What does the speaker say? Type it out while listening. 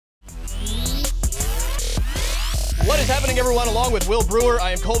What is happening, everyone? Along with Will Brewer,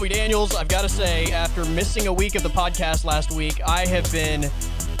 I am Colby Daniels. I've got to say, after missing a week of the podcast last week, I have been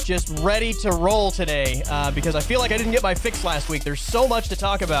just ready to roll today because I feel like I didn't get my fix last week. There's so much to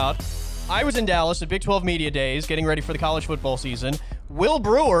talk about. I was in Dallas at Big 12 Media Days getting ready for the college football season. Will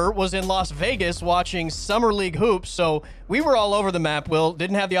Brewer was in Las Vegas watching Summer League hoops, so we were all over the map. Will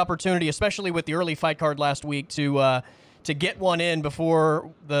didn't have the opportunity, especially with the early fight card last week, to get one in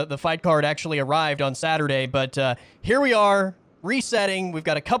before the fight card actually arrived on Saturday. But here we are, resetting. We've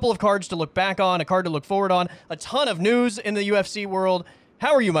got a couple of cards to look back on, a card to look forward on, a ton of news in the UFC world.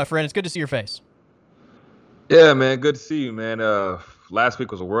 How are you, my friend? It's good to see your face. Yeah, man. Good to see you, man. Last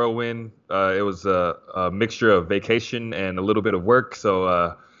week was a whirlwind. It was a mixture of vacation and a little bit of work.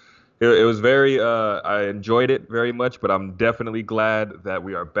 So it was very, I enjoyed it very much, but I'm definitely glad that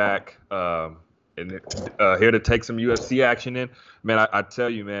we are back and here to take some UFC action in. Man, I tell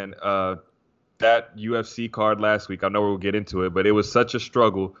you, man, that UFC card last week, I know we'll get into it, but it was such a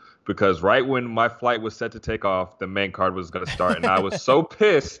struggle because right when my flight was set to take off, the main card was going to start. And I was so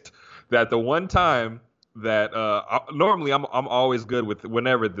pissed that the one time that normally I'm always good with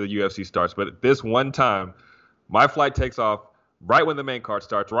whenever the UFC starts, but this one time my flight takes off right when the main card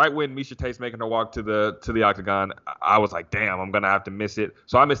starts, right when Miesha Tate's making her walk to the octagon. I was like, damn, I'm gonna have to miss it.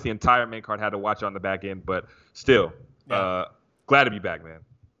 So I missed the entire main card, had to watch it on the back end, but still, glad to be back, man.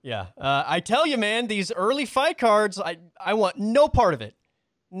 Yeah, I tell you, man, these early fight cards, I want no part of it,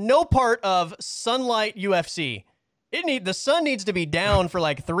 no part of Sunlight UFC. The sun needs to be down for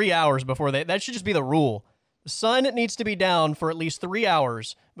like 3 hours before that should just be the rule. The sun needs to be down for at least 3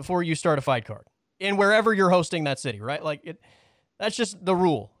 hours before you start a fight card in wherever you're hosting that city, right? That's just the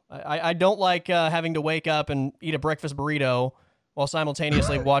rule. I don't like having to wake up and eat a breakfast burrito while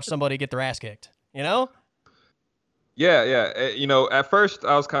simultaneously watch somebody get their ass kicked, you know? Yeah. At first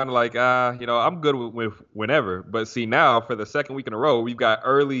I was kind of like, I'm good with whenever. But see, now for the second week in a row, we've got an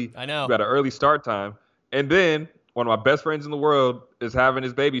early start time. And then one of my best friends in the world is having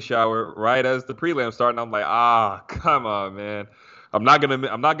his baby shower right as the prelim start, and I'm like, come on, man. I'm not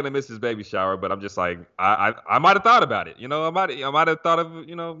gonna miss his baby shower, but I'm just like, I might have thought about it, I might have thought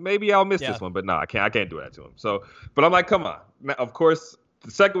of, maybe I'll miss this one, but no, I can't do that to him. So, but I'm like, come on. Now, of course,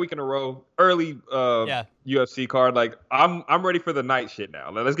 the second week in a row, early UFC card, like I'm ready for the night shit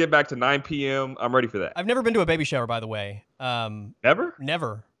now. Let's get back to 9 p.m. I'm ready for that. I've never been to a baby shower, by the way.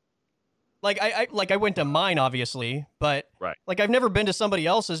 Never. I went to mine, obviously, but right. I've never been to somebody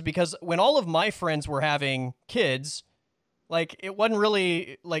else's because when all of my friends were having kids, it wasn't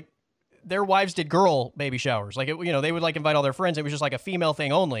really their wives did girl baby showers. They would invite all their friends. It was just a female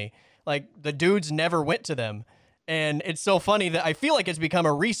thing only. The dudes never went to them. And it's so funny that I feel like it's become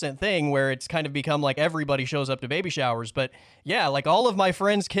a recent thing where it's kind of become everybody shows up to baby showers. But yeah, all of my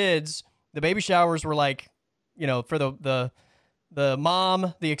friends' kids, the baby showers were for the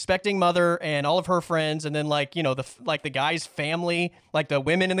mom, the expecting mother, and all of her friends, and then the guy's family, the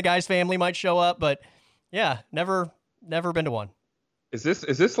women in the guy's family might show up, but yeah, never been to one. Is this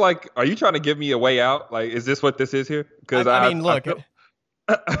are you trying to give me a way out? Is this what this is here? Because look,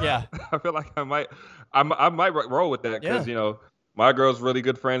 yeah, I feel like I might roll with that because my girl's really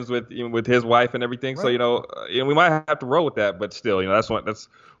good friends with his wife and everything, right. So we might have to roll with that, but still, that's one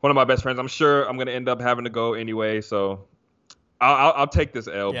of my best friends. I'm sure I'm gonna end up having to go anyway, so. I'll take this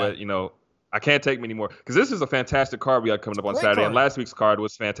L, but I can't take many more because this is a fantastic card we got coming up on Saturday, and last week's card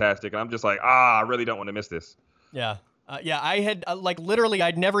was fantastic, and I'm just like, I really don't want to miss this. Yeah, I had literally,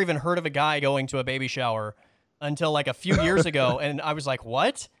 I'd never even heard of a guy going to a baby shower until a few years ago, and I was like,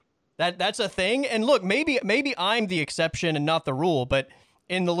 what? That's a thing? And look, maybe I'm the exception and not the rule, but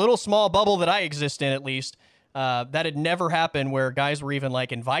in the little small bubble that I exist in, at least, that had never happened where guys were even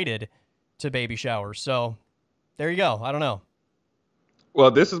invited to baby showers. So there you go. I don't know. Well,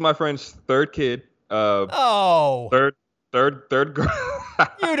 this is my friend's third kid. Third girl.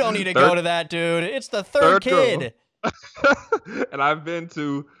 You don't need to go to that, dude. It's the third kid. And I've been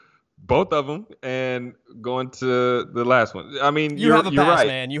to both of them and going to the last one. I mean, you have a pass, right.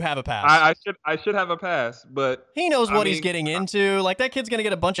 Man. You have a pass. I should have a pass, but he knows what he's getting into. That kid's gonna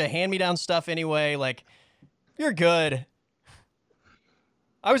get a bunch of hand-me-down stuff anyway. You're good.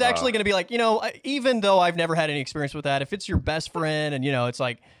 I was actually going to be even though I've never had any experience with that, if it's your best friend and, it's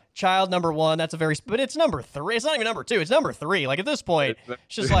child number one, that's but it's number three. It's not even number two. It's number three. At this point, it's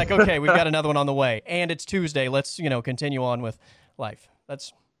just okay, we've got another one on the way and it's Tuesday. Let's, continue on with life.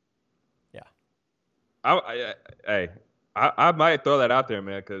 That's, yeah. I might throw that out there,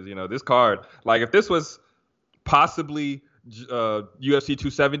 man. Cause this card, if this was possibly UFC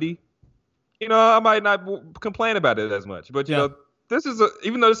 270, I might not complain about it as much, but this is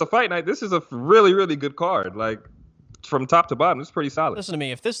even though it's a fight night, this is a really, really good card. from top to bottom, it's pretty solid. Listen to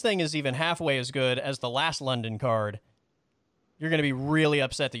me. If this thing is even halfway as good as the last London card, you're going to be really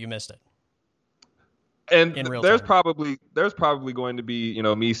upset that you missed it. And there's probably going to be,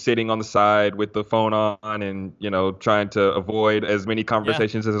 me sitting on the side with the phone on and, trying to avoid as many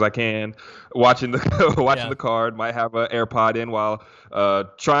conversations as I can, watching the card. Might have an AirPod in while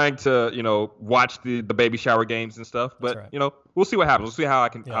trying to, watch the baby shower games and stuff. But, we'll see what happens. We'll see how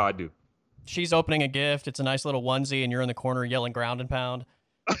I do. She's opening a gift. It's a nice little onesie, and you're in the corner yelling ground and pound.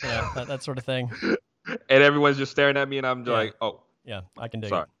 That sort of thing. And everyone's just staring at me, and I'm just like, oh. Yeah, I can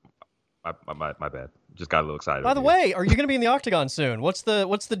dig sorry. it. My bad. Just got a little excited. By the way, are you going to be in the Octagon soon? What's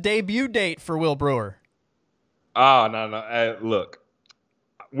the debut date for Will Brewer? Oh, no. Look,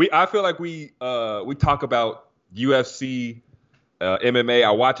 I feel like we talk about UFC, MMA.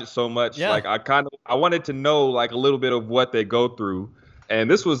 I watch it so much. Yeah. Like I wanted to know like a little bit of what they go through, and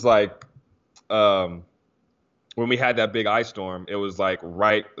this was like when we had that big ice storm. It was like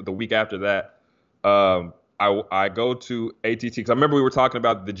right the week after that. I go to ATT because I remember we were talking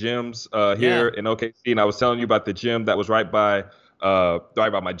about the gyms here in OKC, and I was telling you about the gym that was right by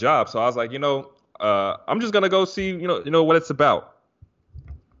my job. So I was like, I'm just gonna go see, what it's about.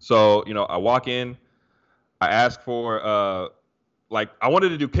 So I walk in, I ask for I wanted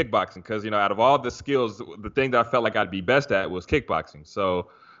to do kickboxing because out of all the skills, the thing that I felt like I'd be best at was kickboxing. So,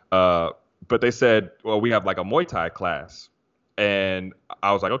 but they said, well, we have like a Muay Thai class, and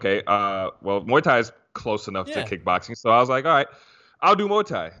I was like, okay, well, Muay Thai is close enough to kickboxing. So I was like, all right, I'll do Muay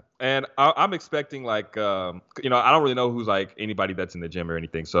Thai. And I'm expecting like, I don't really know who's like anybody that's in the gym or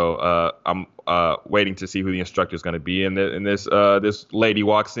anything. So I'm waiting to see who the instructor is going to be. And this lady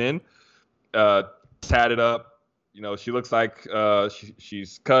walks in, tatted up. She looks like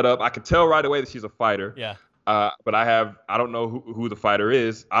she's cut up. I could tell right away that she's a fighter. Yeah. But I don't know who the fighter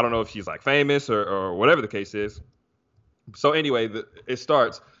is. I don't know if she's like famous or whatever the case is. So anyway, it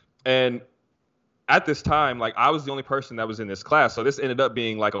starts. And at this time, like I was the only person that was in this class. So this ended up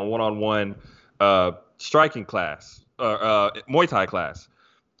being like a one-on-one striking class, Muay Thai class.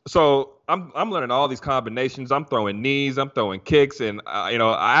 So I'm learning all these combinations. I'm throwing knees, I'm throwing kicks, and I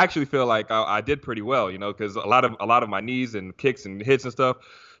actually feel like I did pretty well, because a lot of my knees and kicks and hits and stuff.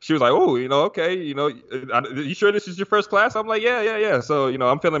 She was like, oh, okay, you sure this is your first class? I'm like, yeah. So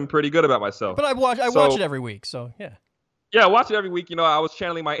I'm feeling pretty good about myself. But I watch it every week, so yeah. Yeah, I watch it every week. I was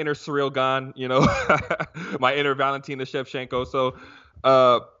channeling my inner Cyril Gane, my inner Valentina Shevchenko. So,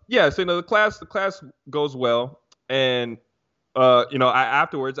 so the class goes well, and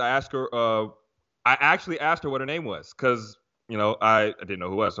afterwards I asked her. I actually asked her what her name was because I didn't know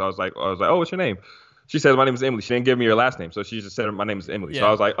who it was. So I was like, oh, what's your name? She said my name is Emily. She didn't give me her last name, so she just said my name is Emily. Yeah. So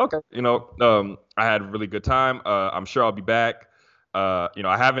I was like, okay, I had a really good time. I'm sure I'll be back. I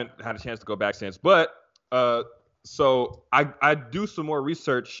haven't had a chance to go back since, but so I do some more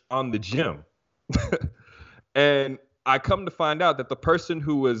research on the gym, and I come to find out that the person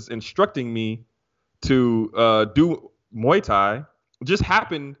who was instructing me to do Muay Thai just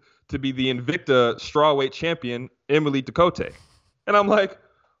happened to be the Invicta strawweight champion, Emily Ducote. And I'm like,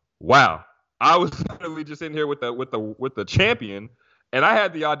 wow, I was literally just in here with the champion, and I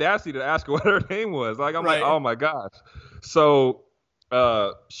had the audacity to ask her what her name was. Like, I'm like, oh my gosh. So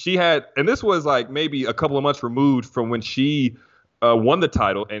she had, and this was like maybe a couple of months removed from when she won the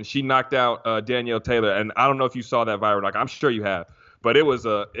title, and she knocked out Danielle Taylor. And I don't know if you saw that viral, like I'm sure you have, but it was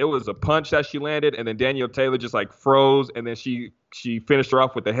a punch that she landed, and then Danielle Taylor just like froze, and then she finished her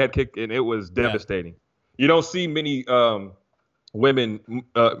off with a head kick, and it was devastating. You don't see many women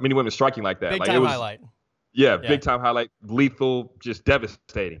striking like that. Big like time highlight. Yeah, big time highlight, lethal, just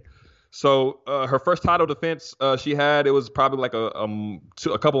devastating. So her first title defense she had, it was probably like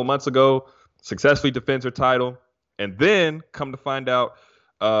a couple of months ago, successfully defends her title. And then come to find out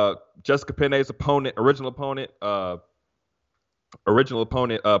Jessica Pene's original opponent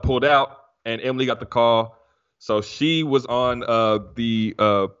pulled out, and Emily got the call. So she was on the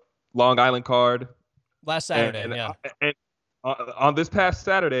Long Island card. Last Saturday, and on this past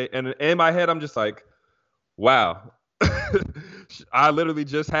Saturday, and in my head, I'm just like, wow. I literally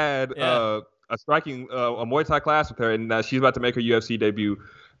just had a Muay Thai class with her, and she's about to make her UFC debut.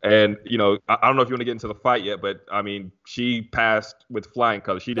 And I don't know if you want to get into the fight yet, but I mean, she passed with flying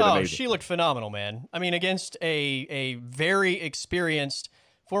colors. She did amazing. She looked phenomenal, man. I mean, against a very experienced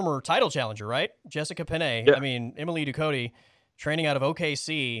former title challenger, right? Jessica Penne. Yeah. I mean, Emily Ducote, training out of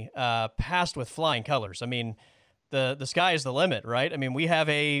OKC, passed with flying colors. I mean, the sky is the limit, right? I mean, we have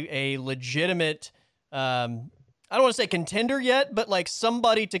a legitimate. I don't want to say contender yet, but like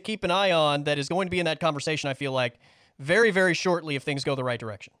somebody to keep an eye on that is going to be in that conversation, I feel like, very, very shortly if things go the right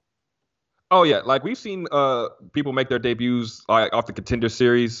direction. Oh yeah, like we've seen people make their debuts like off the Contender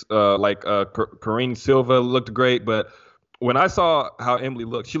Series. Karine Silva looked great, but when I saw how Emily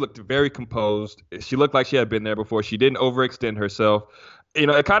looked, she looked very composed. She looked like she had been there before. She didn't overextend herself.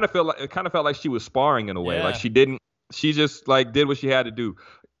 It kind of felt like she was sparring in a way. Like Yeah, she didn't. She just like did what she had to do.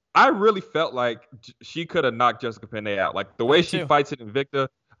 I really felt like she could have knocked Jessica Penne out. Like the I way did she too. fights in Invicta,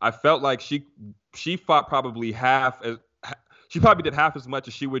 I felt like she fought probably she probably did half as much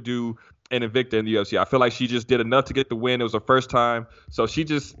as she would do in Invicta in the UFC. I feel like she just did enough to get the win. It was her first time, so she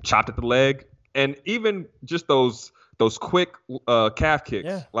just chopped at the leg, and even just those quick calf kicks,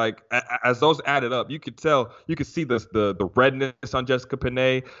 Yeah. like as those added up, you could see the redness on Jessica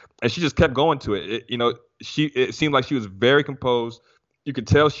Penne, and she just kept going to it. It seemed like she was very composed. You could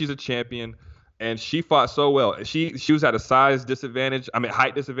tell she's a champion, and she fought so well. She was at a size disadvantage, I mean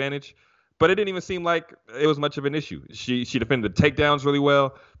height disadvantage, but it didn't even seem like it was much of an issue. She defended the takedowns really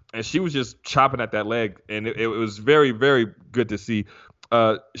well, and she was just chopping at that leg, and it was very very good to see.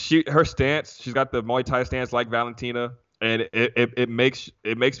 Her stance, she's got the Muay Thai stance like Valentina, and it makes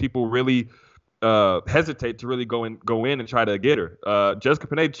people really hesitate to really go in and try to get her. Jessica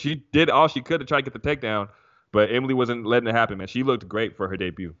Penne, she did all she could to try to get the takedown, but Emily wasn't letting it happen, man. She looked great for her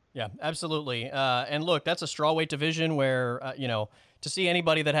debut. Yeah, absolutely. And look, that's a strawweight division where to see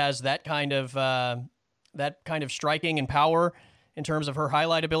anybody that has that kind of striking and power in terms of her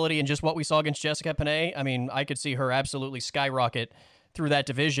highlight ability and just what we saw against Jessica Penne. I mean, I could see her absolutely skyrocket through that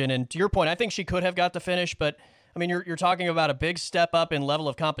division. And to your point, I think she could have got the finish, but I mean, you're talking about a big step up in level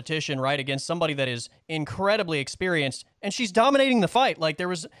of competition, right, against somebody that is incredibly experienced, and she's dominating the fight. Like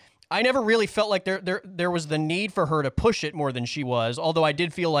I never really felt like there was the need for her to push it more than she was. Although I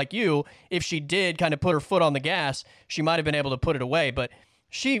did feel like if she did kind of put her foot on the gas, she might have been able to put it away. But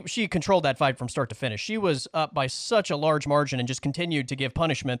she controlled that fight from start to finish. She was up by such a large margin and just continued to give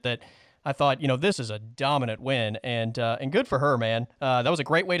punishment that I thought, this is a dominant win, and good for her, man. That was a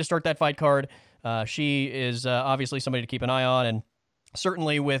great way to start that fight card. She is obviously somebody to keep an eye on, and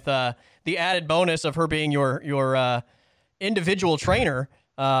certainly with the added bonus of her being your individual trainer,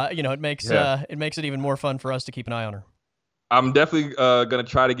 it makes it even more fun for us to keep an eye on her. I'm definitely gonna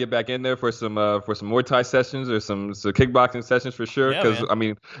try to get back in there for some Muay Thai sessions or some kickboxing sessions for sure. Yeah, Because man. I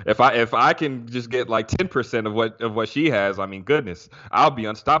mean, if I can just get like 10% of what she has, I mean, goodness, I'll be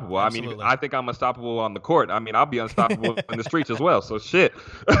unstoppable. Absolutely. I mean, I think I'm unstoppable on the court. I mean, I'll be unstoppable in the streets as well. So shit.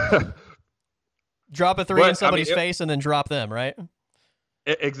 Drop a three in somebody's face and then drop them, right?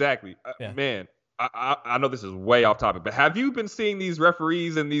 Exactly, Yeah. man. I know this is way off topic, but have you been seeing these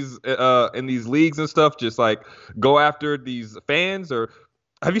referees in these leagues and stuff just like go after these fans, or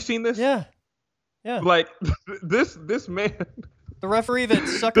have you seen this? Yeah. Yeah. Like this man, The referee that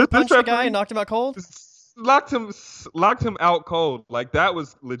sucker this punched the guy referee and knocked him out cold? locked him out cold. Like that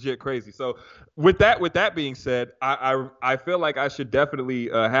was legit crazy. So with that being said, I feel like I should definitely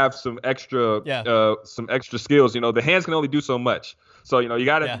have some extra skills. The hands can only do so much. So you're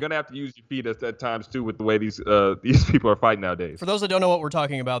gonna have to use your feet at times too with the way these people are fighting nowadays. For those that don't know what we're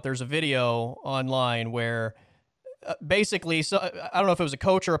talking about, there's a video online where basically, so I don't know if it was a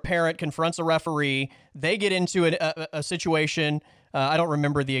coach or a parent confronts a referee. They get into a situation. I don't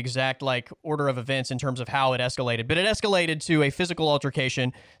remember the exact order of events in terms of how it escalated, but it escalated to a physical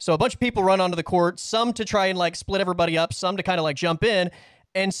altercation. So a bunch of people run onto the court, some to try and split everybody up, some to kind of jump in.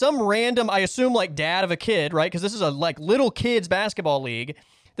 And some random, I assume dad of a kid, right? Because this is a little kids basketball league.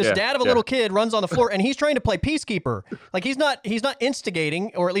 This dad of a little kid runs on the floor and he's trying to play peacekeeper. He's not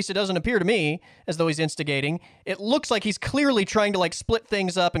instigating, or at least it doesn't appear to me as though he's instigating. It looks like he's clearly trying to split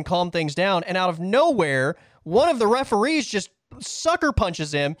things up and calm things down. And out of nowhere, one of the referees just sucker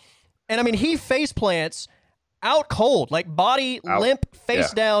punches him. And I mean, he face plants out cold, body limp,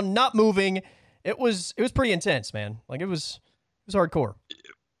 face down, not moving. It was pretty intense, man. It was hardcore.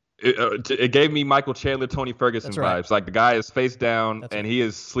 It gave me Michael Chandler, Tony Ferguson vibes. Like the guy is face down and he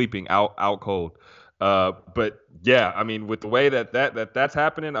is sleeping out cold. But yeah, I mean, with the way that's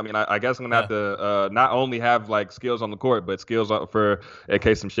happening, I mean, I guess I'm gonna have to not only have skills on the court, but skills for in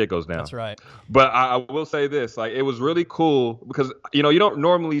case some shit goes down. That's right. But I will say this, it was really cool because you don't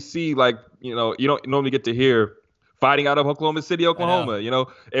normally see you don't normally get to hear fighting out of Oklahoma City, Oklahoma.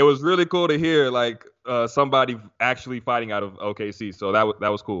 It was really cool to hear somebody actually fighting out of OKC. So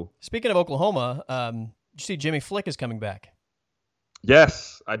that was cool. Speaking of Oklahoma, did you see Jimmy Flick is coming back?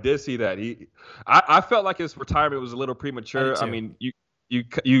 Yes, I did see that. I felt like his retirement was a little premature. I mean,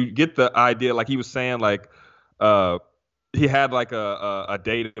 you get the idea, he was saying, he had a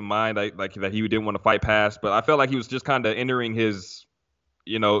date in mind, that he didn't want to fight past. But I felt like he was just kind of entering his,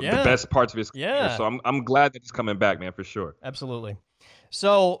 the best parts of his career. So I'm glad that he's coming back, man, for sure. Absolutely.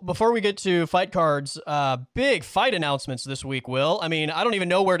 So before we get to fight cards, big fight announcements this week, Will. I mean, I don't even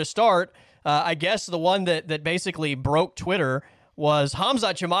know where to start. I guess the one that basically broke Twitter was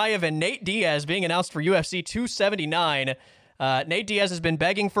Khamzat Chimaev and Nate Diaz being announced for UFC 279. Nate Diaz has been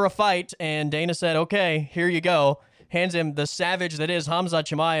begging for a fight, and Dana said, okay, here you go. Hands him the savage that is Khamzat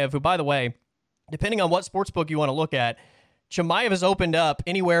Chimaev, who, by the way, depending on what sportsbook you want to look at, Chimaev has opened up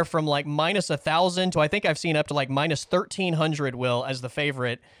anywhere from like minus 1,000 to I think I've seen up to like minus 1,300, Will, as the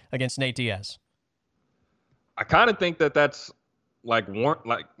favorite against Nate Diaz. I kind of think that's like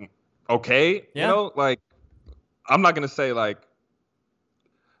okay. Yeah. You know, like I'm not gonna say like.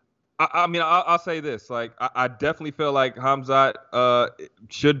 I mean, I'll say this. Like, I definitely feel like Khamzat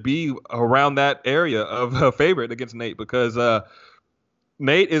should be around that area of a favorite against Nate because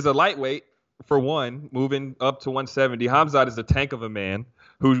Nate is a lightweight. For one, moving up to 170, Khamzat is a tank of a man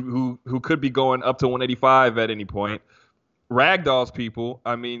who could be going up to 185 at any point. Ragdolls people.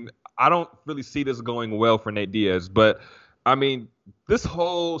 I mean, I don't really see this going well for Nate Diaz, but I mean, this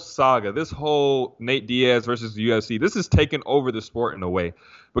whole saga, this whole Nate Diaz versus the UFC, this has taken over the sport in a way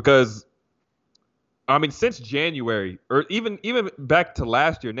because I mean, since January or even back to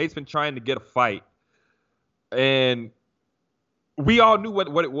last year, Nate's been trying to get a fight, and we all knew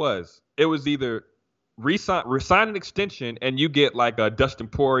what it was. It was either resign an extension and you get like a Dustin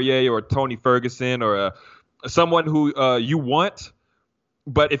Poirier or Tony Ferguson or someone who you want.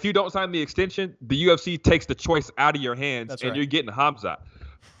 But if you don't sign the extension, the UFC takes the choice out of your hands. That's and right. You're getting Khamzat.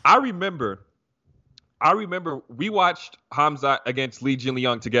 I remember we watched Khamzat against Li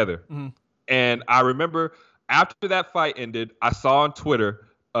Jinliang together. Mm-hmm. And I remember after that fight ended, I saw on Twitter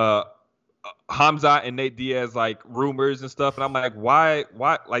Khamzat and Nate Diaz like rumors and stuff, and I'm like, why?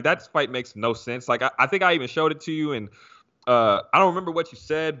 Like that fight makes no sense. Like I think I even showed it to you, and I don't remember what you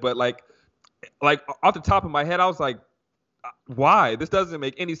said, but like off the top of my head, I was like, why? This doesn't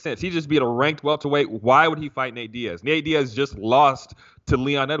make any sense. He just beat a ranked welterweight. Why would he fight Nate Diaz? Nate Diaz just lost to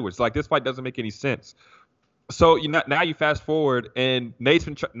Leon Edwards. Like this fight doesn't make any sense. So now you fast forward, and Nate's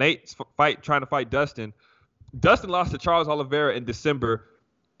trying to fight Dustin. Dustin lost to Charles Oliveira in December.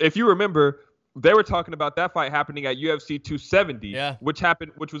 If you remember, they were talking about that fight happening at UFC 270,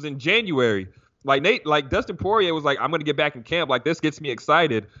 which was in January. Like Dustin Poirier was like, I'm gonna get back in camp. Like this gets me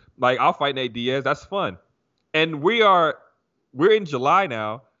excited. Like I'll fight Nate Diaz. That's fun. And we're in July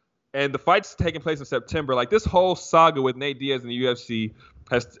now, and the fight's taking place in September. Like this whole saga with Nate Diaz and the UFC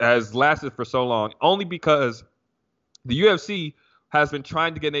has lasted for so long, only because the UFC has been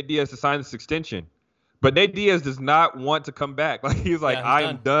trying to get Nate Diaz to sign this extension. But Nate Diaz does not want to come back. Like he's like, I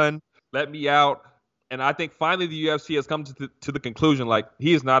am done. Let me out. And I think finally the UFC has come to the conclusion, like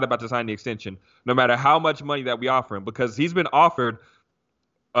he is not about to sign the extension, no matter how much money that we offer him, because he's been offered,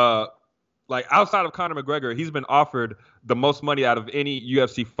 like outside of Conor McGregor, he's been offered the most money out of any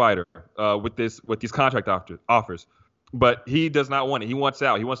UFC fighter with these contract offers. But he does not want it. He wants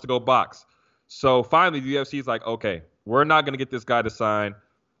out. He wants to go box. So finally the UFC is like, okay, we're not going to get this guy to sign,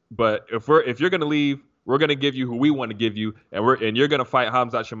 but if you're going to leave, we're going to give you who we want to give you, and you're going to fight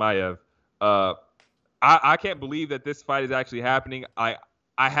Khamzat Chimaev. I can't believe that this fight is actually happening. I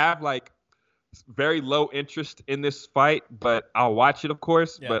have like very low interest in this fight, but I'll watch it, of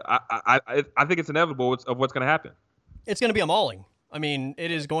course. Yeah. But I think it's inevitable of what's going to happen. It's going to be a mauling. I mean,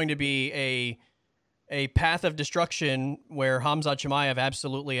 it is going to be a path of destruction where Khamzat Chimaev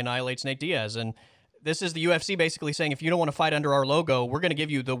absolutely annihilates Nate Diaz. And this is the UFC basically saying, if you don't want to fight under our logo, we're going to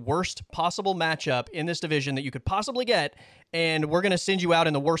give you the worst possible matchup in this division that you could possibly get, and we're going to send you out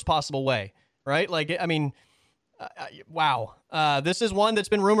in the worst possible way, right? Like, I mean, wow. This is one that's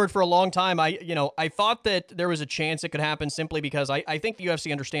been rumored for a long time. I thought that there was a chance it could happen simply because I think the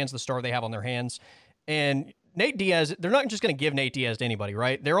UFC understands the star they have on their hands. And Nate Diaz, they're not just going to give Nate Diaz to anybody,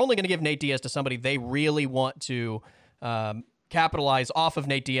 right? They're only going to give Nate Diaz to somebody they really want to capitalize off of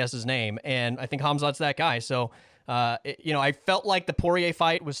Nate Diaz's name, and I think Khamzat's that guy. So, I felt like the Poirier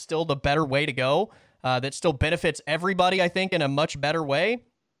fight was still the better way to go. That still benefits everybody, I think, in a much better way.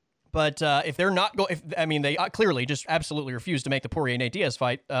 But if they're not they clearly just absolutely refuse to make the Poirier Nate Diaz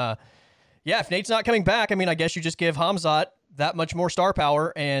fight. If Nate's not coming back, I mean, I guess you just give Khamzat that much more star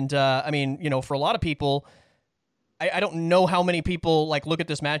power. And for a lot of people, I don't know how many people like look at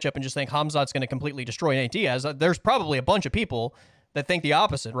this matchup and just think Khamzat's going to completely destroy Nate Diaz. There's probably a bunch of people that think the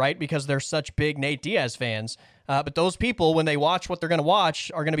opposite, right? Because they're such big Nate Diaz fans. But those people, when they watch what they're going to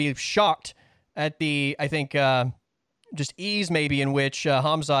watch, are going to be shocked at the, I think, just ease maybe in which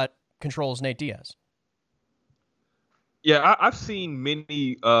Khamzat controls Nate Diaz. Yeah, I've seen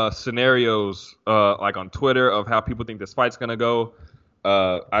many scenarios like on Twitter of how people think this fight's going to go.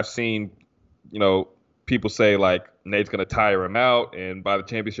 I've seen, people say like Nate's gonna tire him out, and by the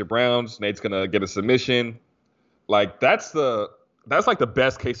championship rounds, Nate's gonna get a submission. Like that's like the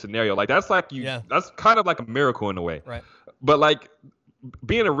best case scenario. Like that's kind of like a miracle in a way. Right. But like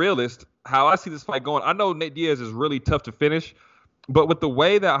being a realist, how I see this fight going, I know Nate Diaz is really tough to finish, but with the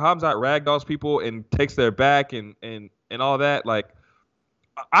way that Khamzat ragdolls people and takes their back and all that, like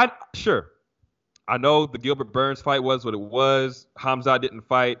I know the Gilbert Burns fight was what it was. Khamzat didn't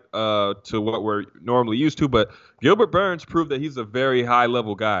fight to what we're normally used to, but Gilbert Burns proved that he's a very high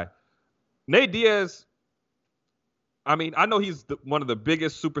level guy. Nate Diaz, I mean, I know he's one of the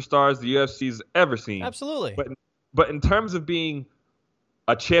biggest superstars the UFC's ever seen. Absolutely. But in terms of being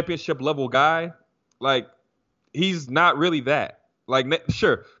a championship level guy, like he's not really that. Like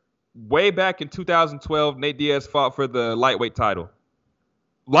sure, way back in 2012, Nate Diaz fought for the lightweight title.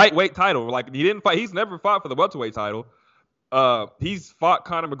 Like he didn't fight. He's never fought for the welterweight title. He's fought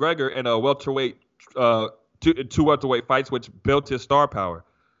Conor McGregor in a welterweight, two welterweight fights, which built his star power.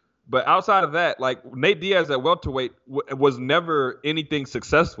 But outside of that, like Nate Diaz at welterweight was never anything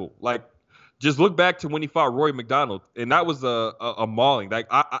successful. Like just look back to when he fought Rory McDonald, and that was a mauling. Like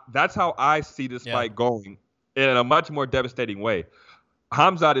that's how I see this fight going in a much more devastating way.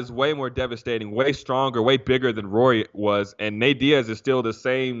 Khamzat is way more devastating, way stronger, way bigger than Rory was, and Nate Diaz is still the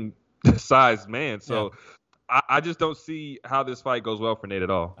same size man. So I just don't see how this fight goes well for Nate at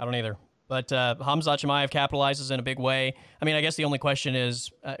all. I don't either. But Khamzat Chimaev capitalizes in a big way. I mean, I guess the only question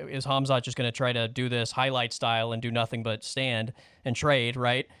is Khamzat just going to try to do this highlight style and do nothing but stand and trade,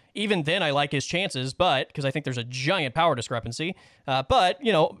 right? Even then, I like his chances, but because I think there's a giant power discrepancy. But,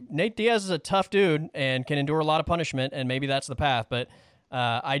 you know, Nate Diaz is a tough dude and can endure a lot of punishment, and maybe that's the path. But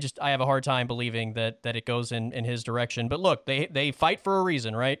I have a hard time believing that it goes in his direction. But look, they fight for a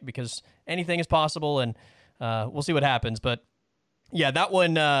reason, right? Because anything is possible, and we'll see what happens. But yeah, that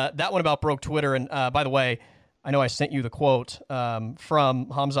one about broke Twitter. And by the way, I know I sent you the quote from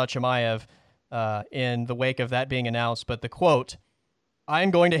Khamzat Chimaev in the wake of that being announced. But the quote, "I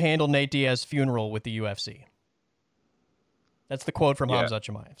am going to handle Nate Diaz's funeral with the UFC." That's the quote from Khamzat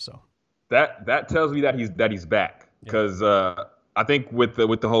Chimaev. So that tells me that he's back, because I think with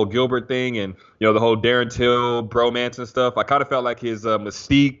the whole Gilbert thing and the whole Darren Till bromance and stuff, I kind of felt like his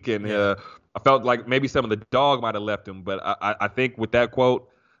mystique and I felt like maybe some of the dog might have left him. But I think with that quote,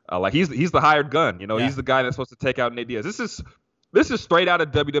 like he's the hired gun. He's the guy that's supposed to take out Nate Diaz. This is straight out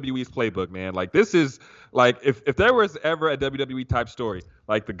of WWE's playbook, man. Like this is like if there was ever a WWE type story,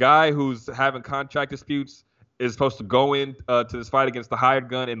 like the guy who's having contract disputes is supposed to go in to this fight against the hired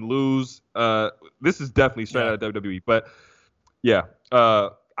gun and lose. This is definitely straight out of WWE. But yeah,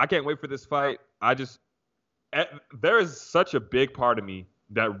 I can't wait for this fight. There is such a big part of me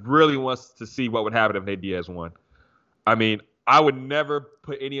that really wants to see what would happen if Nate Diaz won. I mean, I would never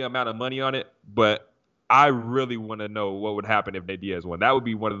put any amount of money on it, but I really want to know what would happen if Nate Diaz won. That would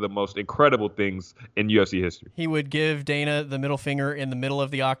be one of the most incredible things in UFC history. He would give Dana the middle finger in the middle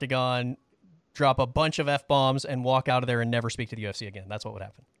of the octagon, drop a bunch of F-bombs, and walk out of there and never speak to the UFC again. That's what would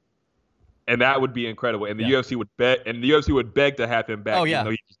happen. And that would be incredible. And the UFC would beg to have him back. Oh, yeah. Even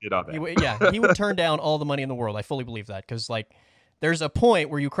though he just did all that. He would turn down all the money in the world. I fully believe that, because there's a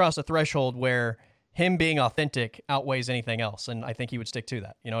point where you cross a threshold where him being authentic outweighs anything else, and I think he would stick to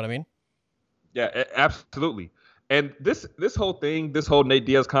that. You know what I mean? Yeah, absolutely. And this whole thing, this whole Nate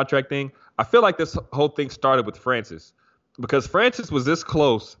Diaz contract thing, I feel like this whole thing started with Francis, because Francis was this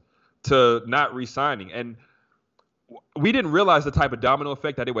close to not re-signing, and we didn't realize the type of domino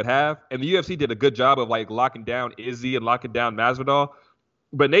effect that it would have. And the UFC did a good job of like locking down Izzy and locking down Masvidal.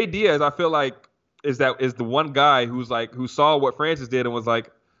 But Nate Diaz, I feel like, is the one guy who saw what Francis did and was like,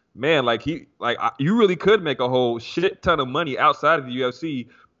 man, you really could make a whole shit ton of money outside of the UFC.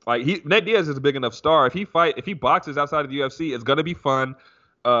 Like Nate Diaz is a big enough star. If he boxes outside of the UFC, it's gonna be fun.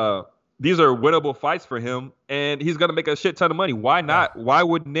 These are winnable fights for him, and he's gonna make a shit ton of money. Why not? Yeah. Why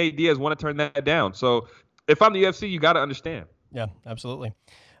would Nate Diaz want to turn that down? So if I'm the UFC, you got to understand. Yeah, absolutely.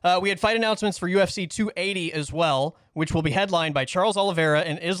 We had fight announcements for UFC 280 as well, which will be headlined by Charles Oliveira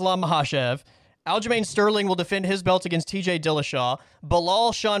and Islam Makhachev. Aljamain Sterling will defend his belt against TJ Dillashaw.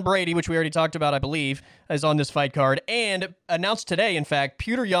 Bilal Sean Brady, which we already talked about, I believe, is on this fight card. And announced today, in fact,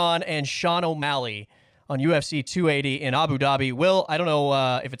 Petr Yan and Sean O'Malley on UFC 280 in Abu Dhabi. Will, I don't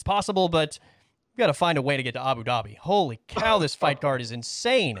know if it's possible, but we've got to find a way to get to Abu Dhabi. Holy cow, this fight card is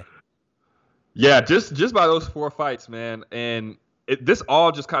insane. Yeah, just by those 4 fights, man. And this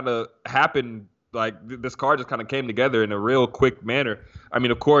all just kind of happened. Like this card just kind of came together in a real quick manner. I mean,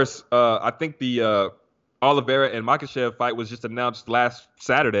 of course, I think the Oliveira and Makhachev fight was just announced last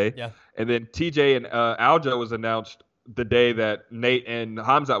Saturday. Yeah. And then TJ and Aljo was announced the day that Nate and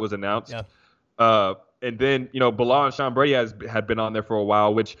Khamzat was announced. Yeah. And then, Bilal and Sean Brady had been on there for a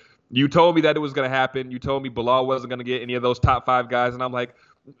while, which you told me that it was going to happen. You told me Bilal wasn't going to get any of those top 5 guys. And I'm like,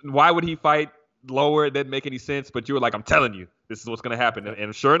 why would he fight lower? It didn't make any sense. But you were like, I'm telling you, this is what's going to happen.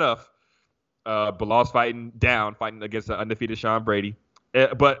 And sure enough, Bilal's fighting against the undefeated Sean Brady.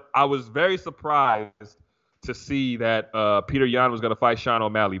 But I was very surprised to see that Peter Yan was going to fight Sean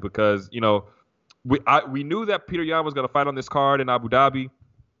O'Malley because, we knew that Peter Yan was going to fight on this card in Abu Dhabi.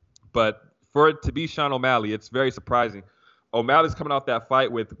 But for it to be Sean O'Malley, it's very surprising. O'Malley's coming off that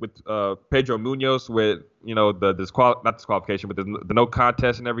fight with Pedro Munoz with, the not disqualification, but the no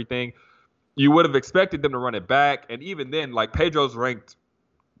contest and everything. You would have expected them to run it back. And even then, like, Pedro's ranked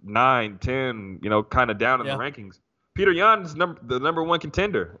 9, 10, kind of down in the rankings. Peter Yan's the number 1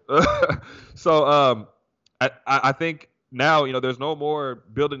 contender. So I think now, there's no more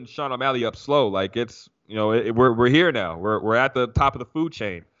building Sean O'Malley up slow. Like, it's, we're here now. We're at the top of the food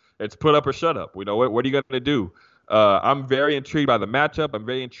chain. It's put up or shut up. What are you going to do? I'm very intrigued by the matchup. I'm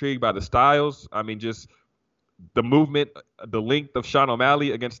very intrigued by the styles. I mean, just the movement, the length of Sean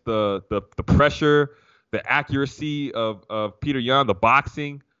O'Malley against the pressure, the accuracy of Peter Yan, the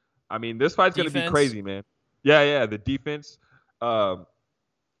boxing. I mean, this fight's going to be crazy, man. Yeah, the defense.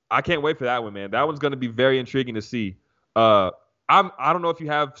 I can't wait for that one, man. That one's going to be very intriguing to see. I don't know if you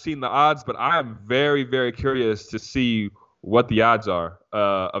have seen the odds, but I am very, very curious to see what the odds are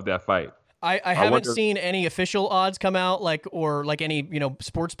of that fight. I haven't seen any official odds come out, or any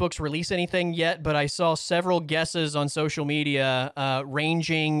sports books release anything yet, but I saw several guesses on social media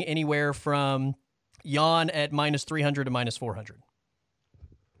ranging anywhere from Yan at -300 to -400,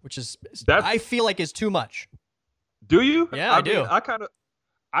 which is I feel like is too much. Do you? Yeah, I do. I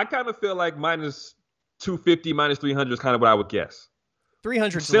kind of feel like -250, -300 is kind of what I would guess.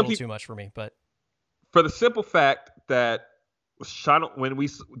 300 is a little too much for me, but for the simple fact that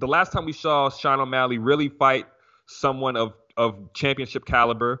the last time we saw Sean O'Malley really fight someone of championship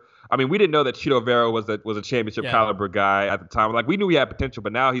caliber, I mean, we didn't know that Chito Vera was a championship caliber guy at the time. Like, we knew he had potential,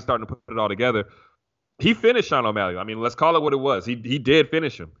 but now he's starting to put it all together. He finished Sean O'Malley. I mean, let's call it what it was. He did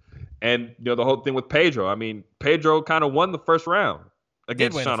finish him. And the whole thing with Pedro. I mean, Pedro kind of won the first round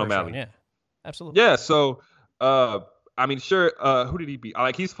against Sean O'Malley. Yeah, absolutely. Yeah. So, I mean, sure. Who did he beat?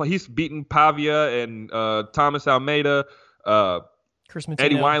 Like, he's beaten Pavia and Thomas Almeida. Chris Mutino.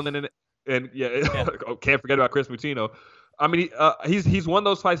 Eddie Wineland and can't forget about Chris Mutino. I mean, he's won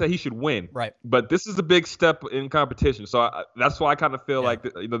those fights that he should win. Right. But this is a big step in competition, so that's why I kind of feel like the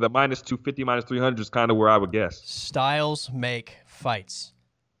 -250, -300 is kind of where I would guess. Styles make fights.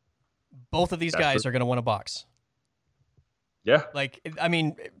 Both of these guys are going to want to box. Yeah. Like, I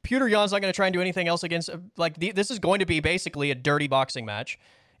mean, Peter Yan's not going to try and do anything else against. This is going to be basically a dirty boxing match.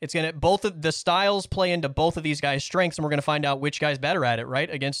 It's going to both of the styles play into both of these guys' strengths, and we're going to find out which guy's better at it, right?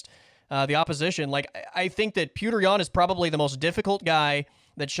 Against the opposition. Like, I think that Peter Yan is probably the most difficult guy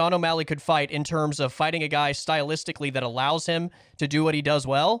that Sean O'Malley could fight in terms of fighting a guy stylistically that allows him to do what he does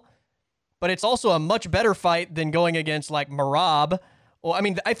well. But it's also a much better fight than going against like Marab. Well, I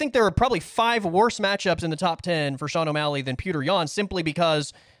mean, I think there are probably 5 worse matchups in the top 10 for Sean O'Malley than Peter Yan, simply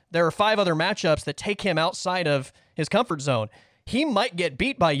because there are 5 other matchups that take him outside of his comfort zone. He might get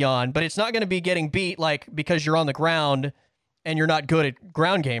beat by Yan, but it's not going to be getting beat because you're on the ground and you're not good at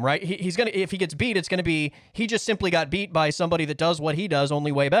ground game, right? He's going to, if he gets beat, it's going to be, he just simply got beat by somebody that does what he does,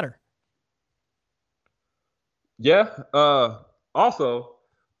 only way better. Yeah. Also,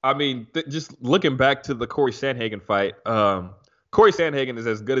 I mean, just looking back to the Corey Sandhagen fight, Corey Sandhagen is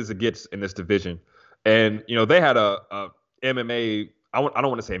as good as it gets in this division. And, they had a MMA, I don't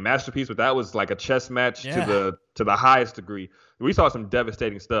want to say masterpiece, but that was like a chess match to the highest degree. We saw some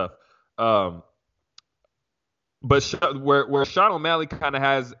devastating stuff. But where Sean O'Malley kind of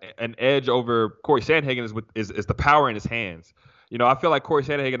has an edge over Corey Sandhagen is the power in his hands. I feel like Corey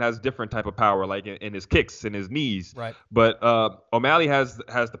Sandhagen has different type of power, like in his kicks and his knees. Right. But O'Malley has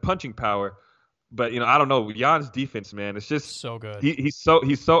the punching power. But I don't know, Jan's defense, man, it's just so good. He's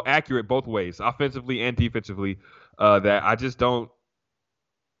so accurate both ways, offensively and defensively, that I just don't.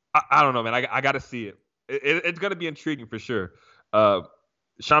 I don't know, man. I got to see it. It's going to be intriguing for sure.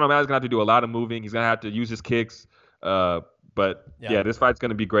 Sean O'Malley's going to have to do a lot of moving. He's going to have to use his kicks. But this fight's going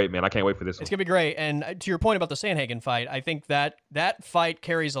to be great, man. I can't wait for this one. It's going to be great. And to your point about the Sandhagen fight, I think that fight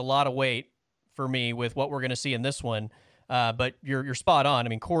carries a lot of weight for me with what we're going to see in this one. But you're spot on. I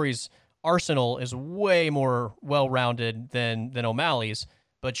mean, Corey's arsenal is way more well-rounded than O'Malley's.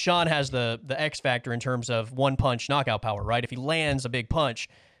 But Sean has the X factor in terms of one-punch knockout power, right? If he lands a big punch,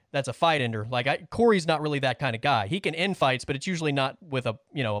 that's a fight ender. Corey's not really that kind of guy. He can end fights, but it's usually not with a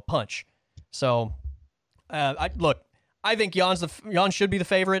punch. So, I think Yan should be the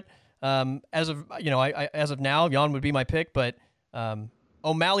favorite. As of as of now, Jan would be my pick, but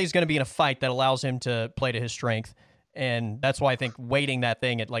O'Malley's going to be in a fight that allows him to play to his strength, and that's why I think weighting that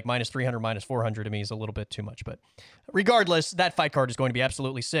thing at like minus 300, minus 400 to me is a little bit too much. But regardless, that fight card is going to be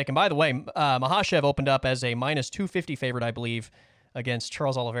absolutely sick. And by the way, Makhachev opened up as a minus 250 favorite, I believe, against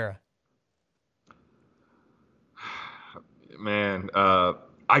Charles Oliveira. Man,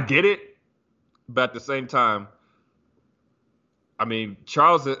 I get it, but at the same time, I mean,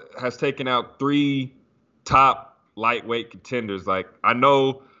 Charles has taken out 3 top lightweight contenders. Like, I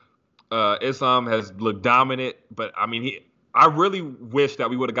know Islam has looked dominant, but I mean, I really wish that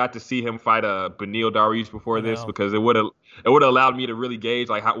we would have got to see him fight Beneil Dariush before this, because it would have allowed me to really gauge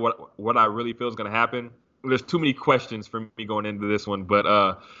like what I really feel is going to happen. There's too many questions for me going into this one, but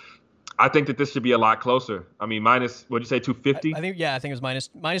I think that this should be a lot closer. I mean, minus, what'd you say, 250? I think it was minus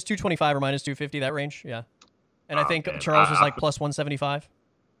 225 or minus 250, that range. Yeah. And I think Charles was like plus 175.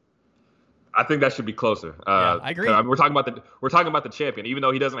 I think that should be closer. Yeah, I agree. We're talking about the champion, even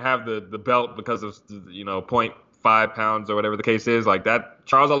though he doesn't have the belt because of 0.5 pounds or whatever the case is. Like that,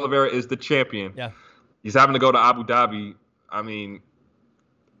 Charles Oliveira is the champion. Yeah. He's having to go to Abu Dhabi. I mean,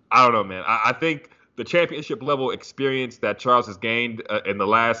 I don't know, man. I think the championship level experience that Charles has gained in the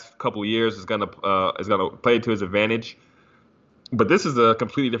last couple of years is gonna play to his advantage. But this is a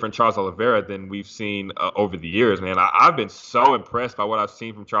completely different Charles Oliveira than we've seen over the years, man. I've been so impressed by what I've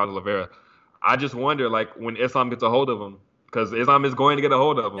seen from Charles Oliveira. I just wonder, like, when Islam gets a hold of him, because Islam is going to get a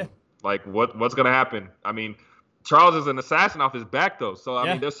hold of him, like, what's going to happen? I mean, Charles is an assassin off his back, though. So, I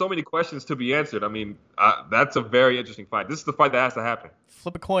mean, there's so many questions to be answered. I mean, that's a very interesting fight. This is the fight that has to happen.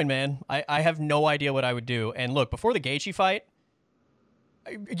 Flip a coin, man. I have no idea what I would do. And look, before the Gaethje fight,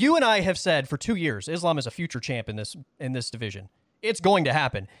 you and I have said for 2 years, Islam is a future champ in this division. It's going to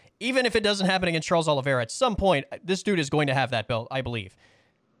happen. Even if it doesn't happen against Charles Oliveira, at some point, this dude is going to have that belt, I believe.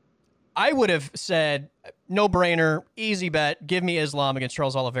 I would have said, no brainer, easy bet, give me Islam against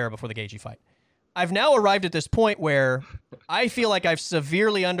Charles Oliveira before the Gaethje fight. I've now arrived at this point where I feel like I've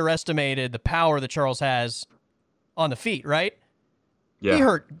severely underestimated the power that Charles has on the feet, right? Yeah. He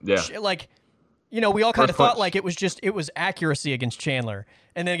hurt. Yeah. Like, we all kind of thought like it was accuracy against Chandler.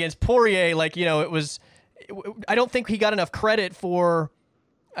 And then against Poirier, like, I don't think he got enough credit for,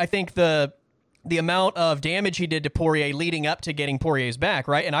 I think, the amount of damage he did to Poirier leading up to getting Poirier's back,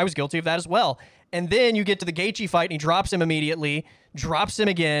 right? And I was guilty of that as well. And then you get to the Gaethje fight and he drops him immediately, drops him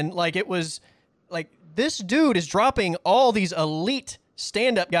again. Like, it was like, this dude is dropping all these elite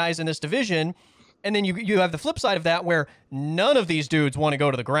stand-up guys in this division. And then you have the flip side of that where none of these dudes want to go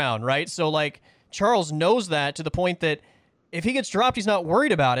to the ground, right? So, like, Charles knows that to the point that if he gets dropped, he's not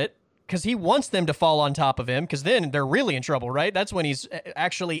worried about it, because he wants them to fall on top of him, because then they're really in trouble, right? That's when he's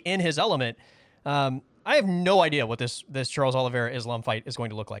actually in his element. I have no idea what this Charles Oliveira-Islam fight is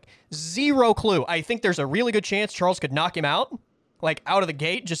going to look like. Zero clue. I think there's a really good chance Charles could knock him out, like out of the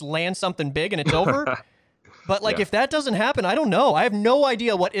gate, just land something big and it's over. But like, if that doesn't happen, I don't know. I have no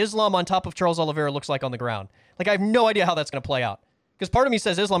idea what Islam on top of Charles Oliveira looks like on the ground. Like, I have no idea how that's going to play out. Because part of me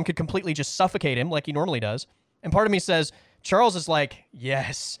says Islam could completely just suffocate him like he normally does. And part of me says Charles is like,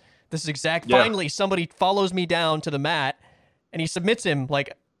 yes, this is finally somebody follows me down to the mat, and he submits him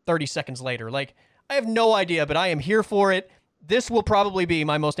like 30 seconds later. Like, I have no idea, but I am here for it. This will probably be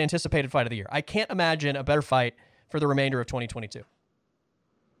my most anticipated fight of the year. I can't imagine a better fight for the remainder of 2022.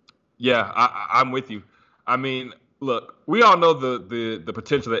 Yeah, I'm with you. I mean, look, we all know the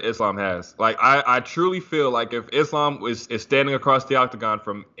potential that Islam has. Like, I truly feel like if Islam is standing across the octagon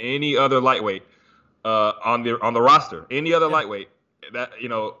from any other lightweight on the roster, any other lightweight, that,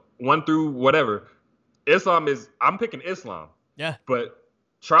 1 through whatever, I'm picking Islam. Yeah. But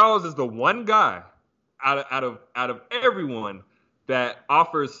Charles is the one guy out of everyone that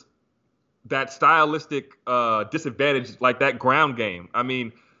offers that stylistic disadvantage, like that ground game. I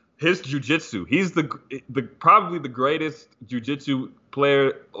mean, his jiu-jitsu, he's the probably the greatest jiu-jitsu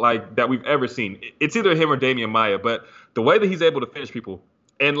player like that we've ever seen. It's either him or Damian Maia, but the way that he's able to finish people,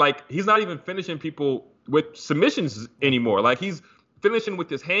 and like, he's not even finishing people with submissions anymore. Like, he's finishing with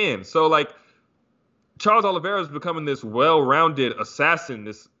his hands. So, like, Charles Oliveira is becoming this well-rounded assassin.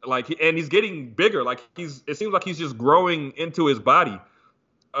 And he's getting bigger. Like, it seems like he's just growing into his body.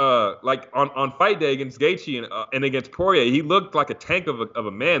 Like on fight day against Gaethje and against Poirier, he looked like a tank of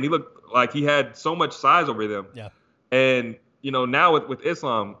a man. He looked like he had so much size over them. Yeah. And now with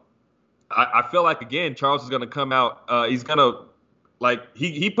Islam, I feel like, again, Charles is going to come out. He's going to, like,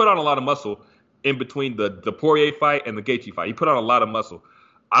 he put on a lot of muscle in between the Poirier fight and the Gaethje fight. He put on a lot of muscle.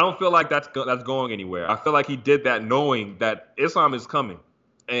 I don't feel like that's going anywhere. I feel like he did that knowing that Islam is coming,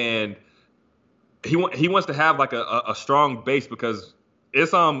 and he wants to have like a strong base, because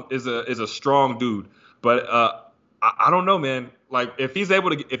Islam is a strong dude, but I don't know, man. Like if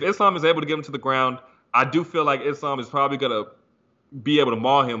Islam is able to get him to the ground, I do feel like Islam is probably gonna be able to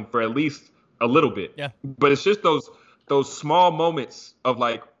maul him for at least a little bit. Yeah. But it's just those small moments of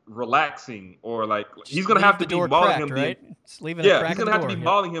like relaxing or like Just he's gonna leave have the to be door mauling cracked, him. right? Just leaving a crack He's in gonna the have to door. be Yep.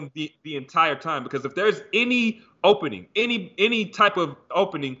 mauling him the entire time because if there's any opening, any type of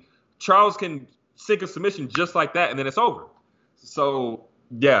opening, Charles can sink a submission just like that, and then it's over. So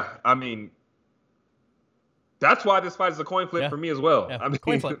yeah, I mean, that's why this fight is a coin flip Yeah. for me as well. Yeah. I mean,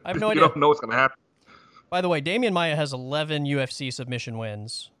 Coin flip. I have no you idea. don't know what's gonna happen. By the way, Damian Maia has 11 UFC submission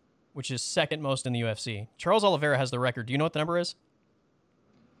wins, which is second most in the UFC. Charles Oliveira has the record. Do you know what the number is?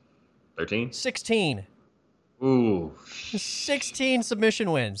 13. 16. Ooh, 16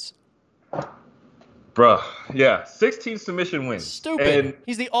 submission wins. bruh. Yeah, 16 submission wins. Stupid. And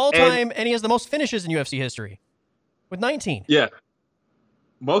He's the all-time, and he has the most finishes in UFC history with 19. yeah,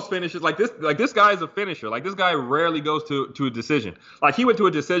 most finishes like this guy is a finisher. Like this guy rarely goes to a decision. Like he went to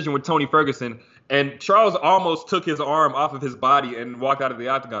a decision with Tony Ferguson, and Charles almost took his arm off of his body and walked out of the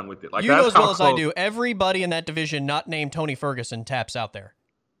octagon with it. Like You know that's as well how as I close- do, everybody in that division not named Tony Ferguson taps out there.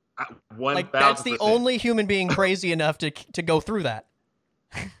 1000%. Like that's the only human being crazy enough to go through that.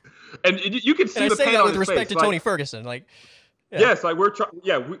 And you can see And I the say pain that on with his respect face. to Tony Ferguson. Like, yeah. Yes, like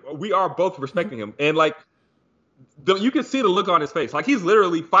we are both respecting him, and like you can see the look on his face. Like he's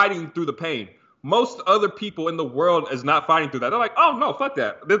literally fighting through the pain. Most other people in the world is not fighting through that. They're like, oh no, fuck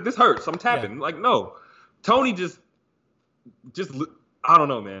that. This hurts. I'm tapping. Yeah. Like no, Tony just I don't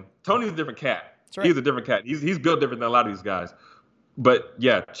know, man. Tony's a different cat. That's right. He's a different cat. He's built different than a lot of these guys. But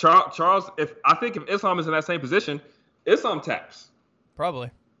yeah, Charles. If Islam is in that same position, Islam taps.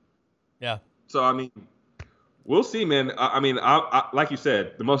 Probably. Yeah. So I mean, we'll see, man. I like you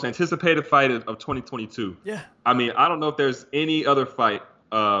said, the most anticipated fight of 2022. Yeah. I mean, I don't know if there's any other fight.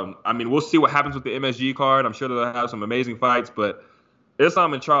 I mean, we'll see what happens with the MSG card. I'm sure they'll have some amazing fights, but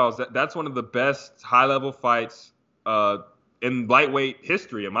Islam and Charles, that's one of the best high-level fights in lightweight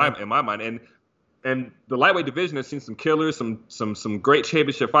history in my mind. And the lightweight division has seen some killers, some great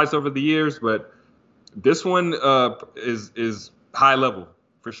championship fights over the years, but this one is high level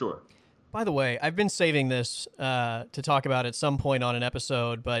for sure. By the way, I've been saving this to talk about at some point on an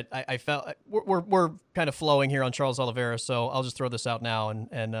episode, but I felt we're kind of flowing here on Charles Oliveira, so I'll just throw this out now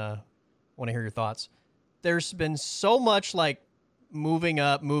and want to hear your thoughts. There's been so much like moving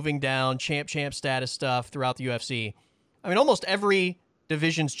up, moving down, champ status stuff throughout the UFC. I mean, almost every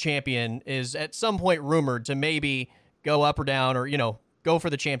division's champion is at some point rumored to maybe go up or down or, go for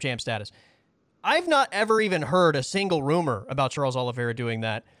the champ status. I've not ever even heard a single rumor about Charles Oliveira doing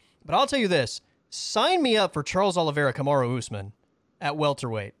that. But I'll tell you this, sign me up for Charles Oliveira Kamaru Usman at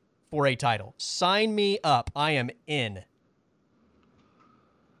welterweight for a title. Sign me up. I am in.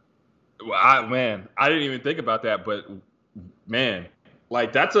 Well, I didn't even think about that, but man,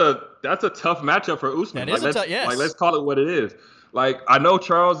 like that's a tough matchup for Usman. That is yes. Like let's call it what it is. Like I know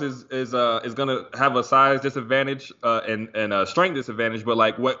Charles is gonna have a size disadvantage and a strength disadvantage, but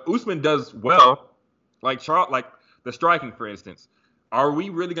like what Usman does well, like Charles, like the striking, for instance. Are we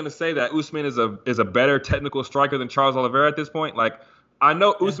really going to say that Usman is a better technical striker than Charles Oliveira at this point? Like, I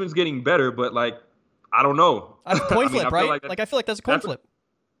know Usman's getting better, but like, I don't know. That's a coin flip, right? I feel like that's a coin flip.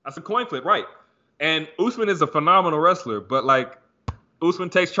 That's a coin flip, right? And Usman is a phenomenal wrestler, but like, Usman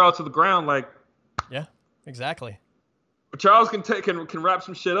takes Charles to the ground, like. Yeah, exactly. Charles can wrap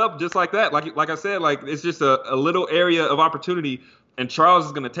some shit up just like that. Like I said, like it's just a little area of opportunity, and Charles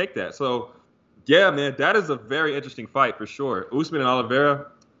is going to take that. So. Yeah, man, that is a very interesting fight for sure. Usman and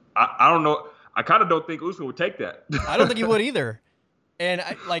Oliveira, I don't know. I kind of don't think Usman would take that. I don't think he would either. And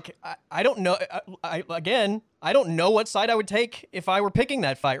I don't know. I don't know what side I would take if I were picking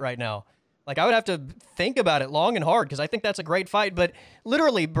that fight right now. Like I would have to think about it long and hard because I think that's a great fight. But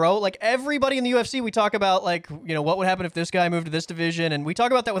literally, bro, like everybody in the UFC, we talk about like, what would happen if this guy moved to this division. And we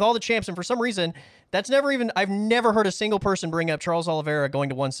talk about that with all the champs. And for some reason, I've never heard a single person bring up Charles Oliveira going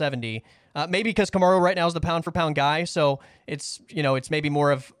to 170. Maybe because Kamaru right now is the pound for pound guy. So it's maybe more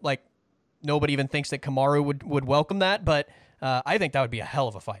of like nobody even thinks that Kamaru would welcome that. But I think that would be a hell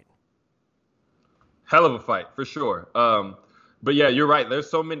of a fight. Hell of a fight for sure. But yeah, you're right. There's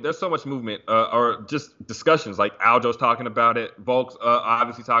so much movement or just discussions. Like Aljo's talking about it, Volk's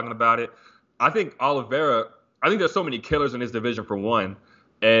obviously talking about it. I think there's so many killers in this division for one,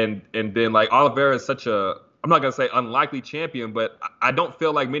 and then like Oliveira is such a, I'm not gonna say unlikely champion, but I don't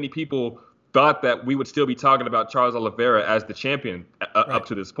feel like many people thought that we would still be talking about Charles Oliveira as the champion up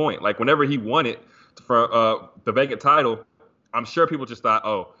to this point. Like whenever he won it for the vacant title, I'm sure people just thought,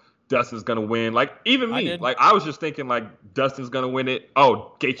 oh, Dustin's gonna win. Like even me, did. like I was just thinking like Dustin's gonna win it.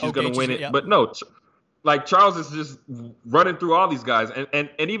 Oh, Gaethje's gonna win it. Yeah. But no, like Charles is just running through all these guys, and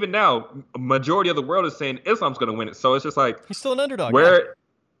even now, a majority of the world is saying Islam's gonna win it. So it's just like he's still an underdog. Where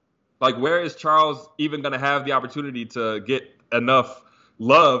is Charles even gonna have the opportunity to get enough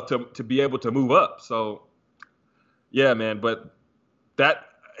love to be able to move up? So yeah, man. But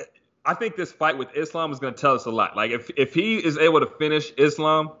I think this fight with Islam is gonna tell us a lot. Like if he is able to finish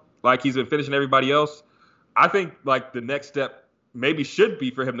Islam like he's been finishing everybody else, I think like the next step maybe should be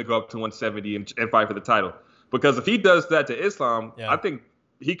for him to go up to 170 and fight for the title. Because if he does that to Islam, I think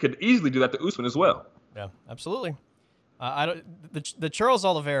he could easily do that to Usman as well. Yeah, absolutely. The Charles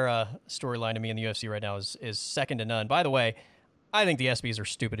Oliveira storyline to me in the UFC right now is second to none. By the way, I think the ESPYs are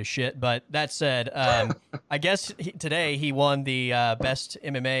stupid as shit. But that said, I guess today he won the best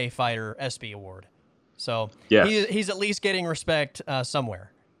MMA fighter ESPY award. So he's at least getting respect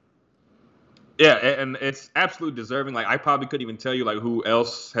somewhere. Yeah, and it's absolutely deserving. Like I probably couldn't even tell you like who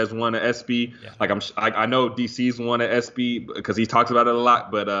else has won an ESPY. Yeah. Like I know DC's won an ESPY because he talks about it a lot.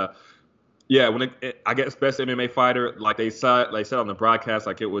 But when I guess best MMA fighter, like they said on the broadcast,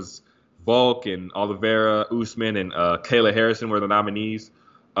 like it was Volk and Oliveira, Usman, and Kayla Harrison were the nominees.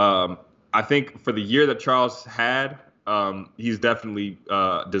 I think for the year that Charles had, he's definitely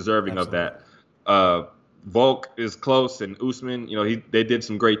deserving of that. Volk is close, and Usman, they did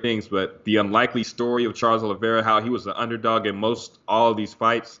some great things, but the unlikely story of Charles Oliveira, how he was the underdog in all of these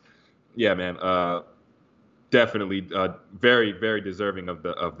fights, yeah, man, definitely very, very deserving of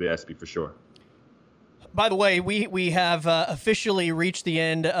the ESPY for sure. By the way, we have officially reached the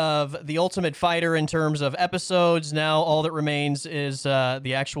end of The Ultimate Fighter in terms of episodes. Now all that remains is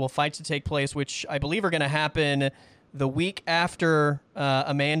the actual fights to take place, which I believe are going to happen the week after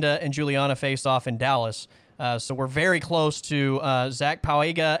Amanda and Juliana face off in Dallas. So we're very close to Zach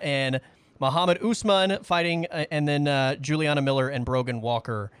Pauega and Muhammad Usman fighting, and then Juliana Miller and Brogan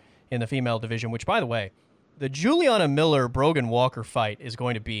Walker in the female division, which, by the way, the Juliana Miller-Brogan Walker fight is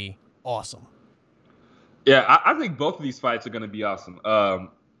going to be awesome. Yeah, I think both of these fights are going to be awesome.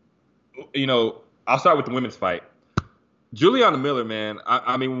 I'll start with the women's fight. Juliana Miller, man.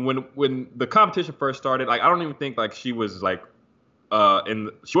 I mean, when the competition first started, like I don't even think like she was like,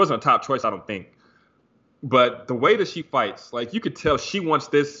 she wasn't a top choice. I don't think. But the way that she fights, like you could tell she wants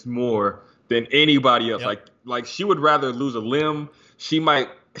this more than anybody else. Yep. Like she would rather lose a limb. She might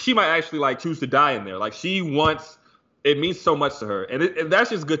actually like choose to die in there. Like she wants. It means so much to her, and that's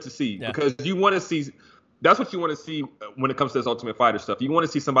just good to see because you want to see. That's what you want to see when it comes to this Ultimate Fighter stuff. You want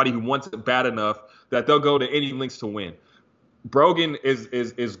to see somebody who wants it bad enough that they'll go to any lengths to win. Brogan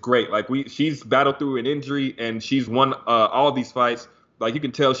is great. Like she's battled through an injury and she's won all these fights. Like you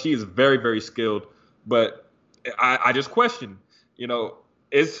can tell she is very, very skilled. But I just question,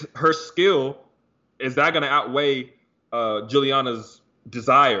 is her skill, is that going to outweigh Juliana's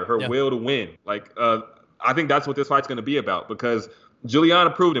desire, her will to win? Like I think that's what this fight's going to be about because Juliana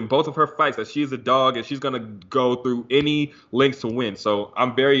proved in both of her fights that she's a dog and she's going to go through any lengths to win. So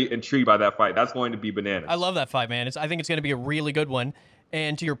I'm very intrigued by that fight. That's going to be bananas. I love that fight, man. I think it's going to be a really good one.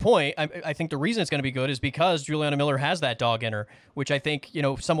 And to your point, I think the reason it's going to be good is because Juliana Miller has that dog in her, which I think,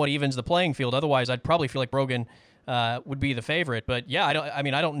 somewhat evens the playing field. Otherwise, I'd probably feel like Brogan would be the favorite. But yeah, I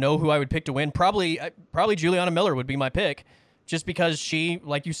don't know who I would pick to win. Probably Juliana Miller would be my pick just because she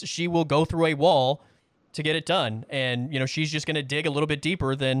will go through a wall to get it done. And, she's just going to dig a little bit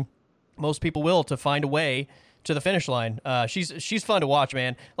deeper than most people will to find a way to the finish line. She's fun to watch,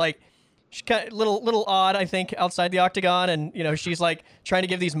 man. Like, she's kind of little odd, I think, outside the octagon. And, she's like trying to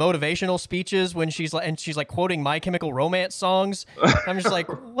give these motivational speeches when she's like quoting My Chemical Romance songs. I'm just like,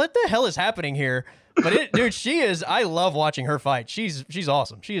 what the hell is happening here? But dude, I love watching her fight. She's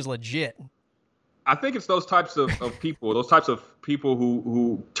awesome. She is legit. I think it's those types of people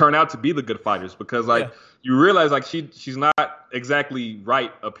who turn out to be the good fighters because you realize like she's not exactly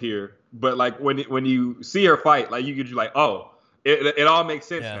right up here, but like when you see her fight, like you're like, oh, it all makes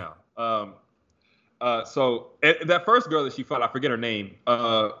sense now. So that first girl that she fought, I forget her name,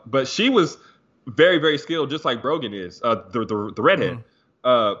 but she was very, very skilled, just like Brogan is. The redhead.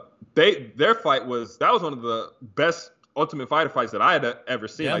 Their fight was one of the best Ultimate Fighter fights that I had ever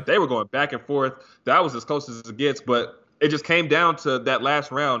seen. Like they were going back and forth. That was as close as it gets, but it just came down to that last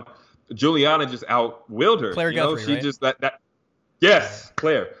round. Juliana just outwilled her. Claire Guthrie, she right? just yes,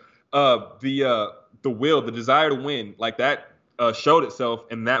 Claire. The will, the desire to win, like that showed itself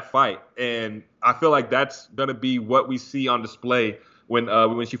in that fight, and I feel like that's gonna be what we see on display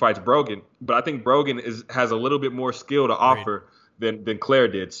when she fights Brogan. But I think Brogan has a little bit more skill to offer than Claire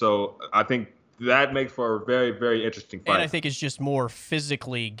did. So I think that makes for a very, very interesting fight. And I think is just more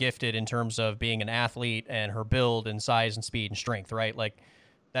physically gifted in terms of being an athlete and her build and size and speed and strength, right? Like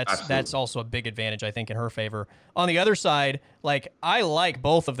that's also a big advantage, I think, in her favor. On the other side, like I like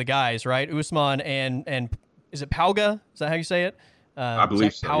both of the guys, right? Usman and is it Pauga? Is that how you say it? I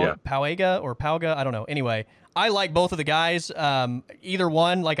believe so, yeah. Pauga or Pauga? I don't know. Anyway, I like both of the guys. Either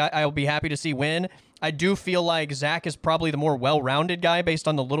one, like I'll be happy to see win. I do feel like Zach is probably the more well-rounded guy based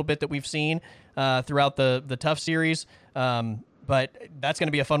on the little bit that we've seen throughout the Tough series. But that's going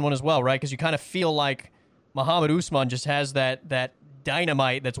to be a fun one as well, right? Because you kind of feel like Muhammad Usman just has that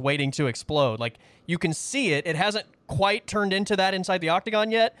dynamite that's waiting to explode. Like you can see it. It hasn't quite turned into that inside the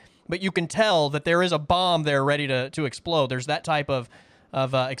octagon yet, but you can tell that there is a bomb there ready to explode. There's that type of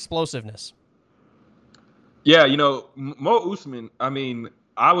explosiveness. Yeah, Mo Usman, I mean,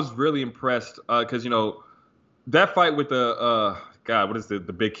 I was really impressed because, that fight with the, what is the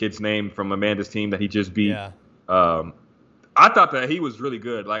big kid's name from Amanda's team that he just beat? Yeah. I thought that he was really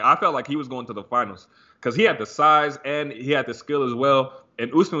good. Like, I felt like he was going to the finals because he had the size and he had the skill as well.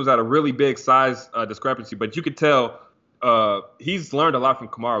 And Usman was at a really big size discrepancy, but you could tell he's learned a lot from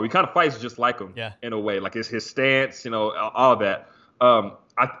Kamaru. He kind of fights just like him in a way, like his stance, all that.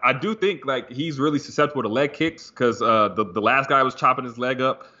 I do think like he's really susceptible to leg kicks because the last guy was chopping his leg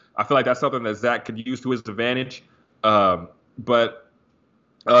up. I feel like that's something that Zach could use to his advantage. But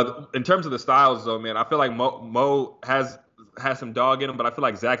in terms of the styles, though, man, I feel like Mo has some dog in him, but I feel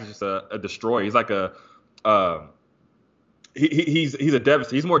like Zach is just a destroyer. He's like he's a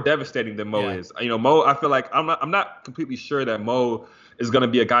devastator. He's more devastating than Mo is. Mo, I feel like I'm not completely sure that Mo is going to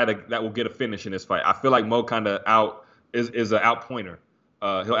be a guy that will get a finish in this fight. I feel like Mo kind of is an out pointer.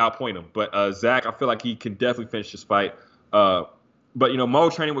 He'll outpoint him. But Zach, I feel like he can definitely finish this fight. But Mo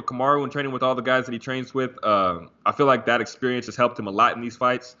training with Kamaru and training with all the guys that he trains with, I feel like that experience has helped him a lot in these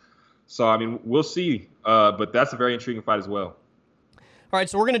fights. So, I mean, we'll see. But that's a very intriguing fight as well. All right,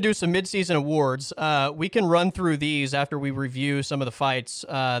 so we're going to do some midseason awards. We can run through these after we review some of the fights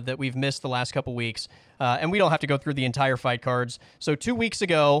that we've missed the last couple weeks. And we don't have to go through the entire fight cards. So 2 weeks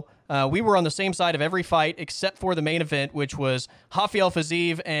ago, we were on the same side of every fight except for the main event, which was Rafael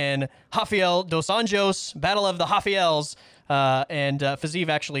Fiziev and Rafael dos Anjos, Battle of the Rafaels. And Fiziev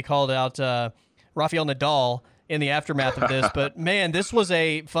actually called out Rafael Nadal in the aftermath of this. But, man, this was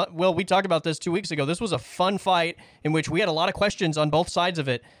a fun, well, we talked about this 2 weeks ago. This was a fun fight in which we had a lot of questions on both sides of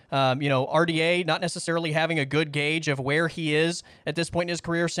it. RDA not necessarily having a good gauge of where he is at this point in his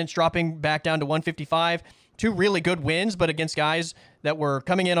career since dropping back down to 155. 2 really good wins, but against guys that were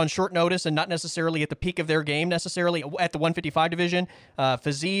coming in on short notice and not necessarily at the peak of their game necessarily at the 155 division.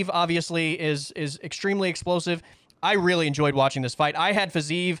 Fiziev obviously is extremely explosive. I really enjoyed watching this fight. I had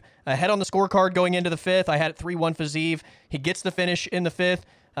Fiziev ahead on the scorecard going into the 5th. I had it 3-1 Fiziev. He gets the finish in the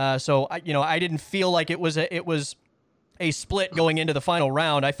 5th. So I didn't feel like it was a split going into the final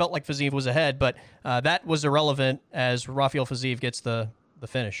round. I felt like Fiziev was ahead, but that was irrelevant as Rafael Fiziev gets the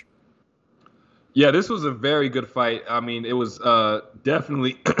finish. Yeah, this was a very good fight. I mean, it was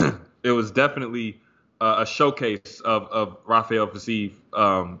definitely a showcase of Rafael Fiziev.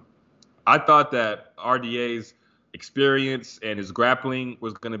 I thought that RDA's experience and his grappling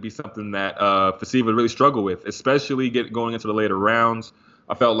was going to be something that Fiziev would really struggle with, especially going into the later rounds.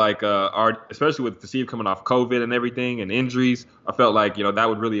 I felt like, especially with Fiziev coming off COVID and everything and injuries, I felt like that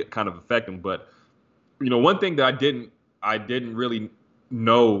would really kind of affect him. But one thing that I didn't really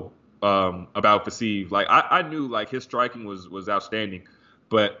know about Fiziev, like I knew like his striking was outstanding,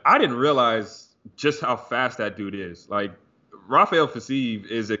 but I didn't realize just how fast that dude is. Like Rafael Fiziev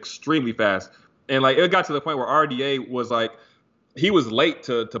is extremely fast. And like it got to the point where RDA was like, he was late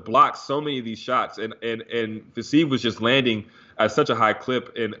to block so many of these shots, and Fiziev was just landing at such a high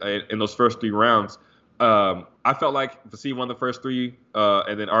clip in those first 3 rounds. I felt like Fiziev won the first 3,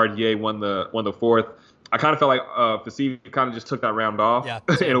 and then RDA won the 4th. I kind of felt like Fiziev kind of just took that round off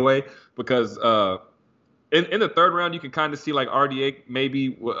in a way because in the 3rd round you can kind of see like RDA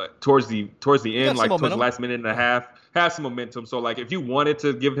maybe towards the end, like towards the last minute and a half, has some momentum. So like if you wanted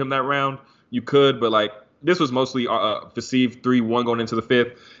to give him that round, you could, but like this was mostly Fiziev 3-1 going into the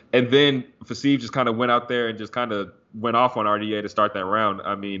 5th, and then Fiziev just kind of went out there and just kind of went off on RDA to start that round.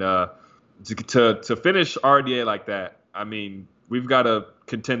 I mean, to finish RDA like that, I mean, we've got a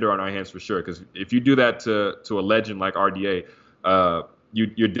contender on our hands for sure. Because if you do that to a legend like RDA,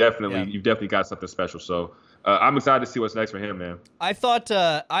 you've definitely got something special. So I'm excited to see what's next for him, man. I thought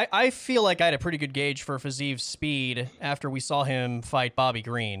I feel like I had a pretty good gauge for Fiziev's speed after we saw him fight Bobby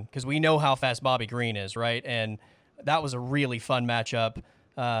Green, because we know how fast Bobby Green is, right? And that was a really fun matchup.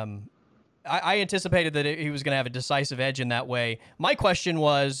 I anticipated that he was going to have a decisive edge in that way. My question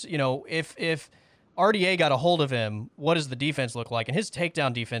was, if RDA got a hold of him, what does the defense look like? And his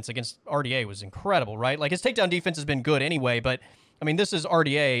takedown defense against RDA was incredible, right? Like, his takedown defense has been good anyway, but, I mean, this is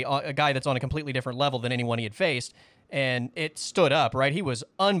RDA, a guy that's on a completely different level than anyone he had faced, and it stood up, right? He was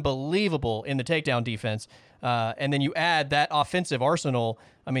unbelievable in the takedown defense. And then you add that offensive arsenal.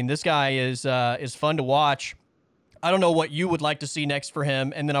 I mean, this guy is fun to watch. I don't know what you would like to see next for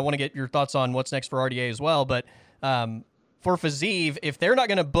him, and then I want to get your thoughts on what's next for RDA as well. But for Fiziev, if they're not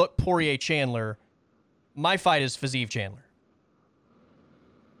going to book Poirier Chandler, my fight is Fiziev Chandler.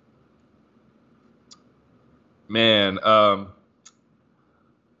 Man,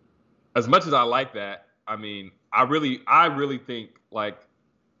 as much as I like that, I mean, I really think, like,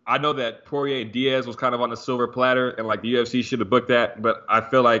 I know that Poirier and Diaz was kind of on a silver platter, and like the UFC should have booked that, but I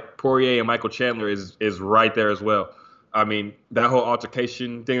feel like Poirier and Michael Chandler is right there as well. I mean, that whole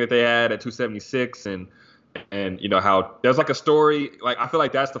altercation thing that they had at 276, and how there's like a story, like I feel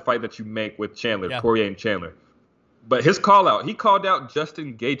like that's the fight that you make with Chandler, yeah. Poirier and Chandler. But his he called out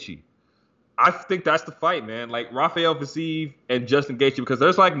Justin Gaethje. I think that's the fight, man. Like Rafael Fiziev and Justin Gaethje, because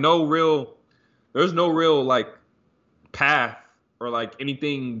there's no real like path or like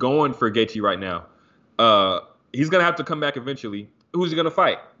anything going for Gaethje right now. He's gonna have to come back eventually. Who's he gonna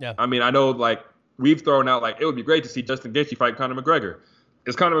fight? Yeah. I mean, I know like we've thrown out like it would be great to see Justin Gaethje fight Conor McGregor.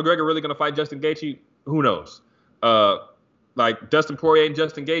 Is Conor McGregor really gonna fight Justin Gaethje? Who knows? Like Dustin Poirier and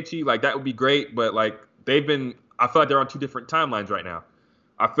Justin Gaethje, like that would be great, but like I feel like they're on two different timelines right now.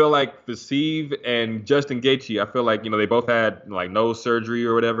 I feel like Fiziev and Justin Gaethje, I feel like, they both had like nose surgery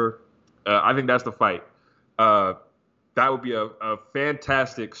or whatever. I think that's the fight. That would be a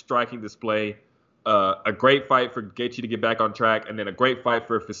fantastic striking display, a great fight for Gaethje to get back on track, and then a great fight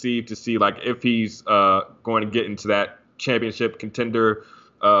for Fiziev to see like if he's going to get into that championship contender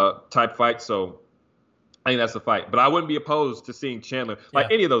type fight. So I think that's the fight. But I wouldn't be opposed to seeing Chandler,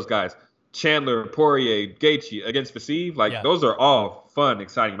 like any of those guys, Chandler, Poirier, Gaethje against Fiziev. Like those are all fun,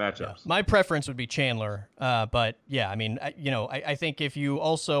 exciting matchups. Yeah. My preference would be Chandler, but yeah, I mean, I think if you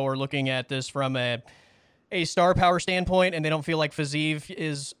also are looking at this from a star power standpoint, and they don't feel like Fiziev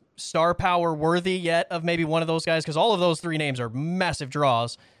is star power worthy yet of maybe one of those guys, because all of those three names are massive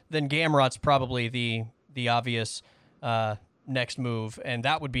draws, then Gamrot's probably the obvious next move, and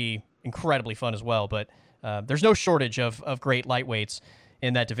that would be incredibly fun as well. But there's no shortage of great lightweights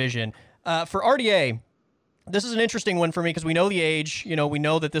in that division. For RDA, this is an interesting one for me because we know the age. We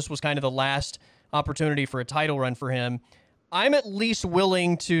know that this was kind of the last opportunity for a title run for him. I'm at least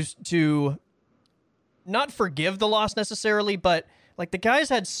willing to not forgive the loss necessarily, but like the guy's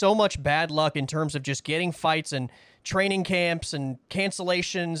had so much bad luck in terms of just getting fights and training camps and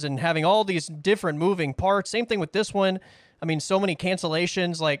cancellations and having all these different moving parts. Same thing with this one. I mean, so many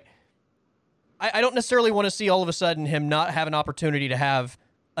cancellations. Like, I don't necessarily want to see all of a sudden him not have an opportunity to have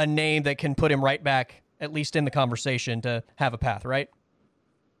a name that can put him right back, at least in the conversation, to have a path, right?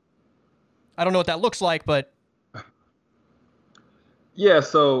 I don't know what that looks like, but yeah.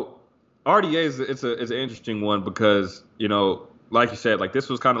 So RDA is an interesting one because like you said, like this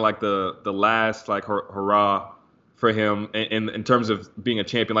was kind of like the last like hurrah for him in terms of being a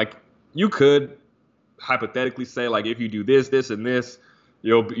champion. Like you could hypothetically say like if you do this, and this,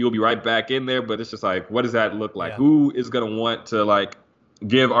 you'll be right back in there. But it's just like, what does that look like? Yeah. Who is gonna want to like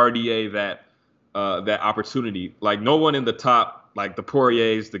give RDA that opportunity? Like no one in the top, like the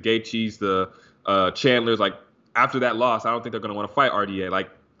Poiriers, the Gaethjes, the Chandlers, like after that loss, I don't think they're gonna want to fight RDA.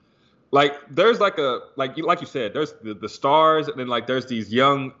 Like there's like you said, there's the stars, and then like there's these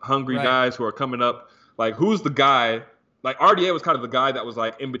young, hungry guys who are coming up. Like who's the guy? Like RDA was kind of the guy that was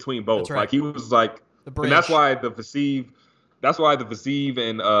like in between both. Right. Like he was like, and that's why the Fiziev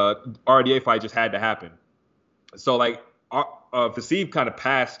and RDA fight just had to happen. So like Fiziev kind of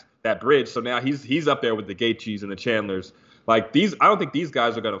passed that bridge, so now he's up there with the Gaethjes and the Chandlers. Like I don't think these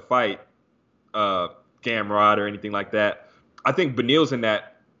guys are gonna fight Gamrot or anything like that. I think Benil's in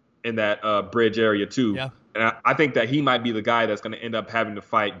that bridge area too. Yeah. And I think that he might be the guy that's going to end up having to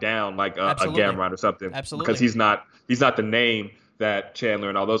fight down like a Gamrot or something. Absolutely. Because he's not the name that Chandler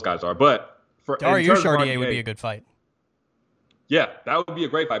and all those guys are. But for Dariush RDA would be a good fight. Yeah, that would be a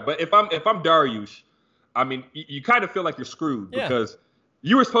great fight. But if I'm Dariush, I mean, you kind of feel like you're screwed because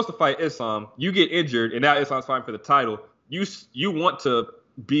you were supposed to fight Islam. You get injured, and now Islam's fighting for the title. You want to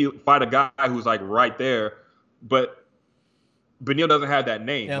fight a guy who's like right there, but Benil doesn't have that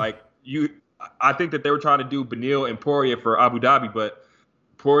name. Yeah. Like I think that they were trying to do Benil and Poirier for Abu Dhabi, but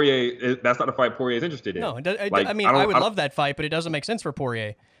Poirier, that's not a fight Poirier is interested in. No, I would love that fight, but it doesn't make sense for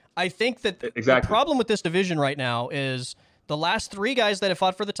Poirier. I think that the problem with this division right now is the last three guys that have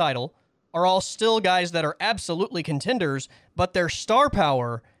fought for the title are all still guys that are absolutely contenders, but their star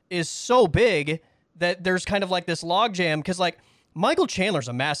power is so big that there's kind of like this logjam. Because, like, Michael Chandler's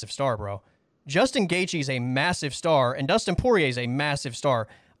a massive star, bro. Justin Gaethje's a massive star, and Dustin Poirier's a massive star.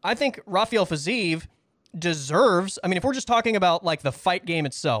 I think Rafael Fiziev deserves, I mean, if we're just talking about, like, the fight game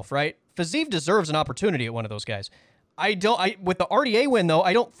itself, right? Fiziev deserves an opportunity at one of those guys. With the RDA win, though,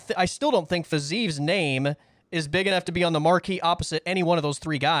 I still don't think Fiziev's name is big enough to be on the marquee opposite any one of those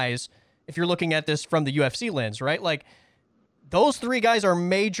three guys if you're looking at this from the UFC lens, right? Like, those three guys are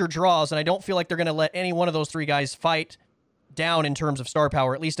major draws, and I don't feel like they're going to let any one of those three guys fight down in terms of star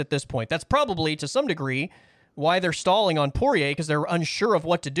power, at least at this point. That's probably, to some degree, why they're stalling on Poirier, because they're unsure of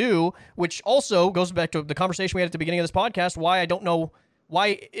what to do, which also goes back to the conversation we had at the beginning of this podcast, why I don't know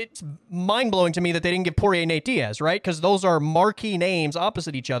why it's mind-blowing to me that they didn't give Poirier Nate Diaz, right? Because those are marquee names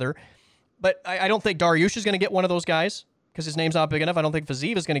opposite each other. But I don't think Dariush is going to get one of those guys because his name's not big enough. I don't think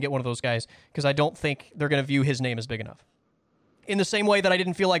Fiziev is going to get one of those guys because I don't think they're going to view his name as big enough. In the same way that I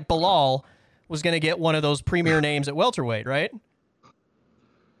didn't feel like Bilal was going to get one of those premier names at welterweight, right?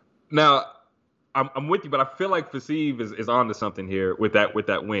 Now, I'm with you, but I feel like Fiziev is on to something here with that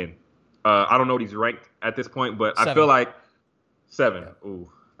win. I don't know what he's ranked at this point, but 7. I feel like 7. Ooh,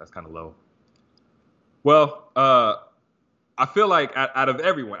 that's kind of low. Well, I feel like out of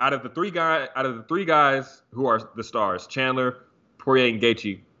the three guys who are the stars, Chandler, Poirier, and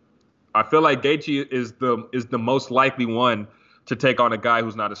Gaethje, I feel like Gaethje is the most likely one to take on a guy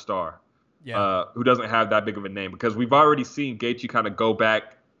who's not a star, who doesn't have that big of a name, because we've already seen Gaethje kind of go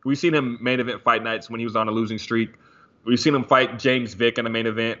back. We've seen him main event fight nights when he was on a losing streak. We've seen him fight James Vick in a main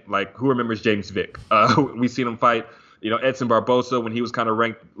event. Like, who remembers James Vick? We've seen him fight, Edson Barbosa when he was kind of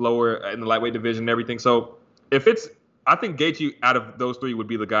ranked lower in the lightweight division and everything. So I think Gaethje out of those three would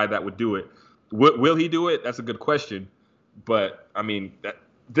be the guy that would do it. Will he do it? That's a good question. But I mean,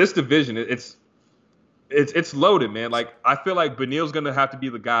 this division, it's loaded, man. Like, I feel like Beneil's gonna have to be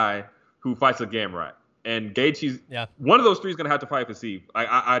the guy who fights a Gamrot. And Gaethje's one of those three is going to have to fight Fiziev.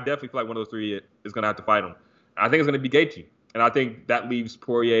 I definitely feel like one of those three is going to have to fight him. I think it's going to be Gaethje. And I think that leaves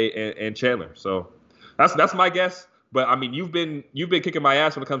Poirier and Chandler. So that's my guess. But I mean, you've been kicking my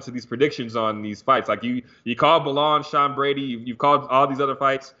ass when it comes to these predictions on these fights. Like, you called Bilal, Sean Brady, you've called all these other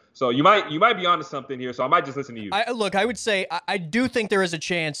fights. So you might be onto something here. So I might just listen to you. I would say I do think there is a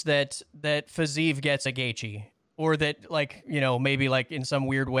chance that Fiziev gets a Gaethje. Or that, like, maybe like in some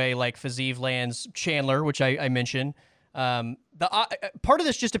weird way, like Fiziev lands Chandler, which I mentioned. Part of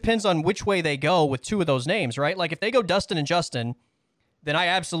this just depends on which way they go with two of those names, right? Like, if they go Dustin and Justin, then I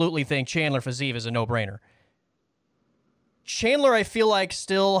absolutely think Chandler Fiziev is a no-brainer. Chandler, I feel like,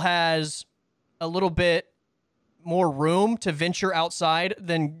 still has a little bit more room to venture outside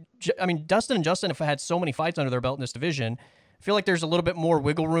than, Dustin and Justin have had so many fights under their belt in this division. I feel like there's a little bit more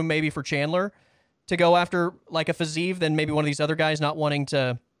wiggle room maybe for Chandler to go after like a Fiziev than maybe one of these other guys, not wanting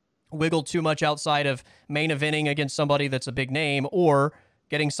to wiggle too much outside of main eventing against somebody that's a big name or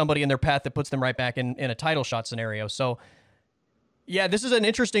getting somebody in their path that puts them right back in a title shot scenario. So, yeah, this is an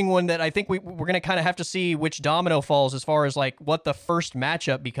interesting one that I think we're going to kind of have to see which domino falls as far as like what the first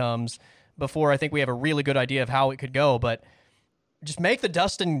matchup becomes before I think we have a really good idea of how it could go. But just make the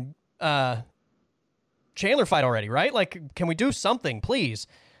Dustin Chandler fight already, right? Like, can we do something, please?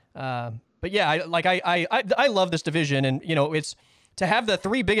 But yeah, I love this division, and it's to have the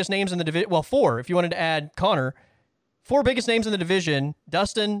three biggest names in the division. Well, 4 if you wanted to add Conor, 4 biggest names in the division: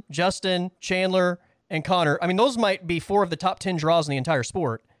 Dustin, Justin, Chandler, and Conor. I mean, those might be 4 of the top 10 draws in the entire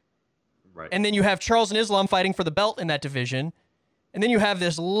sport. Right. And then you have Charles and Islam fighting for the belt in that division, and then you have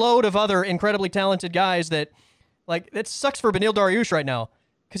this load of other incredibly talented guys that, like, it sucks for Beneil Dariush right now.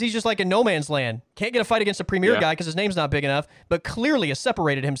 Because he's just like in no man's land. Can't get a fight against a premier guy because his name's not big enough, but clearly has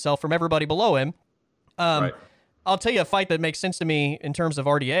separated himself from everybody below him. Right. I'll tell you a fight that makes sense to me in terms of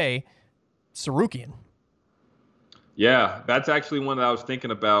RDA, Sarukian. Yeah, that's actually one that I was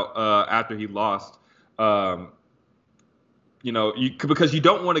thinking about after he lost. Because you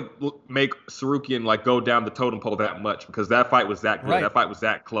don't want to make Sarukian like go down the totem pole that much, because that fight was that good. Right. That fight was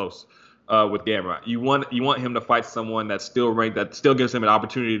that close. With Gamrot, you want him to fight someone that's still ranked, that still gives him an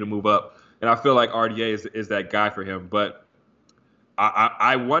opportunity to move up, and I feel like RDA is that guy for him. But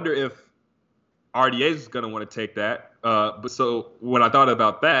I wonder if RDA is going to want to take that. But so when I thought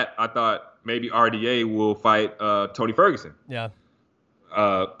about that, I thought maybe RDA will fight Tony Ferguson. Yeah.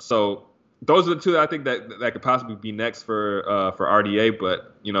 So those are the two that I think that could possibly be next for RDA.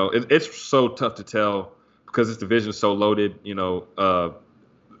 But it's so tough to tell because this division is so loaded.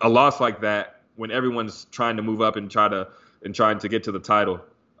 A loss like that, when everyone's trying to move up and trying to get to the title,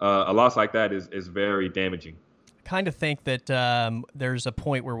 a loss like that is very damaging. kind of think that there's a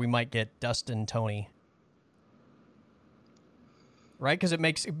point where we might get Dustin Tony. Right? Because it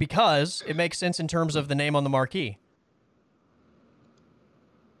makes sense in terms of the name on the marquee.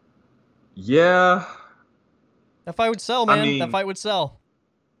 Yeah. That fight would sell, man. I mean, that fight would sell.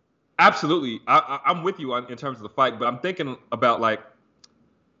 Absolutely. I'm with you in terms of the fight, but I'm thinking about, like,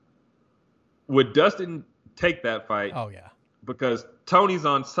 would Dustin take that fight? Oh, yeah. Because Tony's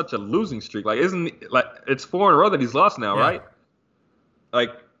on such a losing streak. Like, it's 4 in a row that he's lost now, right?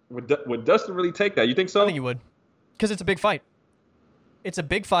 Like, would Dustin really take that? You think so? I think he would. Because it's a big fight. It's a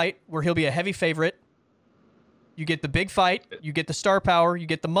big fight where he'll be a heavy favorite. You get the big fight, you get the star power, you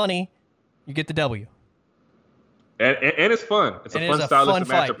get the money, you get the W. And it's fun. It's a fun stylistic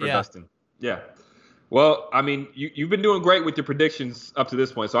matchup for Dustin. Yeah. Well, I mean, you've been doing great with your predictions up to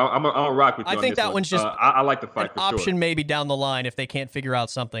this point, so I'm gonna rock with you. I think that one's just I like the fight an for option sure. maybe down the line if they can't figure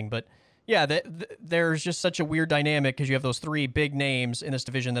out something. But yeah, there's just such a weird dynamic because you have those 3 big names in this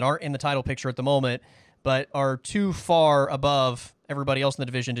division that aren't in the title picture at the moment, but are too far above everybody else in the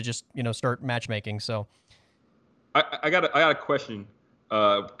division to just start matchmaking. So I got a question.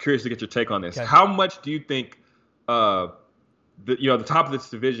 Curious to get your take on this. Okay. How much do you think the top of this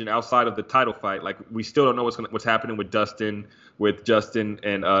division outside of the title fight, like, we still don't know what's happening with Justin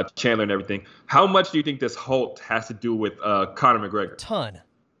and Chandler and everything. How much do you think this halt has to do with Conor McGregor?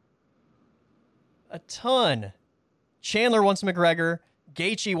 A ton. Chandler wants McGregor.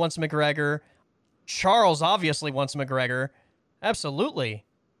 Gaethje wants McGregor. Charles obviously wants McGregor. Absolutely.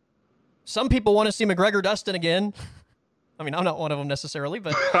 Some people want to see McGregor Dustin again. I mean, I'm not one of them necessarily,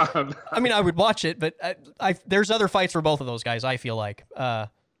 but I mean, I would watch it. But there's other fights for both of those guys, I feel like. But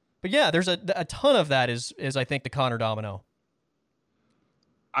yeah, there's a ton of that is I think the Conor domino.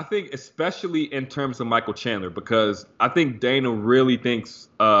 I think especially in terms of Michael Chandler, because I think Dana really thinks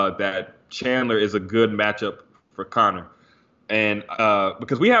that Chandler is a good matchup for Conor. And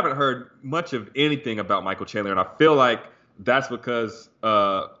because we haven't heard much of anything about Michael Chandler, and I feel like that's because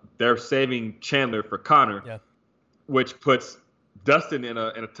they're saving Chandler for Conor. Yeah. Which puts Dustin in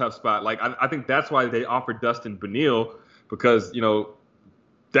a tough spot. Like, I think that's why they offered Dustin Beneil, because,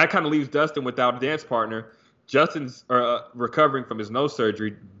 that kind of leaves Dustin without a dance partner. Justin's recovering from his nose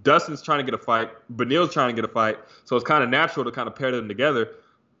surgery. Dustin's trying to get a fight. Beneil's trying to get a fight. So it's kind of natural to kind of pair them together.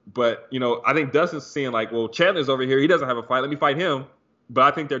 But, I think Dustin's seeing, like, well, Chandler's over here. He doesn't have a fight. Let me fight him. But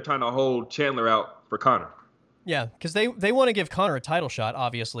I think they're trying to hold Chandler out for Conor. Yeah, because they want to give Conor a title shot,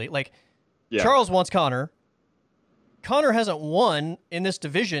 obviously. Like, yeah. Charles wants Conor. Conor hasn't won in this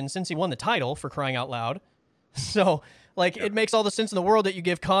division since he won the title, for crying out loud. So, like, It makes all the sense in the world that you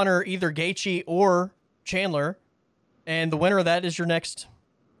give Conor either Gaethje or Chandler, and the winner of that is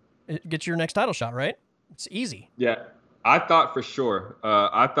gets your next title shot, right? It's easy. Yeah, I thought for sure.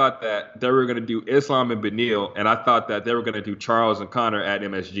 I thought that they were going to do Islam and Beneil, and I thought that they were going to do Charles and Conor at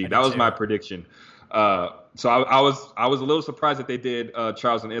MSG. That was my prediction. So I was a little surprised that they did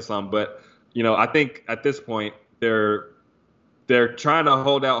Charles and Islam, but I think at this point, they're trying to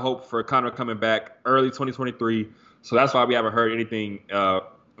hold out hope for Conor coming back early 2023. So that's why we haven't heard anything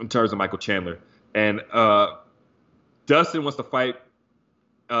in terms of Michael Chandler. And Dustin wants to fight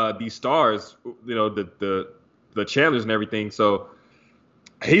these stars, the Chandlers and everything. So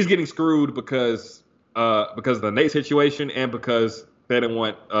he's getting screwed because of the Nate situation and because they didn't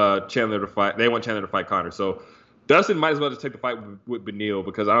want Chandler to fight. They want Chandler to fight Conor. So Dustin might as well just take the fight with Beneil,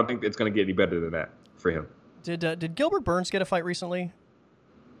 because I don't think it's going to get any better than that for him. Did Gilbert Burns get a fight recently?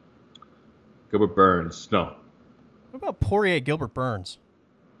 Gilbert Burns, no. What about Poirier Gilbert Burns?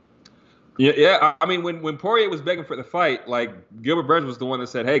 Yeah. I mean, when Poirier was begging for the fight, like, Gilbert Burns was the one that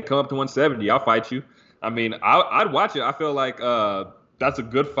said, "Hey, come up to 170, I'll fight you." I mean, I'd watch it. I feel like that's a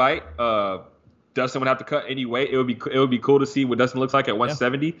good fight. Dustin would have to cut any weight. It would be cool to see what Dustin looks like at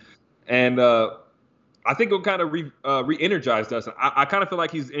 170, and I think it'll kind of re-energize Dustin. I kind of feel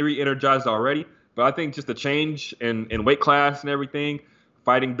like he's re-energized already. But I think just the change in weight class and everything,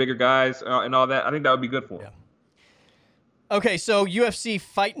 fighting bigger guys and all that, I think that would be good for him. Yeah. Okay, so UFC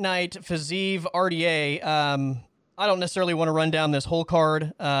Fight Night, Fiziev, RDA. I don't necessarily want to run down this whole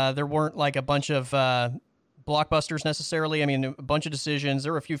card. There weren't like a bunch of blockbusters necessarily. I mean, a bunch of decisions.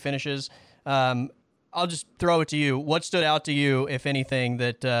 There were a few finishes. I'll just throw it to you. What stood out to you, if anything,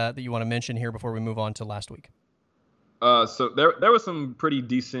 that you want to mention here before we move on to last week? So there was some pretty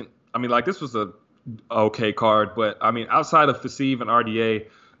decent. I mean, like, this was a okay card, but I mean, outside of Fiziev and RDA,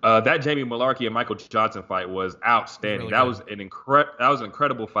 that Jamie Mullarkey and Michael Johnson fight was outstanding. Really that was an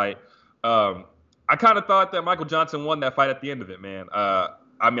incredible fight. I kind of thought that Michael Johnson won that fight at the end of it, man. I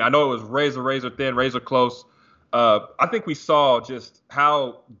mean, I know it was razor thin, razor close. I think we saw just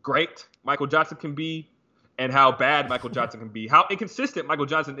how great Michael Johnson can be, and how bad Michael Johnson can be, how inconsistent Michael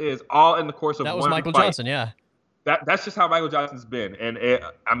Johnson is, all in the course of That was one Michael fight. Johnson, yeah. That's just how Michael Johnson's been, and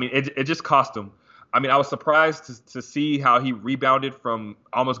it just cost him. I mean, I was surprised to see how he rebounded from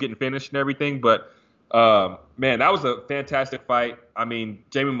almost getting finished and everything, but man, that was a fantastic fight. I mean,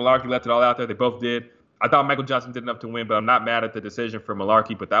 Jamie Malarkey left it all out there. They both did. I thought Michael Johnson did enough to win, but I'm not mad at the decision for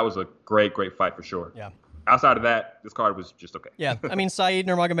Malarkey, but that was a great fight for sure. Yeah. Outside of that, this card was just okay. Yeah, I mean, Said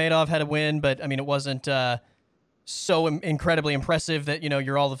Nurmagomedov had a win, but I mean, it wasn't so incredibly impressive that,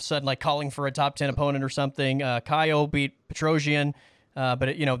 you're all of a sudden like calling for a top 10 opponent or something. Kaio beat Petrosian, but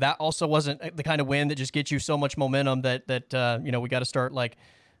that also wasn't the kind of win that just gets you so much momentum that we got to start like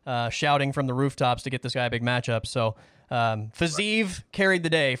shouting from the rooftops to get this guy a big matchup. So Fiziev carried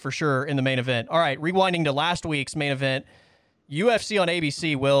the day for sure in the main event. All right, rewinding to last week's main event, UFC on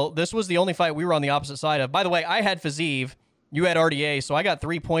ABC. Will, this was the only fight we were on the opposite side of. By the way, I had Fiziev, you had RDA, so I got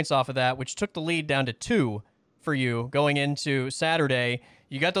 3 points off of that, which took the lead down to 2 for you going into Saturday.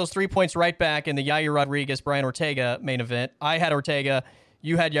 You got those 3 points right back in the Yair Rodriguez-Brian Ortega main event. I had Ortega,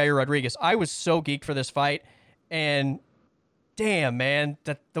 you had Yair Rodriguez. I was so geeked for this fight, and damn, man,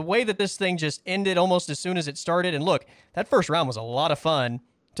 the way that this thing just ended almost as soon as it started. And look, that first round was a lot of fun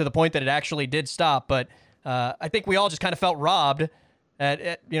to the point that it actually did stop, but I think we all just kind of felt robbed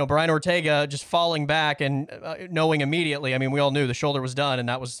at Brian Ortega just falling back and knowing immediately. I mean, we all knew the shoulder was done, and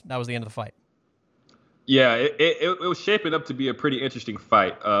that was the end of the fight. Yeah, it was shaping up to be a pretty interesting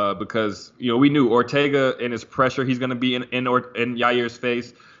fight because we knew Ortega and his pressure, he's going to be in Yair's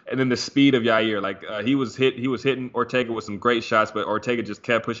face, and then the speed of Yair, like he was hitting Ortega with some great shots, but Ortega just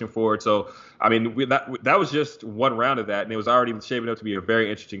kept pushing forward. So I mean, that was just one round of that, and it was already shaping up to be a very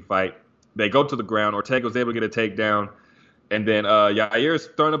interesting fight. They go to the ground. Ortega was able to get a takedown, and then Yair's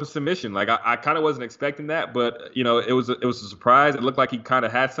throwing up a submission. Like I kind of wasn't expecting that, but it was a surprise. It looked like he kind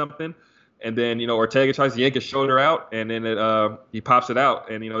of had something, and then Ortega tries to yank his shoulder out, and then he pops it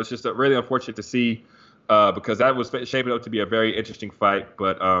out, and it's just really unfortunate to see because that was shaping up to be a very interesting fight.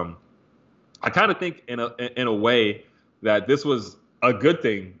 But I kind of think in a way that this was a good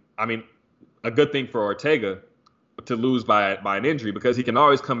thing. I mean, a good thing for Ortega to lose by an injury, because he can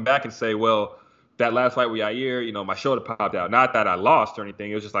always come back and say, well, that last fight with Yair, my shoulder popped out. Not that I lost or anything.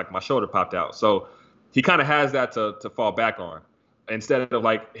 It was just like my shoulder popped out. So he kind of has that to fall back on. Instead of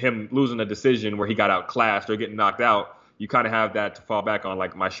like him losing a decision where he got outclassed or getting knocked out, you kind of have that to fall back on,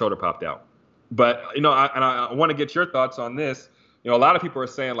 like my shoulder popped out. But, I want to get your thoughts on this. A lot of people are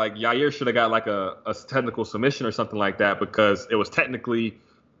saying like Yair should have got like a technical submission or something like that, because it was technically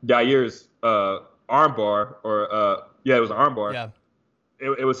Yair's armbar, or it was an armbar. Yeah.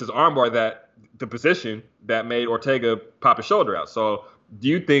 It was his armbar, that the position that made Ortega pop his shoulder out. So do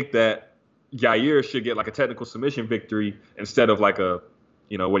you think that Yair should get like a technical submission victory instead of like a,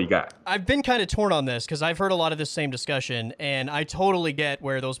 what do you got? I've been kind of torn on this because I've heard a lot of this same discussion, and I totally get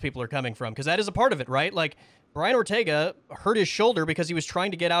where those people are coming from, because that is a part of it, right? Like Brian Ortega hurt his shoulder because he was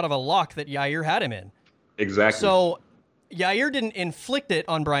trying to get out of a lock that Yair had him in. Exactly. So Yair didn't inflict it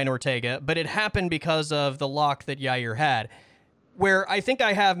on Brian Ortega, but it happened because of the lock that Yair had. Where I think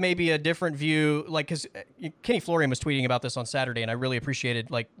I have maybe a different view, like, because Kenny Florian was tweeting about this on Saturday, and I really appreciated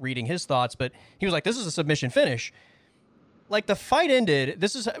like reading his thoughts, but he was like, this is a submission finish. Like, the fight ended,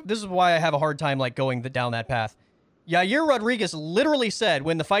 this is why I have a hard time like going down that path. Yair Rodriguez literally said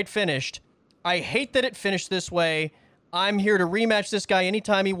when the fight finished, I hate that it finished this way. I'm here to rematch this guy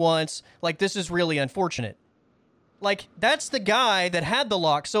anytime he wants. Like, this is really unfortunate. Like, that's the guy that had the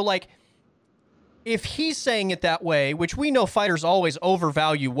lock. So, like, if he's saying it that way, which we know fighters always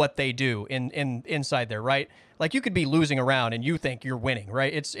overvalue what they do in inside there, right? Like, you could be losing a round and you think you're winning,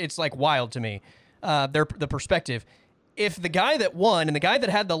 right? It's like wild to me, the perspective. If the guy that won and the guy that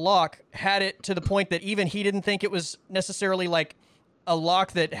had the lock had it to the point that even he didn't think it was necessarily like a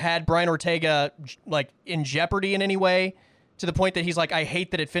lock that had Brian Ortega like in jeopardy in any way, to the point that he's like, I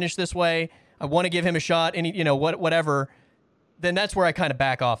hate that it finished this way, I want to give him a shot, and whatever, then that's where I kind of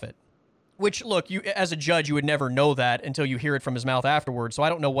back off it. Which, look, you as a judge, you would never know that until you hear it from his mouth afterwards. So I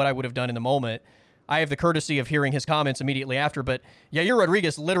don't know what I would have done in the moment. I have the courtesy of hearing his comments immediately after. But Yair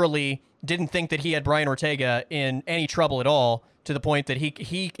Rodriguez literally didn't think that he had Brian Ortega in any trouble at all, to the point that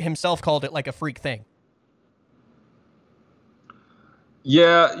he himself called it like a freak thing.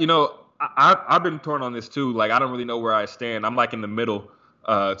 Yeah, I've been torn on this too. Like, I don't really know where I stand. I'm like in the middle,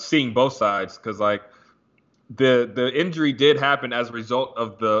 seeing both sides, because like the injury did happen as a result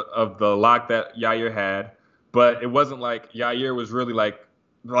of the lock that Yair had, but it wasn't like Yair was really like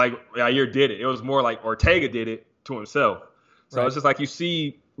Yair did it. It was more like Ortega did it to himself. So It's just like you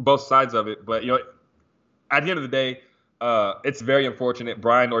see both sides of it. But at the end of the day, it's very unfortunate.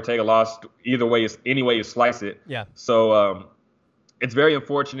 Brian Ortega lost either way, any way you slice it. Yeah. So it's very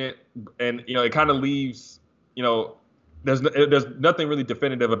unfortunate, and it kind of leaves there's nothing really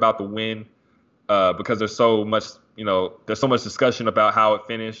definitive about the win because there's so much discussion about how it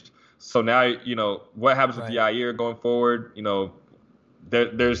finished. So now what happens with Yair going forward. He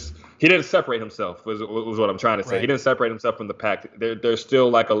didn't separate himself was what I'm trying to say. He didn't separate himself from the pack. There's still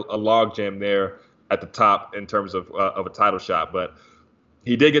like a log jam there at the top in terms of a title shot, but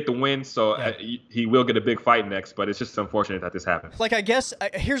he did get the win, so he will get a big fight next. But it's just unfortunate that this happened. Like, I guess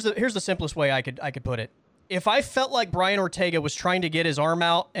here's the simplest way I could put it. If I felt like Brian Ortega was trying to get his arm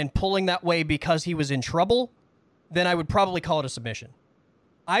out and pulling that way because he was in trouble, then I would probably call it a submission.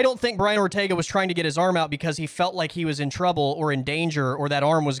 I don't think Brian Ortega was trying to get his arm out because he felt like he was in trouble or in danger or that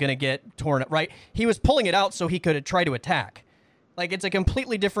arm was going to get torn up, right? He was pulling it out so he could try to attack. Like, it's a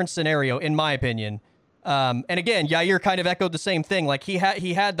completely different scenario, in my opinion. And again, Yair kind of echoed the same thing. Like, he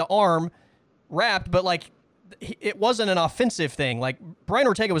had the arm wrapped, but like it wasn't an offensive thing. Like, Brian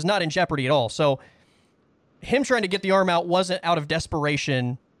Ortega was not in jeopardy at all. So him trying to get the arm out wasn't out of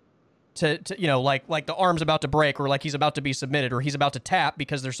desperation to like the arm's about to break or like he's about to be submitted or he's about to tap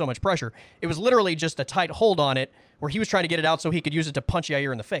because there's so much pressure. It was literally just a tight hold on it where he was trying to get it out so he could use it to punch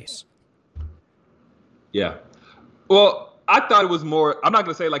Yair in the face. Yeah. Well, I thought it was more, I'm not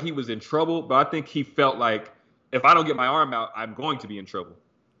going to say like he was in trouble, but I think he felt like if I don't get my arm out, I'm going to be in trouble.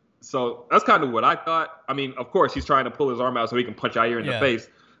 So that's kind of what I thought. I mean, of course, he's trying to pull his arm out so he can punch Yair in the face.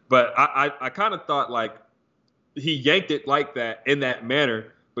 But I kind of thought like he yanked it like that in that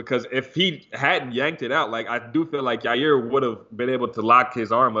manner because if he hadn't yanked it out, like I do feel like Yair would have been able to lock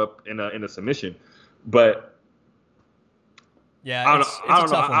his arm up in a submission. But yeah, I don't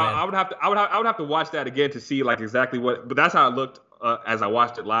know. I would have to watch that again to see like exactly what. But that's how it looked as I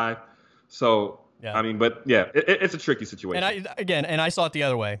watched it live. So I mean, but yeah, it's a tricky situation. And I saw it the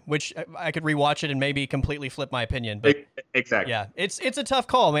other way, which I could rewatch it and maybe completely flip my opinion. But exactly. Yeah, it's a tough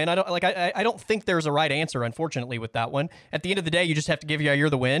call, man. I don't think there's a right answer, unfortunately, with that one. At the end of the day, you just have to give Yair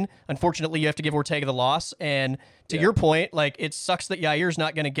the win. Unfortunately, you have to give Ortega the loss. And to your point, like it sucks that Yair's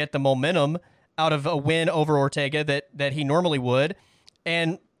not going to get the momentum out of a win over Ortega that he normally would.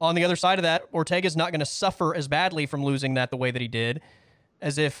 And on the other side of that, Ortega's not going to suffer as badly from losing that the way that he did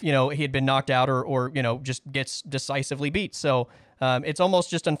as if, he had been knocked out or just gets decisively beat. So it's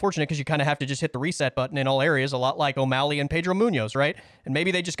almost just unfortunate because you kind of have to just hit the reset button in all areas, a lot like O'Malley and Pedro Munoz, right? And maybe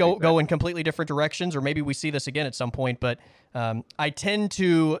they just go in completely different directions, or maybe we see this again at some point. But I tend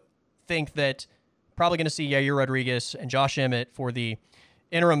to think that probably going to see Yair Rodriguez and Josh Emmett for the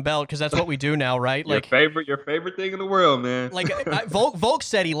interim belt because that's what we do now, right? Your favorite thing in the world, man. Like Volk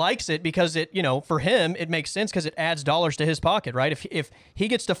said he likes it because it, for him it makes sense because it adds dollars to his pocket, right? If he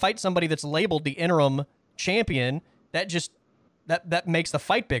gets to fight somebody that's labeled the interim champion, that makes the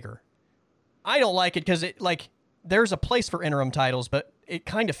fight bigger. I don't like it because there's a place for interim titles, but it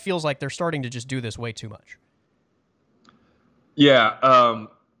kind of feels like they're starting to just do this way too much. Yeah.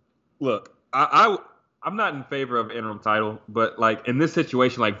 Look, I'm not in favor of interim title, but like in this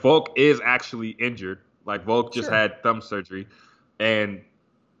situation, like Volk is actually injured. Like Volk just had thumb surgery, and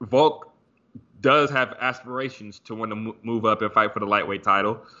Volk does have aspirations to want to move up and fight for the lightweight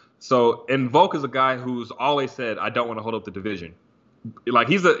title. So, and Volk is a guy who's always said, "I don't want to hold up the division." Like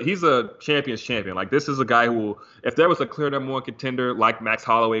he's a champion's champion. Like this is a guy who, if there was a clear number one contender like Max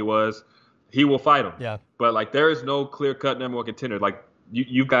Holloway was, he will fight him. Yeah. But like there is no clear cut number one contender. Like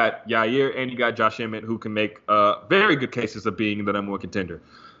you've got Yair and you got Josh Emmett who can make very good cases of being the number one contender.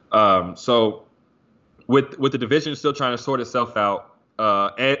 So with the division still trying to sort itself out,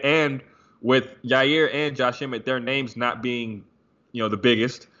 and with Yair and Josh Emmett, their names not being, the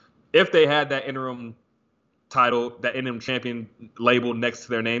biggest, if they had that interim title, that interim champion label next to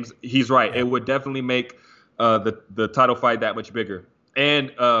their names, he's right. It would definitely make the title fight that much bigger.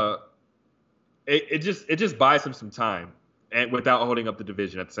 And it just buys him some time, and without holding up the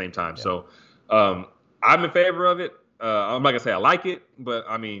division at the same time. Yeah. So I'm in favor of it. I'm not gonna say I like it, but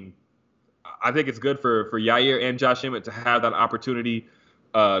I mean, I think it's good for Yair and Josh Emmett to have that opportunity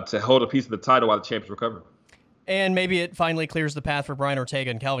to hold a piece of the title while the champions recover. And maybe it finally clears the path for Brian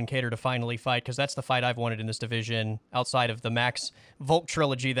Ortega and Calvin Kattar to finally fight, because that's the fight I've wanted in this division outside of the Max Volk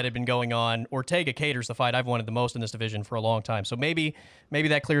trilogy that had been going on. Ortega-Kattar's the fight I've wanted the most in this division for a long time. So maybe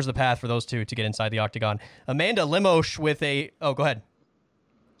that clears the path for those two to get inside the octagon. Amanda Limosh with oh, go ahead.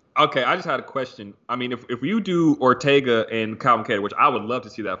 Okay, I just had a question. I mean, if you do Ortega and Calvin Kattar, which I would love to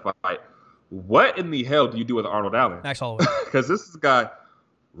see that fight, what in the hell do you do with Arnold Allen? Max Holloway. Because this is a guy,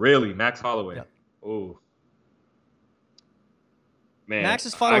 really, Max Holloway. Yep. Oh. Man, Max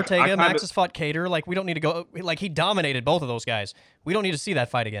has fought Ortega. Max has fought Cater. Like, we don't need to go. Like, he dominated both of those guys. We don't need to see that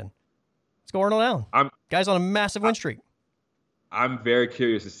fight again. Let's go Arnold down. Guy's on a massive win streak. I'm very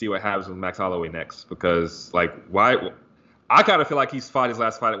curious to see what happens with Max Holloway next because, like, why? I kind of feel like he's fought his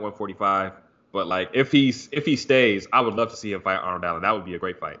last fight at 145, but like, if he stays, I would love to see him fight Arnold Allen. That would be a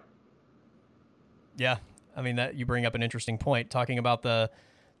great fight. Yeah, I mean that you bring up an interesting point, talking about the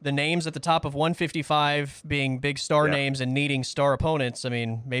names at the top of 155 being big star names and needing star opponents. I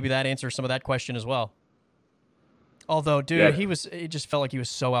mean, maybe that answers some of that question as well. Although, dude, it just felt like he was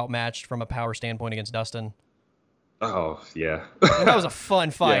so outmatched from a power standpoint against Dustin. Oh, yeah. That was a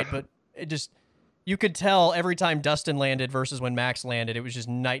fun fight, but it just, you could tell every time Dustin landed versus when Max landed, it was just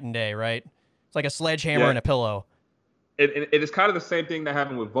night and day, right? It's like a sledgehammer and a pillow. It is kind of the same thing that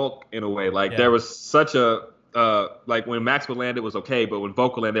happened with Volk in a way. Like, there was such a, like, when Max would land, it was okay, but when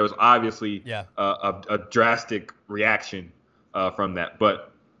Volk would land, there was obviously a drastic reaction from that.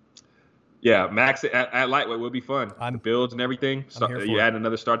 But, yeah, Max at lightweight will be fun. The builds and everything. So you add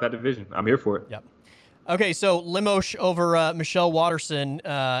another star to that division. I'm here for it. Yep. Okay, so Limosh over Michelle Watterson.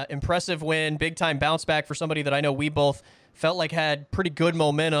 Impressive win, big-time bounce back for somebody that I know we both felt like had pretty good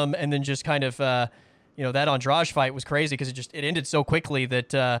momentum, and then just kind of, that Andrade fight was crazy because it ended so quickly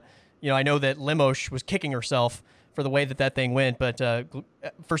that, I know that Limosh was kicking herself for the way that thing went, but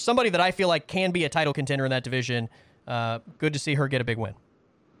for somebody that I feel like can be a title contender in that division, good to see her get a big win.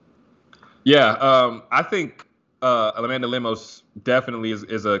 Yeah, I think Amanda Lemos definitely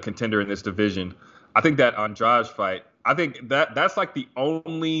is a contender in this division. I think that Andrade fight, I think that's like the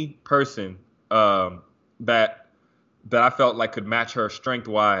only person that I felt like could match her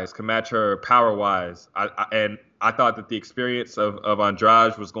strength-wise, could match her power-wise. And I thought that the experience of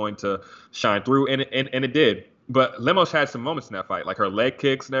Andrade was going to shine through, and it did. But Lemos had some moments in that fight, like her leg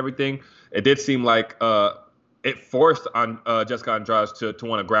kicks and everything. It did seem like it forced Jessica Andrade to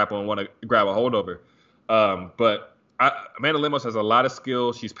want to grapple and want to grab a hold of her. But Amanda Lemos has a lot of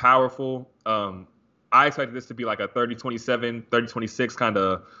skill. She's powerful. I expected this to be like a 30-27, 30-26 kind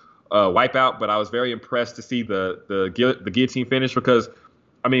of wipeout, but I was very impressed to see the guillotine finish because,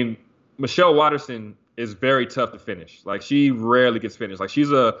 I mean, Michelle Watterson is very tough to finish. Like, she rarely gets finished. Like, she's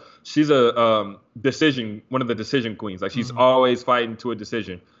a decision, one of the decision queens. Like, she's always fighting to a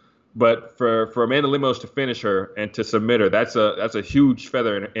decision. But for Amanda Lemos to finish her and to submit her, that's a huge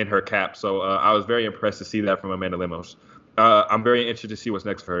feather in her cap. So I was very impressed to see that from Amanda Lemos. I'm very interested to see what's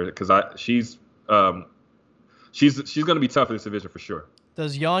next for her because she's going to be tough in this division for sure.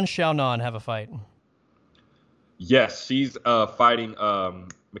 Does Yan Xiaonan have a fight? Yes, she's fighting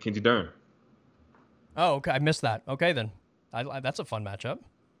Mackenzie Dern. Oh, okay. I missed that. Okay, then. That's a fun matchup.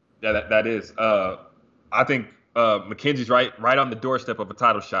 Yeah, that is. I think Mackenzie's right on the doorstep of a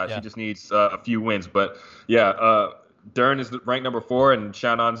title shot. Yeah. She just needs a few wins. But, yeah, Dern is ranked number 4 and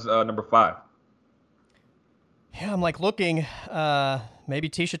Xiaonan's number 5. Yeah, I'm like looking. Maybe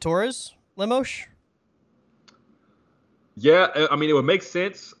Tisha Torres, Limosh? Yeah, I mean, it would make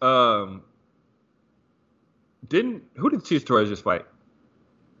sense. Who did Tisha Torres just fight?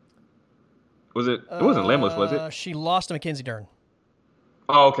 Was it? It wasn't Lemos, was it? She lost to Mackenzie Dern.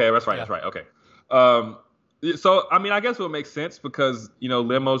 Oh, okay, that's right. Yeah. That's right. Okay. So I mean, I guess it would make sense because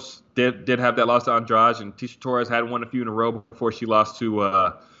Lemos did have that loss to Andrade, and Tisha Torres had won a few in a row before she lost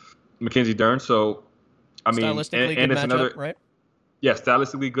to Mackenzie Dern. So I mean, stylistically good matchup, another right? Yeah,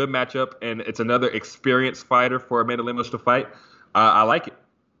 stylistically good matchup, and it's another experienced fighter for Amanda Lemos to fight. I like it.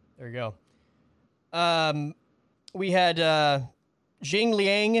 There you go. We had Jing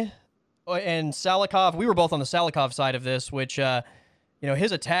Liang and Salikov. We were both on the Salikov side of this, which,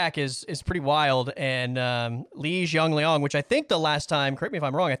 his attack is pretty wild. And Li Jiangliang, which I think the last time, correct me if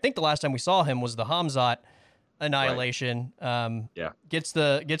I'm wrong, I think the last time we saw him was the Hamzat annihilation. Right. Gets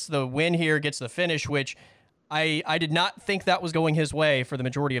the win here, gets the finish, which I did not think that was going his way for the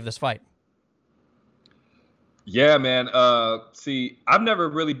majority of this fight. Yeah, man. See, I've never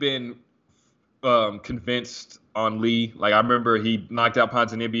really been convinced on Lee. Like, I remember he knocked out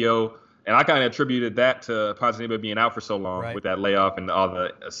Ponzinibbio, and I kind of attributed that to Ponzinibbio being out for so long with that layoff and all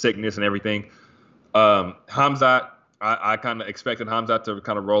the sickness and everything. Hamzat, I kind of expected Hamzat to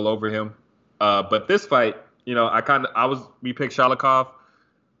kind of roll over him. But this fight, we picked Shalikov.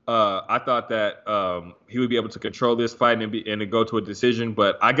 I thought that he would be able to control this fight and go to a decision,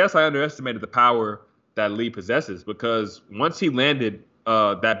 but I guess I underestimated the power that Lee possesses because once he landed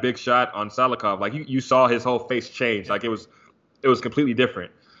that big shot on Salikov, like you saw his whole face change, like it was completely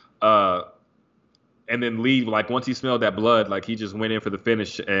different. And then Lee, like once he smelled that blood, like he just went in for the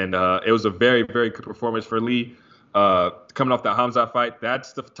finish, and it was a very, very good performance for Lee. Coming off that Hamzat fight,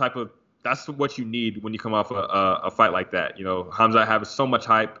 that's the type of that's what you need when you come off a fight like that. You know, Hamza has so much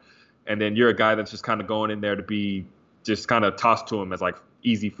hype, and then you're a guy that's just kind of going in there to be just kind of tossed to him as like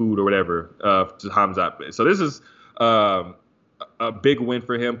easy food or whatever to Hamza. So this is a big win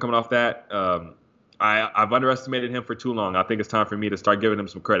for him coming off that. I've underestimated him for too long. I think it's time for me to start giving him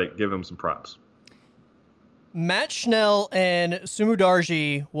some credit, give him some props. Matt Schnell and Sumu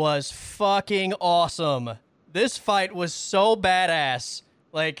Darji was fucking awesome. This fight was so badass.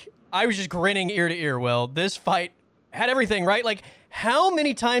 Like, I was just grinning ear to ear, Will. This fight had everything, right? Like, how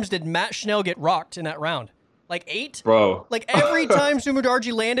many times did Matt Schnell get rocked in that round? Like 8? Bro. Like, every time Sumu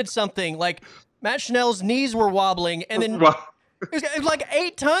Darji landed something, like, Matt Schnell's knees were wobbling, and then it was like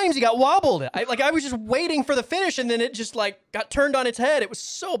 8 times he got wobbled. I was just waiting for the finish, and then it just, like, got turned on its head. It was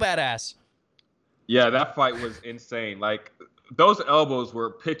so badass. Yeah, that fight was insane. Like, those elbows were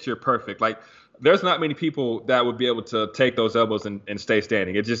picture perfect. Like, there's not many people that would be able to take those elbows and stay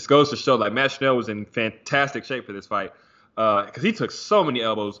standing. It just goes to show, like, Matt Schnell was in fantastic shape for this fight because he took so many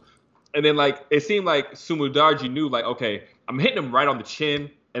elbows. And then, like, it seemed like Sumu Darji knew, like, okay, I'm hitting him right on the chin,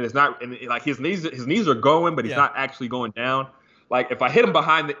 and it's not, and like his knees are going, but he's not actually going down. Like, if I hit him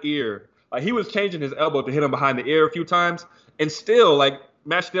behind the ear, like, he was changing his elbow to hit him behind the ear a few times, and still, like,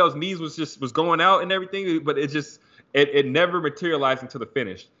 Matt Schnell's knees was going out and everything, but it never materialized until the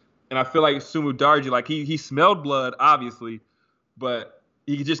finish. And I feel like Sumu Darji, like, he smelled blood, obviously, but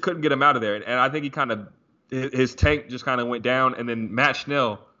he just couldn't get him out of there. And I think his tank just kind of went down, and then Matt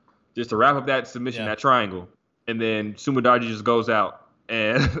Schnell, just to wrap up that submission, that triangle, and then Sumu Darji just goes out.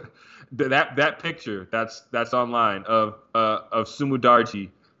 And that picture that's online of Sumu Darji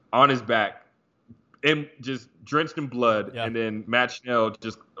on his back, and just drenched in blood, and then Matt Schnell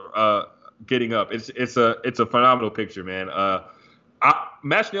just getting up. It's a phenomenal picture, man.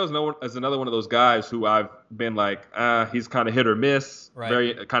 Matt Schnell is another one of those guys who I've been like, he's kind of hit or miss,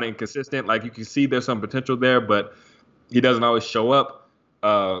 very kind of inconsistent. Like, you can see there's some potential there, but he doesn't always show up.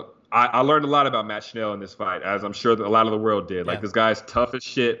 I learned a lot about Matt Schnell in this fight, as I'm sure that a lot of the world did. Like, this guy's tough as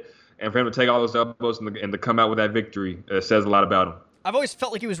shit, and for him to take all those elbows and to come out with that victory, says a lot about him. I've always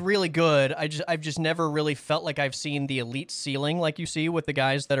felt like he was really good. I've just never really felt like I've seen the elite ceiling like you see with the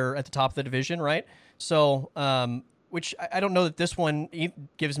guys that are at the top of the division, right? So, which I don't know that this one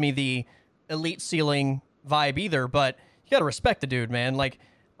gives me the elite ceiling vibe either, but you got to respect the dude, man. Like,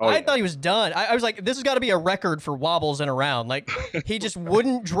 I thought he was done. I was like, this has got to be a record for wobbles in a round. Like, he just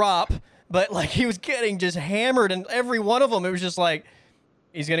wouldn't drop, but, like, he was getting just hammered, and every one of them, it was just like,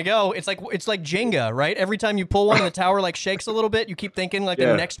 he's going to go. It's like Jenga, right? Every time you pull one and the tower, like, shakes a little bit, you keep thinking, like,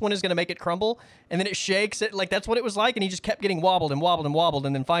 the next one is going to make it crumble, and then it shakes. Like, that's what it was like, and he just kept getting wobbled and wobbled and wobbled,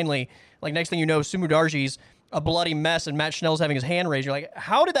 and then finally, like, next thing you know, Sumu Darji's a bloody mess, and Matt Schnell's having his hand raised. You're like,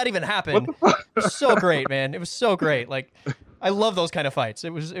 how did that even happen? It was so great, man. It was so great. Like, I love those kind of fights.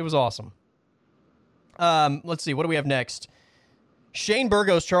 It was awesome. Let's see. What do we have next? Shane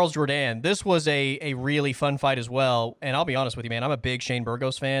Burgos, Charles Jourdain. This was a really fun fight as well. And I'll be honest with you, man. I'm a big Shane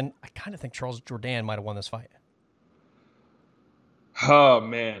Burgos fan. I kind of think Charles Jourdain might have won this fight. Oh,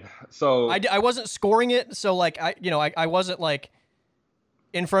 man. So I wasn't scoring it. So, like, I wasn't, like,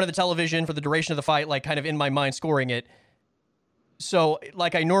 in front of the television for the duration of the fight, like, kind of in my mind scoring it. So,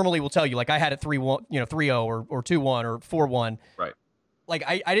 like, I normally will tell you, like, I had it 3-1, 3-0 or 2-1 or 4-1. Right. Like,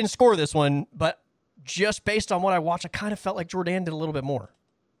 I didn't score this one, but just based on what I watched, I kind of felt like Jourdain did a little bit more.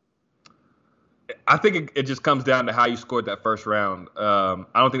 I think it just comes down to how you scored that first round. I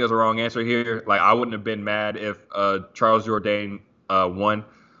don't think there's a wrong answer here. Like, I wouldn't have been mad if Charles Jourdain won.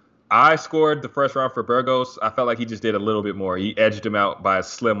 I scored the first round for Burgos. I felt like he just did a little bit more. He edged him out by a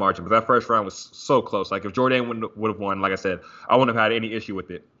slim margin. But that first round was so close. Like, if Jourdain would have won, like I said, I wouldn't have had any issue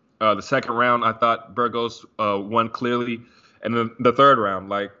with it. The second round, I thought Burgos won clearly. And then the third round,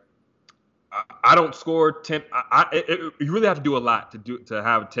 like, I don't score 10. You really have to do a lot to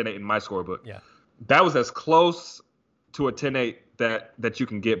have 10-8 in my scorebook. Yeah. That was as close to a 10-8 that you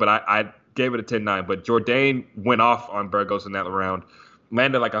can get. But I gave it a 10-9. But Jourdain went off on Burgos in that round.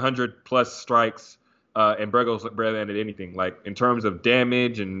 Landed like 100-plus strikes, and Burgos barely landed anything. Like, in terms of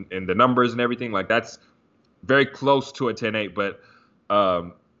damage and the numbers and everything, like, that's very close to a 10-8. But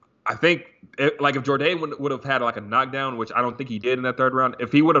I think, if Jourdain would have had, like, a knockdown, which I don't think he did in that third round,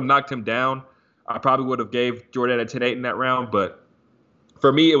 if he would have knocked him down, I probably would have gave Jourdain a 10-8 in that round. But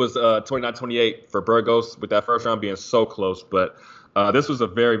for me, it was 29-28 for Burgos, with that first round being so close. But this was a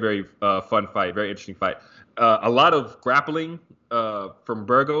very, very fun fight, very interesting fight. A lot of grappling from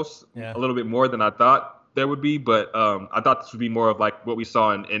Burgos, a little bit more than I thought there would be, but I thought this would be more of like what we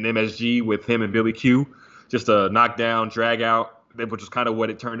saw in MSG with him and Billy Q, just a knockdown, drag out, which is kind of what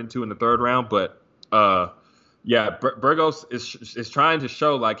it turned into in the third round. But Yeah, Burgos is trying to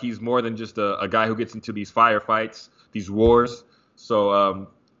show like he's more than just a guy who gets into these firefights, these wars. So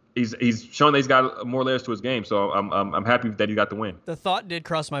he's showing that he's got more layers to his game. So I'm happy that he got the win. The thought did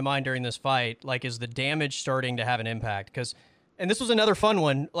cross my mind during this fight, like, is the damage starting to have an impact? Because, and this was another fun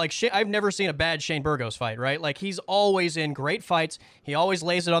one, like, I've never seen a bad Shane Burgos fight, right? Like, he's always in great fights. He always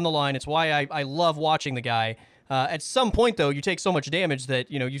lays it on the line. It's why I love watching the guy. At some point, though, you take so much damage that,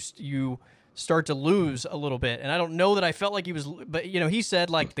 you start to lose a little bit. And I don't know that I felt like he was, but, he said,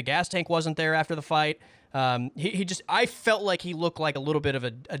 like, the gas tank wasn't there after the fight. I felt like he looked like a little bit of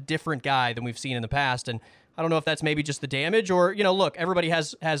a different guy than we've seen in the past. And I don't know if that's maybe just the damage or, look, everybody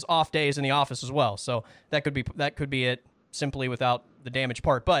has off days in the office as well. So that could be it simply without the damage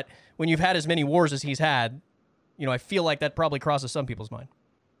part. But when you've had as many wars as he's had, I feel like that probably crosses some people's mind.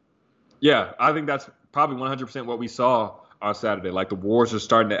 Yeah, I think that's probably 100% what we saw on Saturday. Like the wars are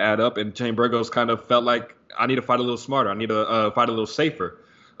starting to add up, and Shane Burgos kind of felt like I need to fight a little smarter. I need to fight a little safer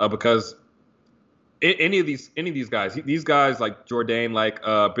because any of these guys, these guys like Jourdain, like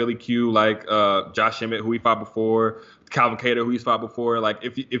Billy Q, like Josh Emmett, who he fought before, Calvin Kattar, who he's fought before. Like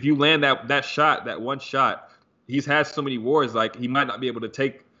if you land that shot, that one shot, he's had so many wars. Like he might not be able to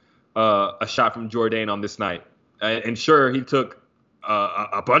take a shot from Jourdain on this night. And sure, he took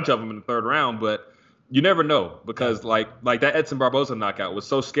a bunch of them in the third round, but you never know because like that Edson Barboza knockout was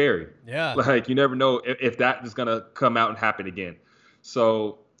so scary. Yeah. Like you never know if that is gonna come out and happen again.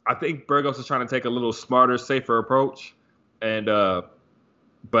 So I think Burgos is trying to take a little smarter, safer approach, and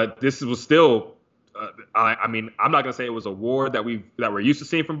but this was still. I mean, I'm not gonna say it was a war that we're used to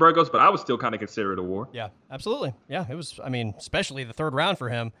seeing from Burgos, but I would still kind of consider it a war. Yeah, absolutely. Yeah, it was. I mean, especially the third round for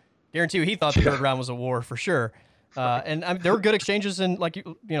him. Guarantee you, he thought the third round was a war for sure. And there were good exchanges in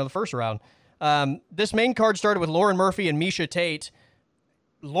the first round. This main card started with Lauren Murphy and Miesha Tate.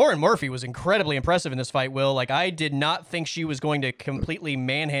 Lauren Murphy was incredibly impressive in this fight, Will. Like, I did not think she was going to completely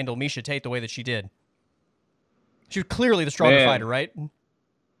manhandle Miesha Tate the way that she did. She was clearly the stronger fighter, right?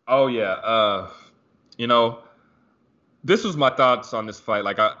 Oh, yeah. This was my thoughts on this fight.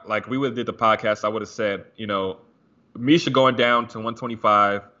 Like we would have did the podcast, I would have said, Miesha going down to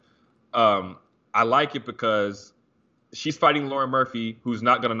 125. I like it because she's fighting Lauren Murphy, who's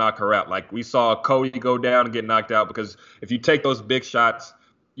not going to knock her out. Like we saw Cody go down and get knocked out because if you take those big shots,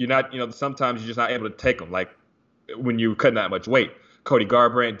 you're not, sometimes you're just not able to take them. Like when you cut that much weight, Cody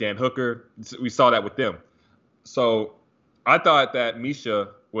Garbrandt, Dan Hooker, we saw that with them. So I thought that Miesha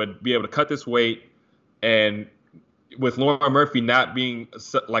would be able to cut this weight, and with Lauren Murphy not being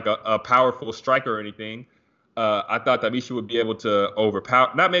like a powerful striker or anything, I thought that Miesha would be able to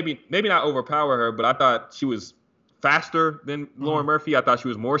maybe not overpower her, but I thought she was faster than Lauren Murphy. I thought she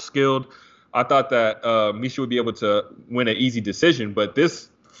was more skilled. I thought that Miesha would be able to win an easy decision, but this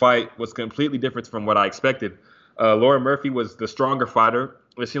fight was completely different from what I expected. Lauren Murphy was the stronger fighter.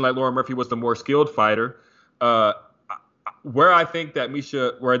 It seemed like Lauren Murphy was the more skilled fighter. Where I think that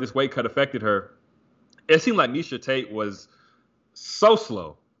where this weight cut affected her, it seemed like Miesha Tate was so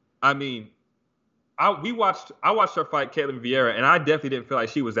slow. I mean, I watched her fight Caitlin Vieira, and I definitely didn't feel like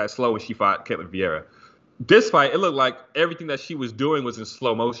she was that slow when she fought Caitlin Vieira. This fight, it looked like everything that she was doing was in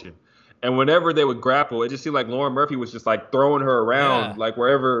slow motion. And whenever they would grapple, it just seemed like Lauren Murphy was just like throwing her around like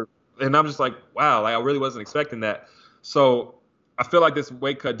wherever. And I'm just like, wow, like I really wasn't expecting that. So I feel like this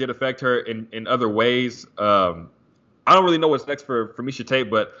weight cut did affect her in other ways. I don't really know what's next for Miesha Tate,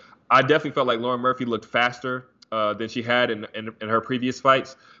 but I definitely felt like Lauren Murphy looked faster than she had in her previous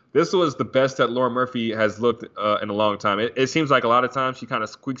fights. This was the best that Lauren Murphy has looked in a long time. It seems like a lot of times she kind of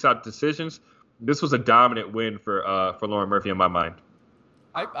squeaks out decisions. This was a dominant win for Lauren Murphy in my mind.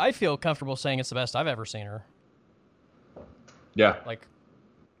 I feel comfortable saying it's the best I've ever seen her. Yeah. Like,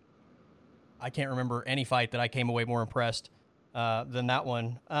 I can't remember any fight that I came away more impressed than that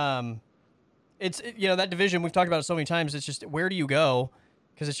one. It's that division, we've talked about it so many times, it's just, where do you go?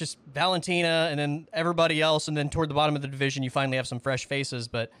 Because it's just Valentina and then everybody else, and then toward the bottom of the division, you finally have some fresh faces.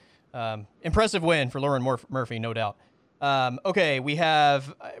 But impressive win for Lauren Murphy, no doubt. Okay, we've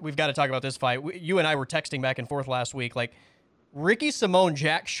got to talk about this fight. You and I were texting back and forth last week. Like, Ricky Simone,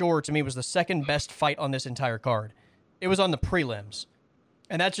 Jack Shore, to me, was the second best fight on this entire card. It was on the prelims.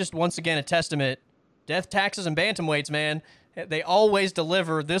 And that's just, once again, a testament. Death, taxes, and bantamweights, man. They always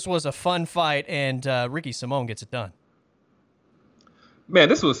deliver. This was a fun fight, and Ricky Simone gets it done. Man,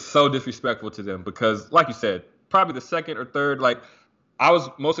 this was so disrespectful to them because, like you said, probably the second or third, like, I was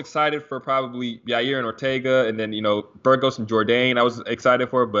most excited for probably Yair and Ortega, and then, Burgos and Jourdain I was excited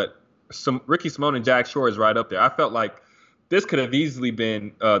for, but Ricky Simone and Jack Shore is right up there. I felt like this could have easily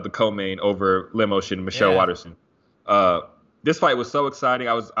been the co-main over Limoshin and Michelle Watterson. This fight was so exciting.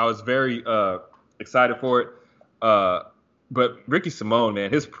 I was very excited for it. But Ricky Simone,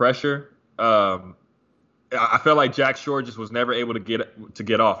 man, his pressure. I felt like Jack Shore just was never able to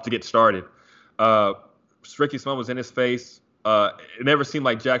get started. Ricky Simone was in his face. It never seemed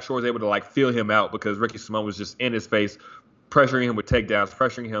like Jack Shore was able to like feel him out because Ricky Simone was just in his face, pressuring him with takedowns,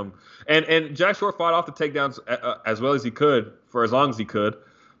 pressuring him. And Jack Shore fought off the takedowns as well as he could for as long as he could.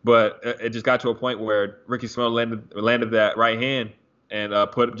 But it just got to a point where Ricky Simone landed that right hand and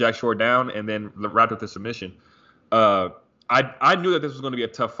put Jack Shore down and then wrapped up the submission. I knew that this was going to be a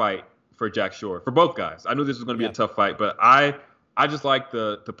tough fight for Jack Shore, for both guys. I knew this was going to be a tough fight, but I just like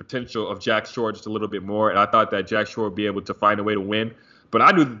the potential of Jack Shore just a little bit more, and I thought that Jack Shore would be able to find a way to win. But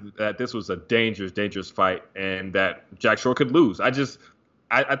I knew that this was a dangerous fight and that Jack Shore could lose. At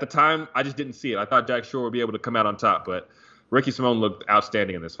the time, I just didn't see it. I thought Jack Shore would be able to come out on top, but Ricky Simone looked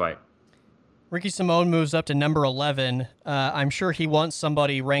outstanding in this fight. Ricky Simone moves up to number 11. I'm sure he wants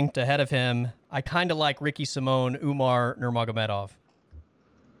somebody ranked ahead of him. I kind of like Ricky Simone, Umar Nurmagomedov.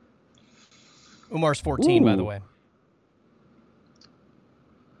 Umar's 14, by the way.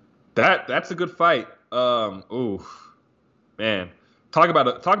 That's a good fight. Man, talk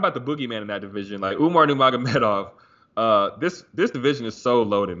about the boogeyman in that division. Like Umar Nurmagomedov. This division is so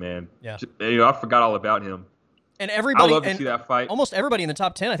loaded, man. Yeah. I forgot all about him. And everybody, I love to see that fight. Almost everybody in the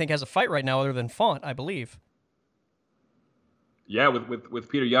top 10, I think, has a fight right now, other than Font, I believe. Yeah, with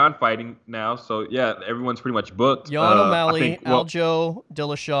Peter Yan fighting now, so yeah, everyone's pretty much booked. Yan O'Malley, Aljo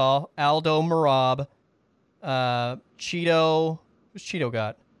Dillashaw, Aldo Marab, Cheeto. Who's Cheeto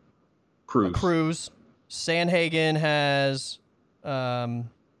got? Cruz. Sandhagen has Song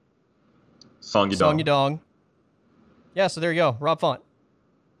Yadong. Yeah, so there you go, Rob Font.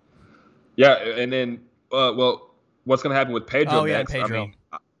 Yeah, and then what's gonna happen with Pedro next? Pedro.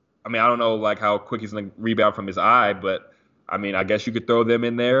 I mean, I don't know like how quick he's gonna rebound from his eye, but I mean, I guess you could throw them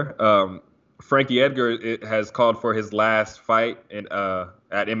in there. Frankie Edgar has called for his last fight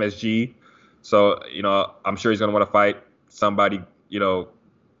at MSG, so I'm sure he's gonna want to fight somebody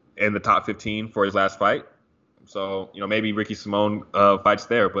in the top 15 for his last fight. So maybe Ricky Simone fights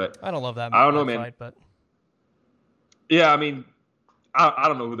there, but I don't love that. I don't know, man. Fight, but yeah, I mean, I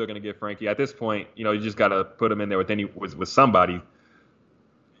don't know who they're gonna give Frankie at this point. You just gotta put him in there with somebody.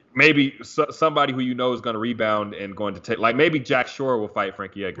 Maybe somebody who is going to rebound and going to take, like maybe Jack Shore will fight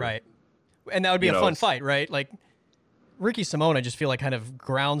Frankie Edgar. Right. And that would be a fun fight, right? Like Ricky Simone, I just feel like kind of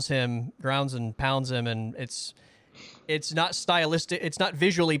grounds and pounds him, and it's not stylistic, it's not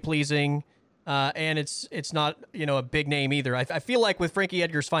visually pleasing, and it's not a big name either. I feel like with Frankie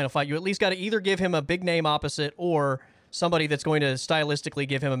Edgar's final fight, you at least got to either give him a big name opposite or somebody that's going to stylistically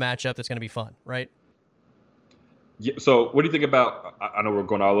give him a matchup that's going to be fun, right? Yeah, so what do you think about, I know we're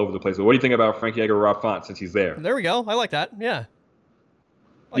going all over the place, but what do you think about Frankie Edgar, Rob Font, since he's there? There we go. I like that. Yeah.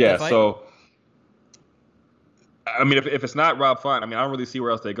 So, I mean, if it's not Rob Font, I mean, I don't really see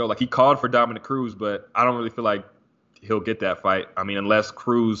where else they go. Like, he called for Dominic Cruz, but I don't really feel like he'll get that fight. I mean, unless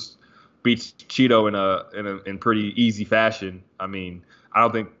Cruz beats Cheeto in pretty easy fashion. I mean, I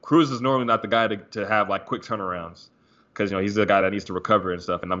don't think Cruz is normally not the guy to have, like, quick turnarounds. Because he's the guy that needs to recover and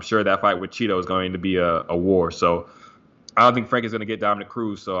stuff, and I'm sure that fight with Cheeto is going to be a war. So I don't think Frankie's going to get Dominic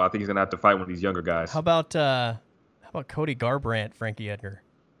Cruz. So I think he's going to have to fight one of these younger guys. How about Cody Garbrandt, Frankie Edgar?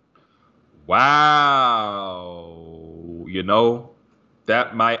 Wow,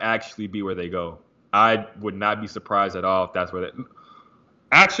 that might actually be where they go. I would not be surprised at all if that's where they.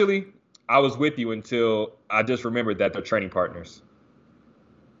 Actually, I was with you until I just remembered that they're training partners.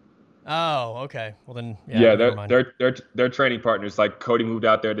 Oh, okay. Well then, they're training partners. Like Cody moved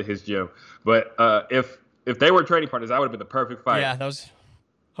out there to his gym, but if they were training partners, that would have been the perfect fight. Yeah, I was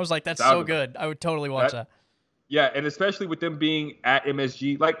like, that's so good. I would totally watch that. Yeah, and especially with them being at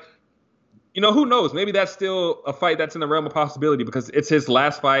MSG, like, who knows? Maybe that's still a fight that's in the realm of possibility because it's his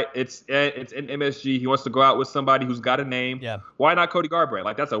last fight. It's in MSG. He wants to go out with somebody who's got a name. Yeah. Why not Cody Garbrandt?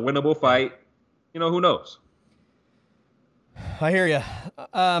 Like, that's a winnable fight. Who knows? I hear you.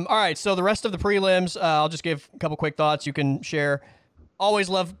 All right, so the rest of the prelims, I'll just give a couple quick thoughts you can share. Always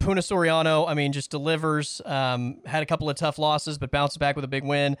love Puna Soriano. I mean, just delivers. Had a couple of tough losses, but bounced back with a big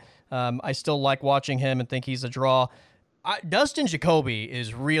win. I still like watching him and think he's a draw. Dustin Jacoby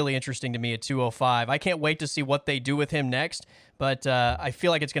is really interesting to me at 205. I can't wait to see what they do with him next, but I feel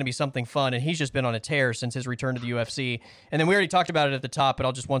like it's going to be something fun, and he's just been on a tear since his return to the UFC. And then we already talked about it at the top, but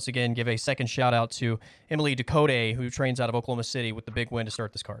I'll just once again give a second shout-out to Emily Ducote, who trains out of Oklahoma City, with the big win to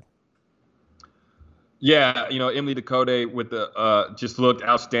start this card. Yeah, Emily Ducote with the just looked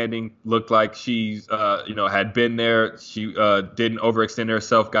outstanding. Looked like she's had been there. She didn't overextend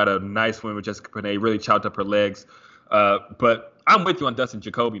herself. Got a nice win with Jessica Penne. Really chopped up her legs. But I'm with you on Dustin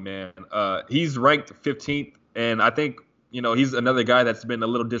Jacoby, man. He's ranked 15th And I think, he's another guy that's been a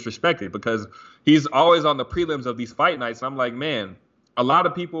little disrespected because he's always on the prelims of these fight nights. And I'm like, man, a lot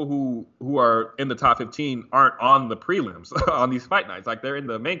of people who are in the top 15 aren't on the prelims on these fight nights. Like, they're in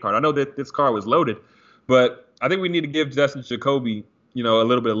the main card. I know that this card was loaded, but I think we need to give Justin Jacoby, a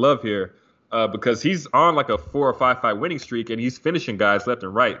little bit of love here because he's on like a 4 or 5 fight winning streak and he's finishing guys left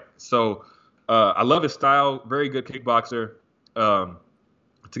and right. So I love his style. Very good kickboxer. To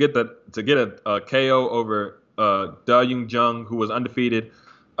get a KO over Da Young Jung, who was undefeated,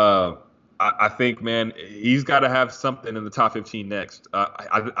 I think, man, he's got to have something in the top 15 next.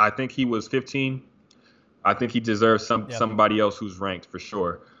 I think he was 15. I think he deserves somebody else who's ranked for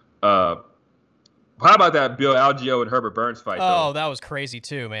sure. How about that Bill Algeo and Herbert Burns fight, though? Oh, that was crazy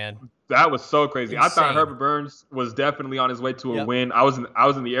too, man. That was so crazy. Insane. I thought Herbert Burns was definitely on his way to a win. I was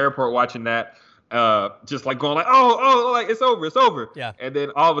in the airport watching that, just like going like, oh, like it's over. Yeah. And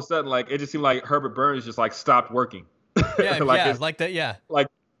then all of a sudden, like it just seemed like Herbert Burns just like stopped working. Yeah, like that. Yeah. Like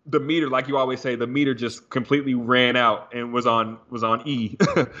the meter, like you always say, the meter just completely ran out and was on E,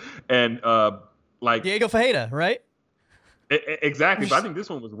 and like Diego Fajeda, right? Exactly, but I think this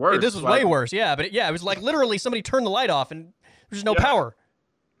one was worse. This was way worse, yeah. But it was like literally somebody turned the light off and there's no power.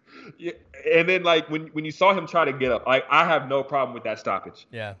 Yeah, and then like when you saw him try to get up, like I have no problem with that stoppage.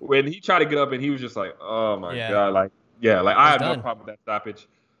 Yeah. When he tried to get up and he was just like, oh my god, like I have no problem with that stoppage.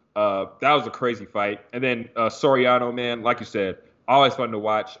 That was a crazy fight. And then Soriano, man, like you said, always fun to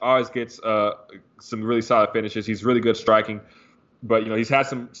watch. Always gets some really solid finishes. He's really good striking. But, he's had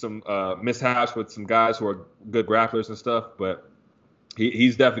some mishaps with some guys who are good grapplers and stuff. But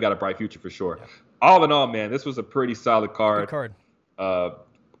he's definitely got a bright future for sure. Yeah. All in all, man, this was a pretty solid card. Good card.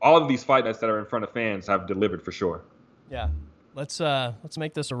 All of these fight nights that are in front of fans have delivered for sure. Yeah. Let's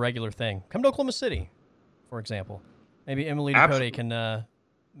make this a regular thing. Come to Oklahoma City, for example. Maybe Emily Ducote can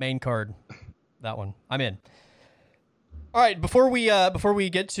main card that one. I'm in. All right, before we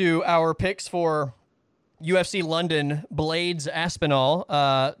get to our picks for UFC London, Blaydes Aspinall,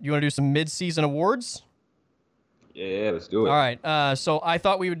 you want to do some mid-season awards? Yeah, let's do it. All right, so I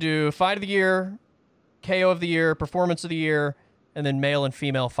thought we would do Fight of the Year, KO of the Year, Performance of the Year, and then Male and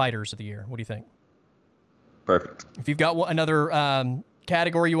Female Fighters of the Year. What do you think? Perfect. If you've got another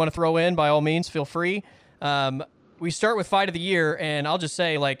category you want to throw in, by all means, feel free. We start with Fight of the Year, and I'll just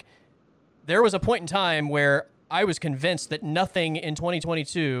say, like, there was a point in time where I was convinced that nothing in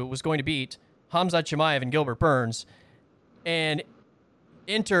 2022 was going to beat Khamzat Chimaev and Gilbert Burns, and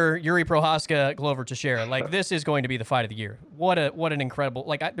enter Yuri Prochazka, Glover Teixeira. Like, this is going to be the Fight of the Year. What an incredible,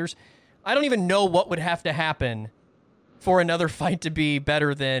 like, I don't even know what would have to happen for another fight to be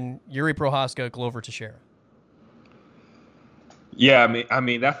better than Yuri Prochazka, Glover Teixeira. Yeah, I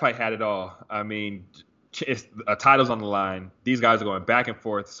mean that fight had it all. I mean, it's titles on the line. These guys are going back and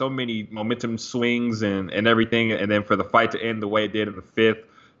forth. So many momentum swings and everything. And then for the fight to end the way it did in the fifth,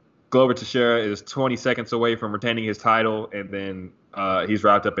 Glover Teixeira is 20 seconds away from retaining his title, and then he's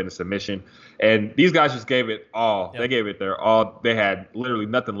wrapped up in a submission. And these guys just gave it all. Yep. They gave it their all. They had literally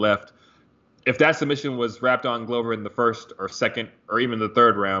nothing left. If that submission was wrapped on Glover in the first or second or even the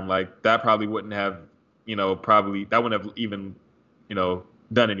third round, like that probably wouldn't have, that wouldn't have even,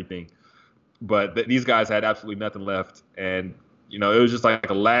 done anything. But these guys had absolutely nothing left. And, it was just like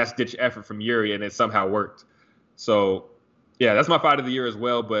a last-ditch effort from Yuri, and it somehow worked. So, yeah, that's my Fight of the Year as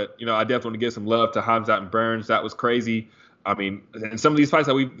well. But, I definitely want to give some love to Khamzat and Burns. That was crazy. I mean, and some of these fights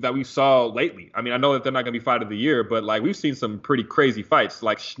that we saw lately. I mean, I know that they're not going to be Fight of the Year, but, like, we've seen some pretty crazy fights,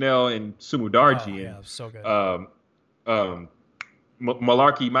 like Schnell and Sumudarji. Oh, yeah, so good.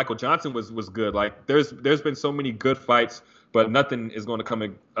 Malarkey, Michael Johnson was good. Like, there's been so many good fights, but nothing is going to come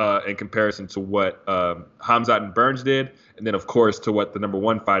in comparison to what Khamzat and Burns did, and then, of course, to what the number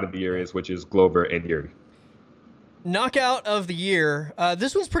one Fight of the Year is, which is Glover and Yuri. Knockout of the Year.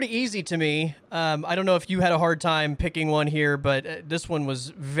 This one's pretty easy to me. I don't know if you had a hard time picking one here, but this one was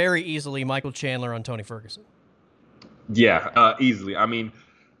very easily Michael Chandler on Tony Ferguson. Yeah, easily. I mean,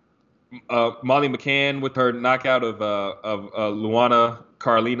 Molly McCann with her knockout of Luana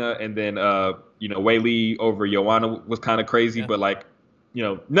Carolina, and then Wei Li over Joanna was kind of crazy, but like,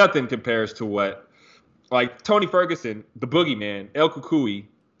 nothing compares to what, like, Tony Ferguson, the boogeyman, El Kukui.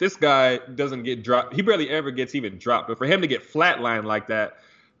 This guy doesn't get dropped. He barely ever gets even dropped. But for him to get flatlined like that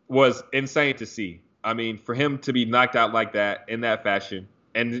was insane to see. I mean, for him to be knocked out like that in that fashion,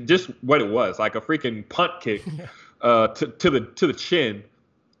 and just what it was, like a freaking punt kick to the chin.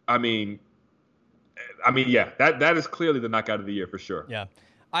 I mean, yeah, that is clearly the knockout of the year for sure. Yeah,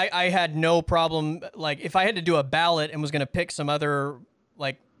 I had no problem. Like, if I had to do a ballot and was going to pick some other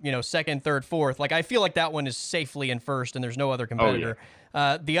like, second, third, fourth. Like, I feel like that one is safely in first, and there's no other competitor.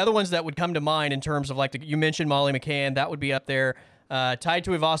 The other ones that would come to mind in terms of, like, you mentioned Molly McCann, that would be up there. Tied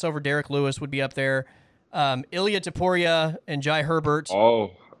to Ivas over Derek Lewis would be up there. Ilya Taporia and Jai Herbert.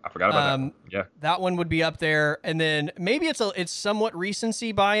 Oh, I forgot about that one. Yeah. That one would be up there. And then maybe it's somewhat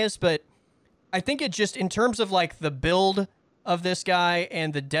recency bias, but I think it just, in terms of, like, the build of this guy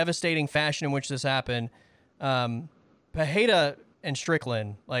and the devastating fashion in which this happened, Pajeda and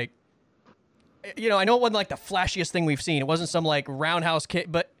Strickland, like, I know it wasn't like the flashiest thing we've seen. It wasn't some like roundhouse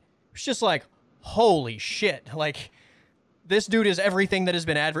kick, but it's just like, holy shit. Like, this dude is everything that has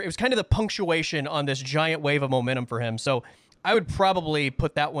been It was kind of the punctuation on this giant wave of momentum for him. So I would probably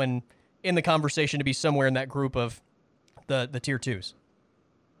put that one in the conversation to be somewhere in that group of the tier twos.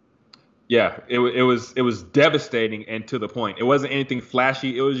 Yeah, it was devastating and to the point. It wasn't anything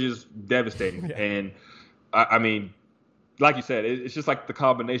flashy. It was just devastating. Yeah. And I mean, like you said, it's just like the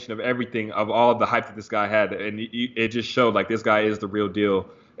combination of everything, of all the hype that this guy had. And it just showed like this guy is the real deal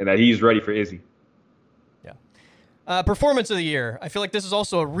and that he's ready for Izzy. Yeah. Performance of the year. I feel like this is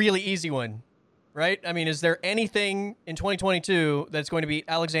also a really easy one, right? I mean, is there anything in 2022 that's going to be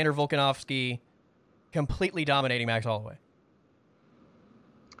Alexander Volkanovski completely dominating Max Holloway?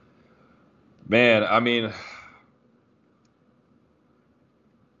 Man, I mean,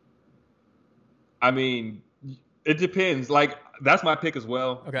 it depends. Like, that's my pick as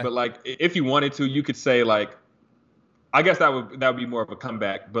well. Okay. But like, if you wanted to, you could say like, I guess that would be more of a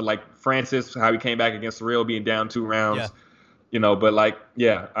comeback. But like Francis, how he came back against Surreal, being down 2 rounds, But like,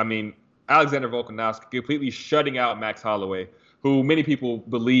 yeah, I mean, Alexander Volkanovski completely shutting out Max Holloway, who many people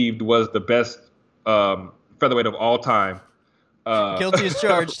believed was the best featherweight of all time. Guilty as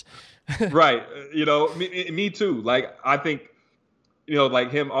charged. Right. Me too. Like, I think,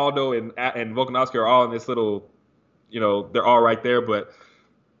 like him, Aldo, and Volkanovski are all in this little, they're all right there. But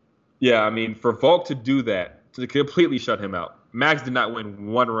yeah, I mean, for Volk to do that, to completely shut him out. Max did not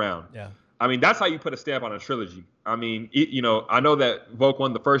win 1 round. Yeah. I mean, that's how you put a stamp on a trilogy. I mean, I know that Volk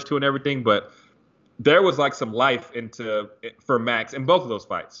won the first 2 and everything, but there was like some life for Max in both of those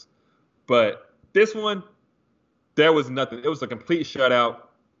fights. But this one, there was nothing. It was a complete shutout.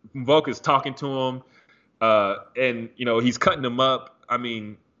 Volk is talking to him, and he's cutting him up. I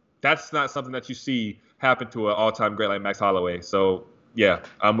mean, that's not something that you see happen to an all-time great like Max Holloway. So yeah,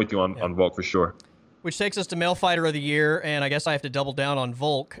 I'm with you on Volk for sure. Which takes us to Male Fighter of the Year, and I guess I have to double down on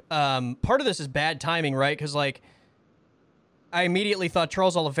Volk. Part of this is bad timing, right? Because like, I immediately thought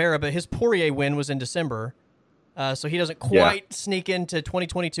Charles Oliveira, but his Poirier win was in December, so he doesn't quite sneak into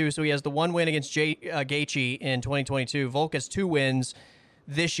 2022. So he has the 1 win against Gaethje in 2022. Volk has 2 wins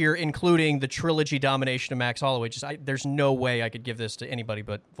this year, including the trilogy domination of Max Holloway. There's no way I could give this to anybody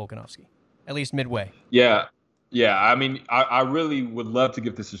but Volkanovski, at least midway. Yeah. I mean, I really would love to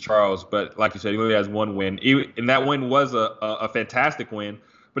give this to Charles, but like you said, he only has 1 win, and that win was a fantastic win.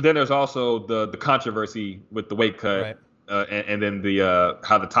 But then there's also the controversy with the weight cut, right. And then the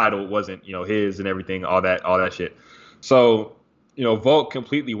how the title wasn't his and everything, all that shit. So Volk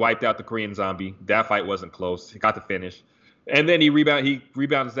completely wiped out the Korean Zombie. That fight wasn't close. He got the finish. And then he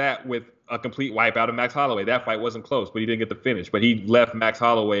rebounds that with a complete wipeout of Max Holloway. That fight wasn't close, but he didn't get the finish. But he left Max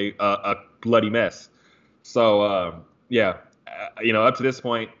Holloway a bloody mess. So, up to this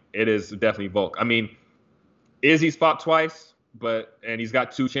point, it is definitely Volk. I mean, Izzy's fought twice, and he's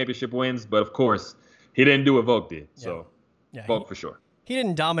got 2 championship wins. But, of course, he didn't do what Volk did. Yeah. So, Volk for sure. He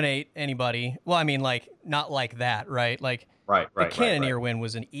didn't dominate anybody. Well, I mean, like, not like that, right? Like, right. The Cannonier win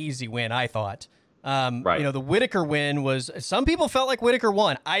was an easy win, I thought. Right. The Whitaker win was, some people felt like Whitaker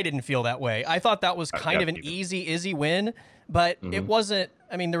won. I didn't feel that way. I thought that was kind of an easy Izzy win, but it wasn't.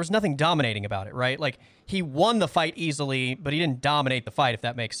 I mean, there was nothing dominating about it, right? Like, he won the fight easily, but he didn't dominate the fight, if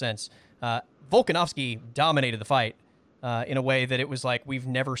that makes sense. Volkanovski dominated the fight in a way that it was like, we've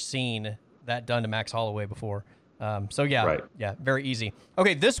never seen that done to Max Holloway before. Yeah, very easy.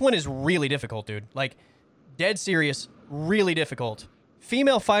 Okay, this one is really difficult, dude. Like, dead serious, really difficult.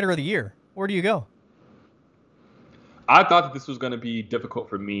 Female Fighter of the Year. Where do you go? I thought that this was going to be difficult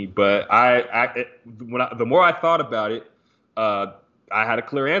for me, but the more I thought about it, I had a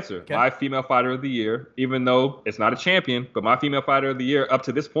clear answer. Okay. My Female Fighter of the Year, even though it's not a champion, but my Female Fighter of the Year up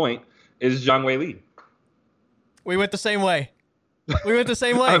to this point is Zhang Weili. We went the same way.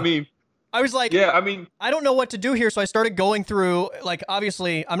 I mean, I was like, I don't know what to do here, so I started going through, like,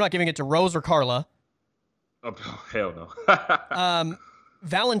 obviously, I'm not giving it to Rose or Carla. Oh, hell no.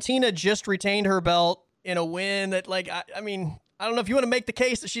 Valentina just retained her belt in a win that, like, I mean, I don't know if you want to make the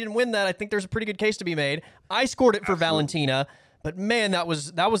case that she didn't win that. I think there's a pretty good case to be made. I scored it for Valentina, but man, that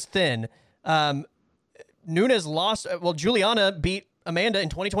was thin. Nunes lost. Well, Juliana beat Amanda in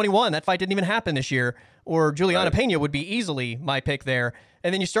 2021. That fight didn't even happen this year. Or Juliana Pena would be easily my pick there.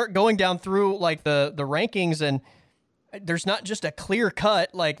 And then you start going down through like the rankings, and there's not just a clear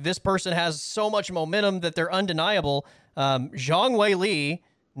cut, like this person has so much momentum that they're undeniable. Zhang Wei Li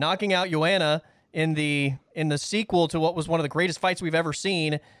knocking out Joanna in the sequel to what was one of the greatest fights we've ever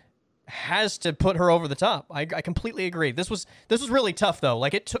seen has to put her over the top. I completely agree. This was really tough though.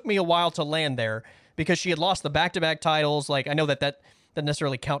 Like it took me a while to land there because she had lost the back-to-back titles. Like I know that doesn't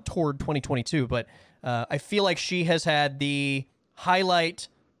necessarily count toward 2022, but I feel like she has had the highlight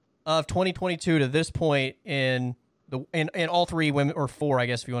of 2022 to this point in all three women, or four, I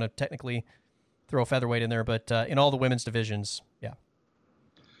guess, if you want to technically throw a featherweight in there, but in all the women's divisions. Yeah.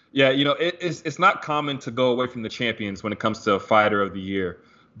 Yeah, it's not common to go away from the champions when it comes to fighter of the year.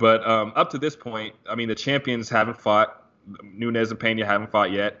 But up to this point, I mean, the champions haven't fought. Nunes and Pena haven't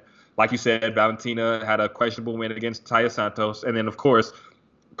fought yet. Like you said, Valentina had a questionable win against Taya Santos. And then, of course,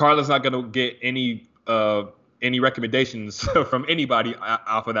 Carla's not going to get any recommendations from anybody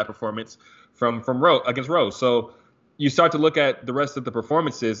off of that performance from against Rose. So you start to look at the rest of the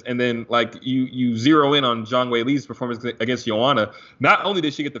performances, and then like you zero in on Zhang Wei Li's performance against Joanna. Not only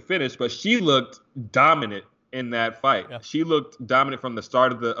did she get the finish, but she looked dominant in that fight. Yeah. She looked dominant from the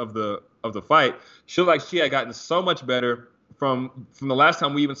start of the fight. She looked like she had gotten so much better from the last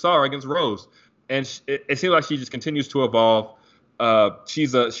time we even saw her against Rose, and it seems like she just continues to evolve.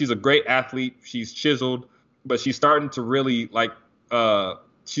 She's a great athlete. She's chiseled, but she's starting to really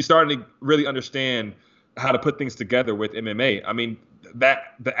understand how to put things together with MMA. I mean,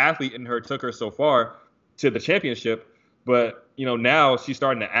 that the athlete in her took her so far to the championship, but now she's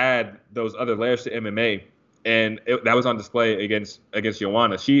starting to add those other layers to MMA, and that was on display against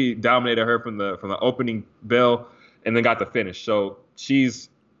Joanna. She dominated her from the opening bell, and then got the finish. So she's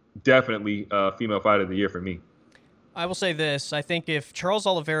definitely female fighter of the year for me. I will say this: I think if Charles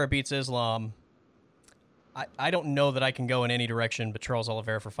Oliveira beats Islam, I don't know that I can go in any direction but Charles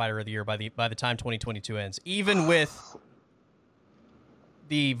Oliveira for fighter of the year by the time 2022 ends. Even with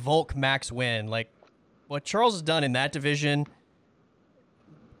the Volk Max win, like what Charles has done in that division,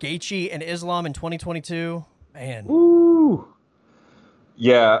 Gaethje and Islam in 2022, man. Ooh.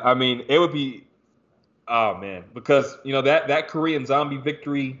 Yeah, I mean, it would be, oh man, because that Korean Zombie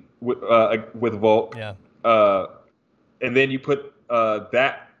victory with Volk, yeah, and then you put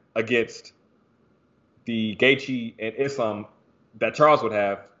that against the Gaethje and Islam that Charles would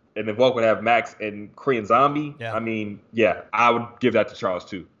have, and then Volk would have Max and Korean Zombie. Yeah. I mean, yeah, I would give that to Charles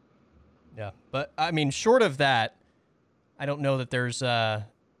too. Yeah, but I mean, short of that, I don't know that there's I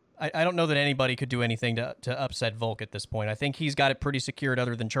don't know that anybody could do anything to upset Volk at this point. I think he's got it pretty secured,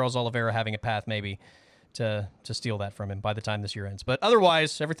 other than Charles Oliveira having a path maybe to steal that from him by the time this year ends. But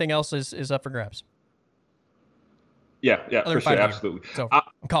otherwise, everything else is up for grabs. Yeah, for sure, absolutely. So I'm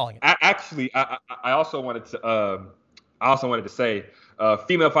calling it. I also wanted to say,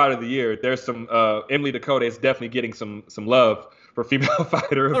 female fighter of the year. There's some Emily Dakota is definitely getting some love for female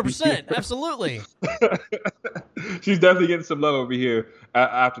fighter. 100%, absolutely. She's definitely getting some love over here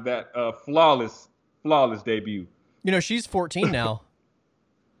after that flawless debut. She's 14 now.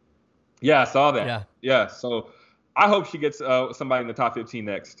 Yeah, I saw that. Yeah. So I hope she gets somebody in the top 15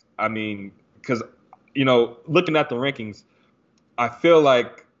 next. I mean, because looking at the rankings, I feel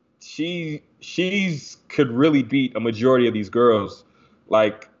like she's could really beat a majority of these girls,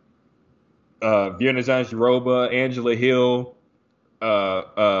 like Virna Jandiroba, Angela Hill,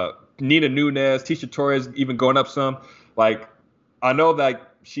 Nina Nunes, Tisha Torres, even going up some. Like, I know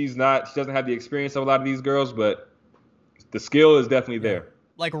that she doesn't have the experience of a lot of these girls, but the skill is definitely there.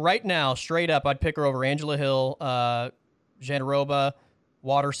 Like right now, straight up, I'd pick her over Angela Hill, Jandiroba,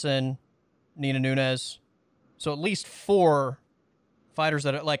 Watterson, Nina Nunes. So at least 4 fighters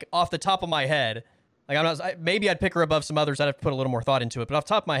that are like off the top of my head. Like maybe I'd pick her above some others. I'd have to put a little more thought into it. But off the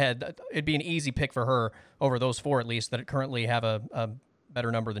top of my head, it'd be an easy pick for her over those 4 at least that currently have a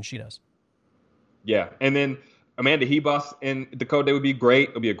better number than she does. Yeah, and then Amanda Hebos and Dakota would be great.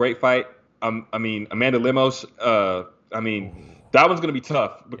 It would be a great fight. I mean, Amanda Lemos. That one's going to be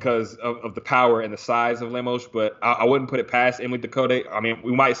tough because of the power and the size of Lemos, but I wouldn't put it past Emily Dakota. I mean,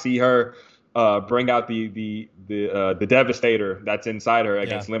 we might see her bring out the devastator that's inside her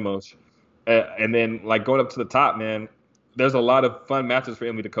against Lemos. And then, like, going up to the top, man, there's a lot of fun matches for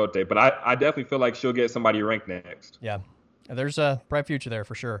Emily Dakota, but I definitely feel like she'll get somebody ranked next. Yeah, there's a bright future there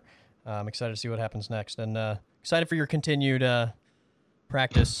for sure. I'm excited to see what happens next, and excited for your continued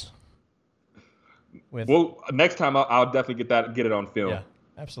practice. Well, next time I'll definitely get it on film. Yeah,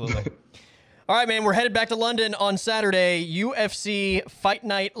 absolutely. All right, man, we're headed back to London on Saturday. UFC Fight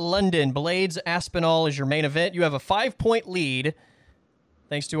Night London. Blaydes Aspinall is your main event. You have a 5-point lead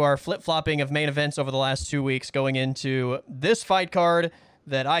thanks to our flip-flopping of main events over the last 2 weeks going into this fight card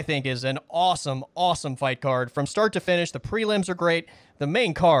that I think is an awesome, awesome fight card. From start to finish, the prelims are great. The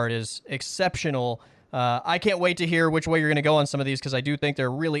main card is exceptional. I can't wait to hear which way you're going to go on some of these because I do think there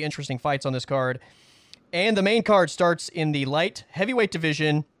are really interesting fights on this card. And the main card starts in the light heavyweight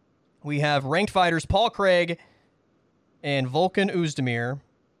division. We have ranked fighters Paul Craig and Volkan Oezdemir.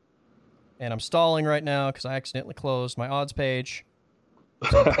 And I'm stalling right now because I accidentally closed my odds page.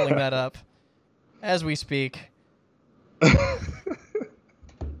 So I'm pulling that up as we speak.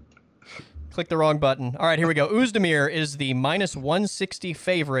 Click the wrong button. All right, here we go. Oezdemir is the minus 160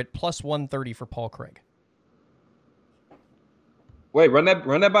 favorite, plus 130 for Paul Craig. Wait, run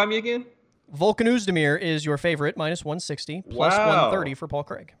that by me again? Volkan Oezdemir is your favorite, minus 160, plus 130 for Paul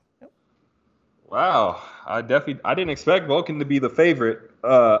Craig. Yep. Wow, I didn't expect Volkan to be the favorite.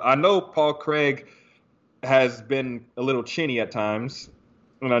 I know Paul Craig has been a little chinny at times,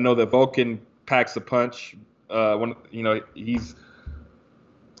 and I know that Volkan packs a punch. He's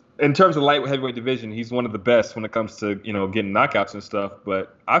in terms of light heavyweight division, he's one of the best when it comes to getting knockouts and stuff.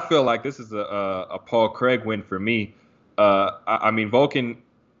 But I feel like this is a Paul Craig win for me. I mean, Volkan,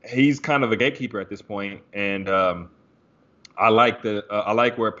 he's kind of a gatekeeper at this point, and I like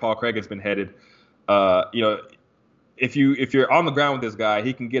where Paul Craig has been headed. If you're on the ground with this guy,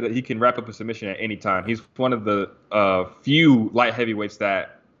 he can wrap up a submission at any time. He's one of the few light heavyweights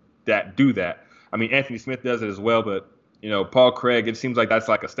that do that. I mean, Anthony Smith does it as well, but Paul Craig, it seems like that's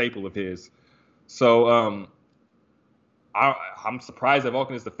like a staple of his. So I'm surprised that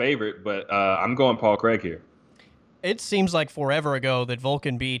Volkan is the favorite, but I'm going Paul Craig here. It seems like forever ago that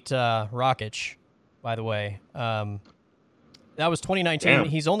Volkan beat Rakic, by the way. That was 2019. Damn.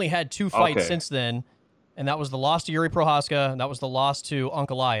 He's only had 2 fights since then, and that was the loss to Yuri Prohaska, and that was the loss to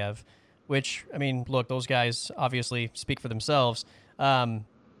Ankalaev, which, I mean, look, those guys obviously speak for themselves.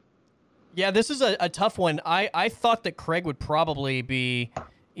 Yeah, this is a tough one. I thought that Craig would probably be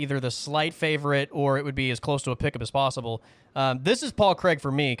either the slight favorite or it would be as close to a pick-up as possible. This is Paul Craig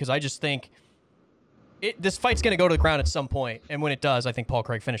for me because I just think this fight's going to go to the ground at some point, and when it does, I think Paul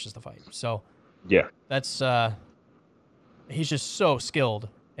Craig finishes the fight. So yeah, that's he's just so skilled,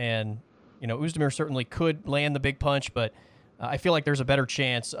 and Oezdemir certainly could land the big punch, but I feel like there's a better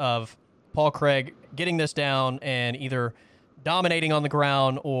chance of Paul Craig getting this down and either dominating on the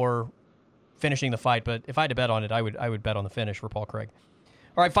ground or finishing the fight. But if I had to bet on it, I would bet on the finish for Paul Craig.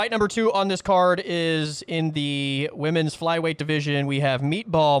 All right, fight number 2 on this card is in the women's flyweight division. We have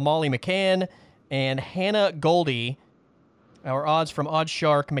Meatball Molly McCann and Hannah Goldie. Our odds from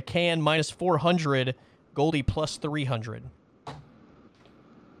OddsShark: McCann minus 400, Goldie plus 300.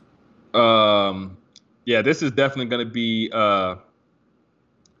 Yeah, this is definitely going to be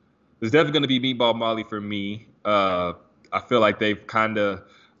Meatball Molly for me. I feel like they've kind of,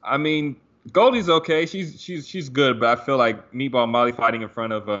 I mean, Goldie's okay. She's good, but I feel like Meatball Molly fighting in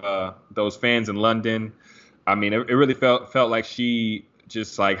front of those fans in London. I mean, it really felt like she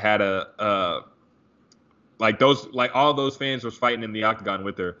just like had all those fans was fighting in the octagon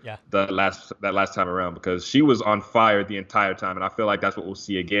with her. Yeah. that last time around, because she was on fire the entire time, and I feel like that's what we'll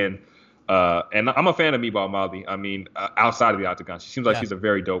see again. And I'm a fan of Meatball Molly. I mean, outside of the octagon, she seems like she's a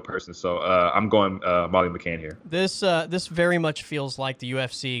very dope person. So I'm going Molly McCann here. This very much feels like the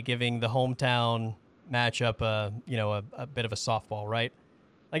UFC giving the hometown matchup a bit of a softball, right?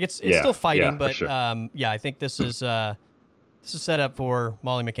 Like it's still fighting, but sure. I think this is set up for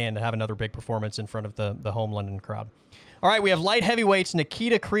Molly McCann to have another big performance in front of the home London crowd. All right, we have light heavyweights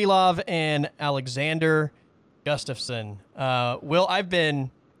Nikita Krylov and Alexander Gustafsson. Will, I've been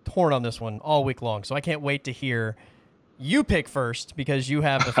torn on this one all week long, so I can't wait to hear you pick first because you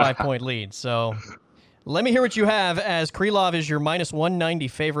have the 5-point lead. So let me hear what you have, as Krylov is your minus 190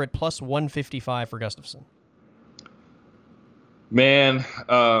 favorite, plus 155 for Gustafsson. Man,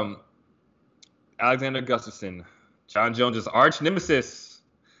 Alexander Gustafsson, John Jones' arch nemesis.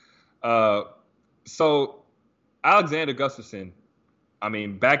 So Alexander Gustafsson, I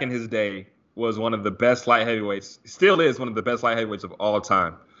mean, back in his day, was one of the best light heavyweights. Still is one of the best light heavyweights of all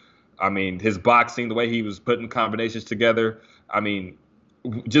time. I mean, his boxing, the way he was putting combinations together. I mean,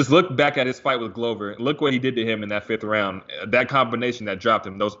 just look back at his fight with Glover. Look what he did to him in that 5th round. That combination that dropped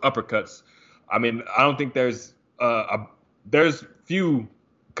him, those uppercuts. I mean, I don't think there's few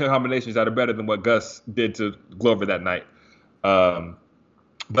combinations that are better than what Gus did to Glover that night.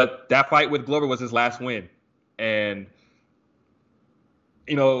 But that fight with Glover was his last win. And,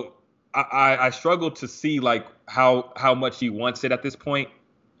 I struggle to see like how much he wants it at this point.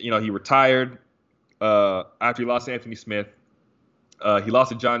 He retired after he lost to Anthony Smith. He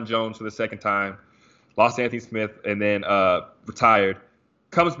lost to John Jones for the second time, lost to Anthony Smith, and then retired.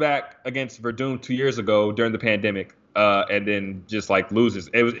 comes back against Verdum 2 years ago during the pandemic, and then just like loses.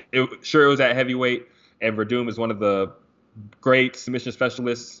 It was at heavyweight, and Verdum is one of the great submission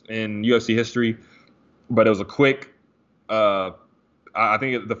specialists in UFC history, but it was a quick. I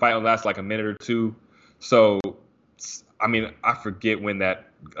think the fight would last like a minute or two. So, I mean, I forget when that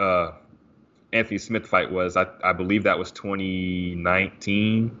Anthony Smith fight was. I believe that was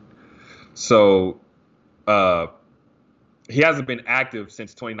 2019. So, he hasn't been active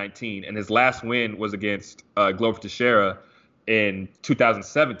since 2019, and his last win was against Glover Teixeira in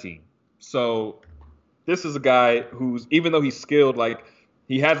 2017. So, this is a guy who's, even though he's skilled, like,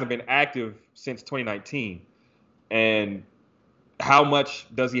 he hasn't been active since 2019. And how much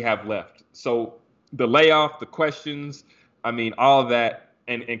does he have left? So the layoff, the questions, I mean, all of that.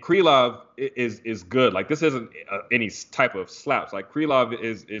 And Krylov is good. Like, this isn't any type of slaps. Like, Krylov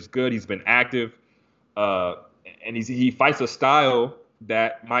is good. He's been active. And he fights a style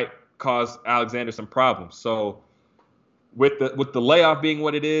that might cause Alexander some problems. So with the layoff being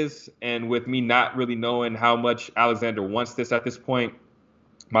what it is, and with me not really knowing how much Alexander wants this at this point,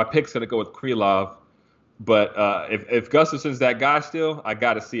 my pick's going to go with Krylov. But if Gustafson's that guy still, I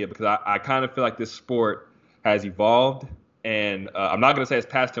got to see it, because I kind of feel like this sport has evolved. And I'm not going to say it's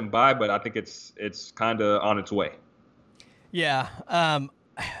passed him by, but I think it's kind of on its way. Yeah.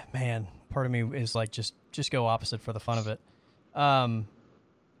 Man, part of me is like, just go opposite for the fun of it. I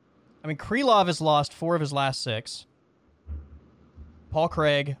mean, Krylov has lost 4 of his last 6. Paul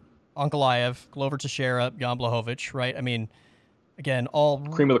Craig, Ankalaev, Glover Teixeira, Jan Blachowicz, right? I mean, again, all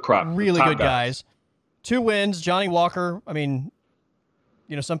cream of the crop, really good guys. 2 wins. Johnny Walker, I mean,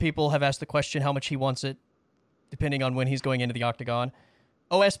 some people have asked the question how much he wants it, depending on when he's going into the octagon.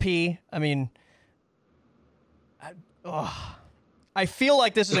 OSP, I mean, I feel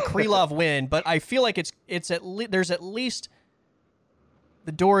like this is a Krylov win, but I feel like there's at least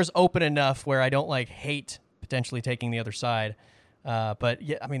the door is open enough where I don't like hate potentially taking the other side. But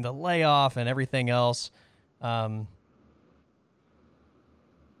yeah, I mean, the layoff and everything else. I'll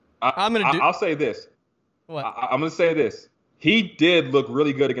say this. What? I'm going to say this. He did look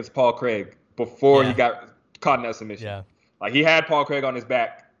really good against Paul Craig before he got caught in that submission. Yeah. Like, he had Paul Craig on his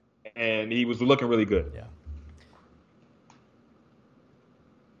back, and he was looking really good. Yeah.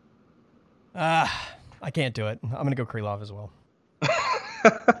 I can't do it. I'm going to go Krylov as well.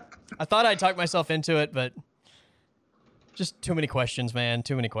 I thought I'd talk myself into it, but just too many questions, man.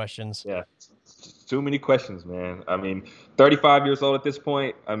 Too many questions. Yeah. Too many questions, man. I mean, 35 years old at this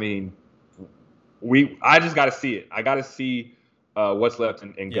point. I mean, I just got to see it. I got to see what's left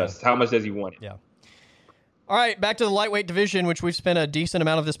in Gus. How much does he want it? Yeah. All right, back to the lightweight division, which we've spent a decent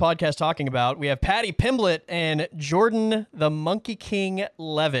amount of this podcast talking about. We have Paddy Pimblett and Jordan the Monkey King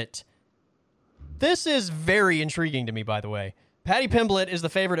Levitt. This is very intriguing to me, by the way. Paddy Pimblett is the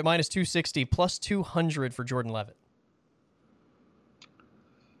favorite at -260, plus 200 for Jordan Levitt.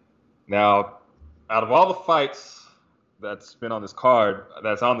 Now, out of all the fights that's on this card,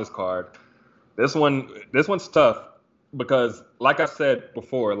 this one's tough, because, like I said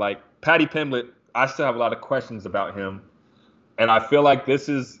before, like, Paddy Pimblett, I still have a lot of questions about him, and I feel like this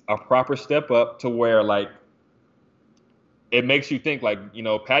is a proper step up to where, like, it makes you think, like,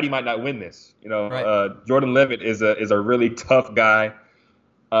 Paddy might not win this. Right. Jordan Levitt is a really tough guy,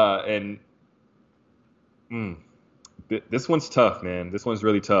 and this one's tough, man. This one's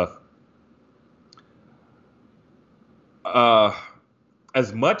really tough.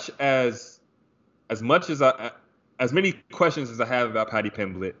 As many questions as I have about Paddy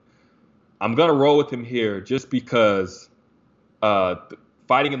Pimblett, I'm gonna roll with him here just because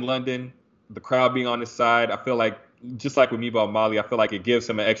fighting in London, the crowd being on his side, I feel like, just like with Meatball Mali, I feel like it gives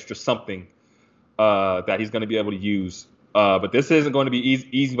him an extra something that he's going to be able to use. But this isn't going to be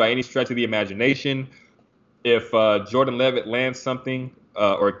easy by any stretch of the imagination. If Jordan Levitt lands something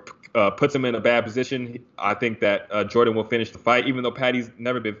or puts him in a bad position, I think that Jordan will finish the fight. Even though Paddy's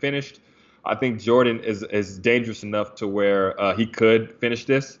never been finished, I think Jordan is dangerous enough to where he could finish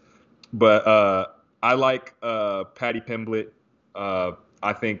this. But I like Paddy Pimblett.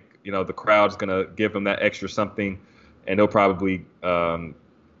 I think the crowd's gonna give him that extra something, and he'll probably. I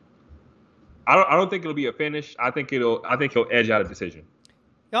don't think it'll be a finish. I think he'll edge out a decision.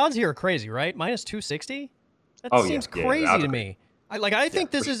 The odds here are crazy, right? -260. That seems crazy to me. I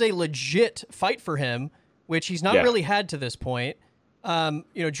think this is a legit fight for him, which he's not really had to this point.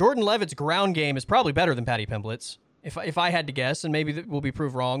 Jordan Levitt's ground game is probably better than Paddy Pimblett's, if I had to guess, and maybe we'll be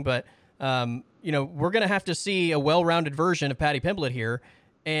proved wrong, but we're gonna have to see a well-rounded version of Paddy Pimblett here.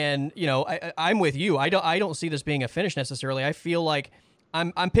 And I'm with you. I don't see this being a finish necessarily. I feel like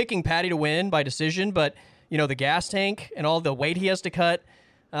I'm picking Paddy to win by decision, but the gas tank and all the weight he has to cut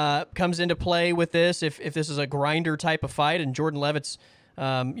comes into play with this. If this is a grinder type of fight, and Jordan Levitt's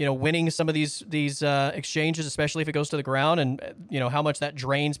winning some of these exchanges, especially if it goes to the ground, and how much that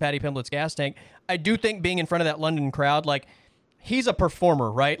drains Paddy Pimblett's gas tank. I do think being in front of that London crowd, like, he's a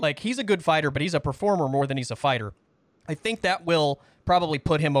performer, right? Like, he's a good fighter, but he's a performer more than he's a fighter. I think that will probably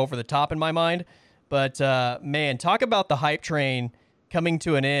put him over the top in my mind. But man, talk about the hype train coming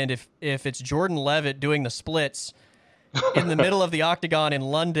to an end. If it's Jordan Levitt doing the splits in the middle of the octagon in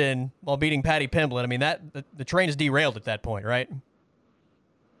London while beating Paddy Pimblett, I mean, the train is derailed at that point, right?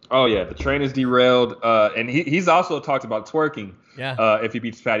 Oh yeah, the train is derailed, and he's also talked about twerking. Yeah. If he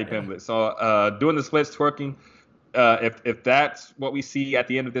beats Paddy Pimblett, so doing the splits, twerking. If that's what we see at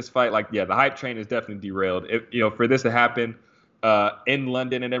the end of this fight, like, yeah, the hype train is definitely derailed. If for this to happen in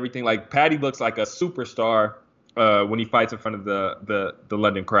London and everything, like, Paddy looks like a superstar when he fights in front of the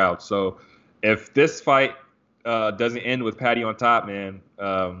London crowd. So if this fight doesn't end with Paddy on top, man,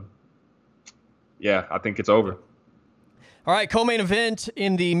 yeah, I think it's over. All right, co-main event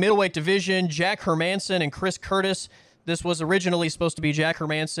in the middleweight division, Jack Hermansson and Chris Curtis. This was originally supposed to be Jack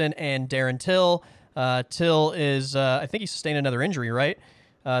Hermansson and Darren Till. Till is, I think he sustained another injury, right?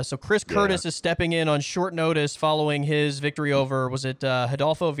 So Chris Curtis is stepping in on short notice following his victory over, was it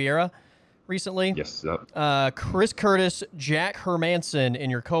Rodolfo Vieira recently? Yes. Chris Curtis, Jack Hermansson in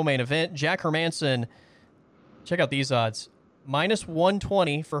your co-main event. Jack Hermansson, check out these odds.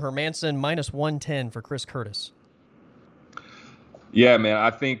 -120 for Hermansson, -110 for Chris Curtis. Yeah, man.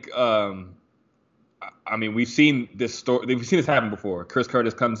 I think, we've seen this story. We've seen this happen before. Chris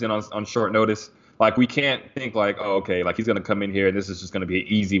Curtis comes in on short notice. Like, we can't think like, oh, okay, like, he's going to come in here and this is just going to be an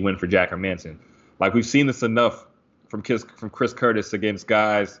easy win for Jack Hermansson. Like, we've seen this enough from Chris Curtis against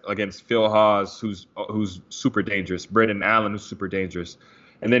Phil Haas, who's super dangerous, Brendan Allen, who's super dangerous.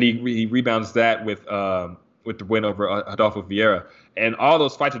 And then he rebounds that with the win over Rodolfo Vieira. And all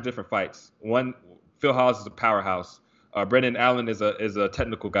those fights are different fights. One, Phil Haas is a powerhouse. Brendan Allen is a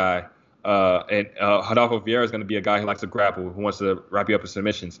technical guy. And Rodolfo Vieira is going to be a guy who likes to grapple, who wants to wrap you up with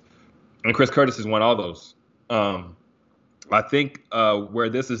submissions. And Chris Curtis has won all those. I think where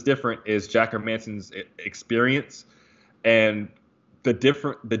this is different is Jack Hermansson's experience and the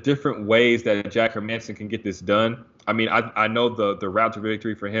different ways that Jack Hermansson can get this done. I mean, I know the route to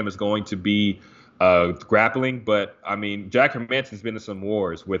victory for him is going to be grappling, but I mean, Jack Hermansson's been in some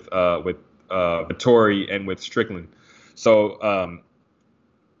wars with Vittori and with Strickland, so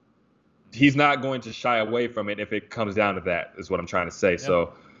he's not going to shy away from it if it comes down to that. Is what I'm trying to say. Yep.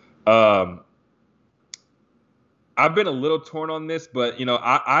 So. I've been a little torn on this, but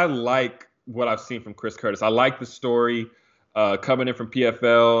I like what I've seen from Chris Curtis. I like the story coming in from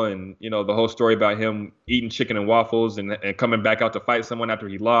PFL, and the whole story about him eating chicken and waffles and coming back out to fight someone after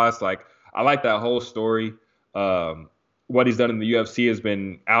he lost. Like, I like that whole story. What he's done in the UFC has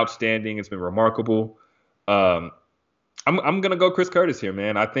been outstanding. It's been remarkable. I'm gonna go Chris Curtis here,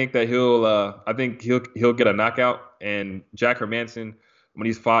 man. I think that he'll get a knockout, and Jack Hermansson, when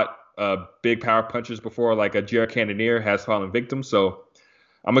he's fought big power punchers before, like a Jared Cannonier, has fallen victim. So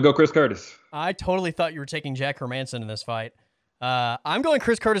I'm going to go Chris Curtis. I totally thought you were taking Jack Hermansson in this fight. I'm going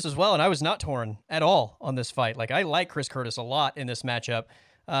Chris Curtis as well, and I was not torn at all on this fight. Like, I like Chris Curtis a lot in this matchup.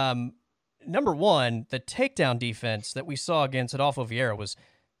 Number one, the takedown defense that we saw against Adolfo Vieira was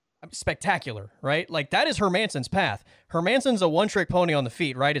spectacular, right? Like, that is Hermansson's path. Hermansson's a one-trick pony on the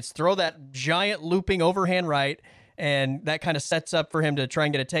feet, right? It's throw that giant looping overhand right, and that kind of sets up for him to try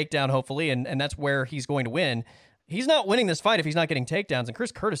and get a takedown, hopefully, and that's where he's going to win. He's not winning this fight if he's not getting takedowns, and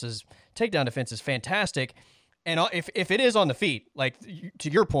Chris Curtis's takedown defense is fantastic. And if it is on the feet, like,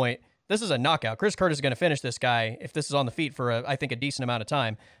 to your point, this is a knockout. Chris Curtis is going to finish this guy if this is on the feet for, I think, a decent amount of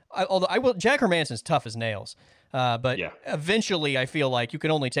time. Jack Hermansson's tough as nails. But yeah, eventually I feel like you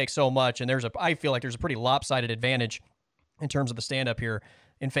can only take so much, and I feel like there's a pretty lopsided advantage in terms of the stand-up here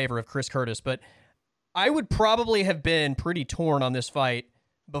in favor of Chris Curtis. But I would probably have been pretty torn on this fight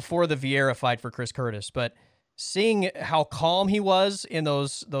before the Vieira fight for Chris Curtis, but seeing how calm he was in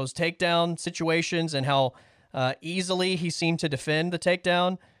those takedown situations and how easily he seemed to defend the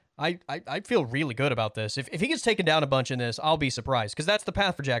takedown, I feel really good about this. If he gets taken down a bunch in this, I'll be surprised, because that's the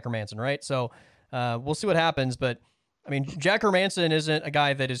path for Jack Hermansson, right? So we'll see what happens, but I mean, Jack Hermansson isn't a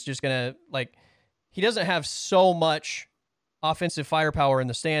guy that is just going to, like, he doesn't have so much offensive firepower in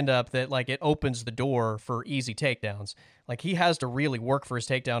the stand-up that, like, it opens the door for easy takedowns. Like, he has to really work for his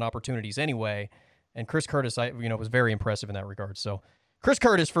takedown opportunities anyway, and Chris Curtis, was very impressive in that regard. So Chris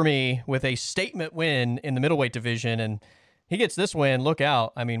Curtis, for me, with a statement win in the middleweight division, and he gets this win, look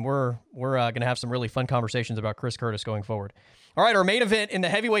out. I mean, we're going to have some really fun conversations about Chris Curtis going forward. All right, our main event in the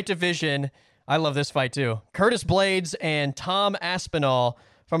heavyweight division, I love this fight too. Curtis Blaydes and Tom Aspinall.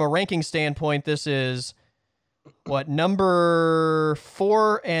 From a ranking standpoint, this is number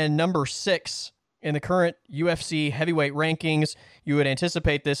 4 and number 6 in the current UFC heavyweight rankings. You would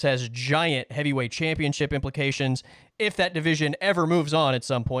anticipate this has giant heavyweight championship implications if that division ever moves on at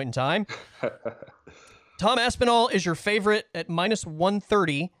some point in time. Tom Aspinall is your favorite at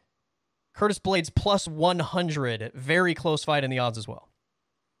 -130. Curtis Blaydes +100. Very close fight in the odds as well.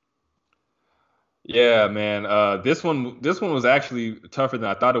 Yeah, man. This one was actually tougher than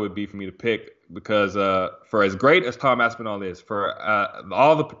I thought it would be for me to pick because for as great as Tom Aspinall is, for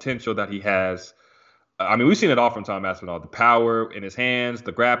all the potential that he has, I mean, we've seen it all from Tom Aspinall: the power in his hands,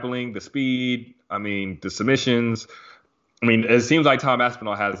 the grappling, the speed. I mean, the submissions. I mean, it seems like Tom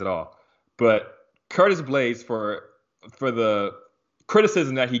Aspinall has it all. But Curtis Blaydes, for the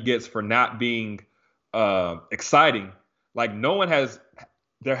criticism that he gets for not being exciting, like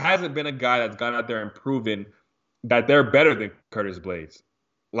there hasn't been a guy that's gone out there and proven that they're better than Curtis Blaydes.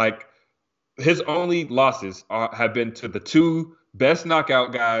 Like, his only losses have been to the 2 best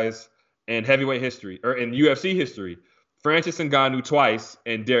knockout guys in heavyweight history, or in UFC history, Francis Ngannou twice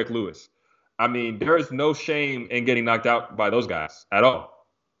and Derek Lewis. I mean, there is no shame in getting knocked out by those guys at all.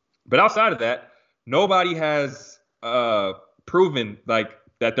 But outside of that, nobody has proven like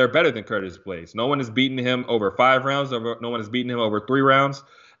that they're better than Curtis Blaydes. No one has beaten him over 5 rounds. No one has beaten him over 3 rounds.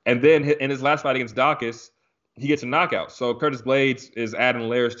 And then in his last fight against Dawkins, he gets a knockout. So Curtis Blaydes is adding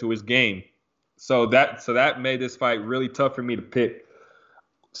layers to his game. So that made this fight really tough for me to pick.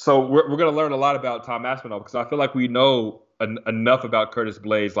 So we're going to learn a lot about Tom Aspinall because I feel like we know enough about Curtis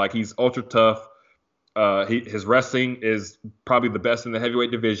Blaydes. Like, he's ultra tough. His wrestling is probably the best in the heavyweight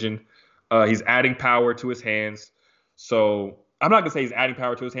division. He's adding power to his hands. So I'm not going to say he's adding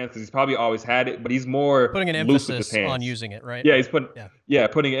power to his hands because he's probably always had it, but he's more putting an loose with his emphasis hands. on using it, right? Yeah, he's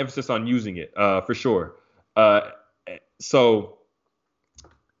putting an emphasis on using it for sure. So,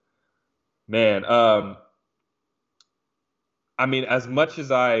 man, I mean, as much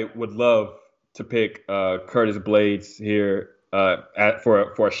as I would love to pick Curtis Blaydes here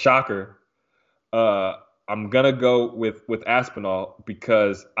for a shocker, I'm gonna go with Aspinall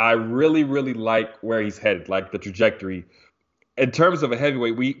because I really, really like where he's headed, like the trajectory. In terms of a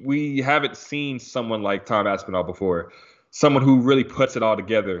heavyweight, we haven't seen someone like Tom Aspinall before, someone who really puts it all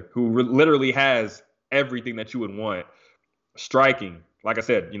together, who literally has everything that you would want. Striking, like I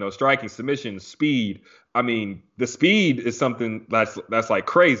said, striking, submission, speed. I mean, the speed is something that's like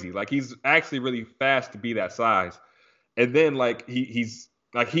crazy. Like, he's actually really fast to be that size. And then like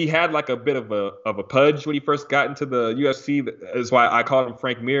he had like a bit of a pudge when he first got into the UFC. That's why I called him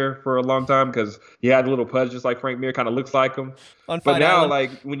Frank Mir for a long time, because he had a little pudge just like Frank Mir, kind of looks like him. But now, Island.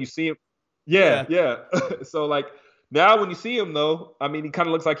 like, when you see him, yeah. So like now when you see him though, I mean, he kind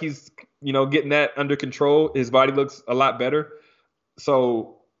of looks like he's getting that under control. His body looks a lot better.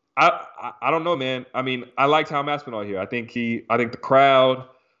 So I don't know, man. I mean, I like Tom Aspinall here. I think the crowd,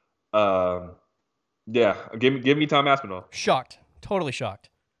 give me Tom Aspinall. Shocked. Totally shocked.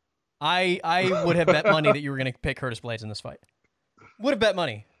 I would have bet money that you were going to pick Curtis Blaydes in this fight. Would have bet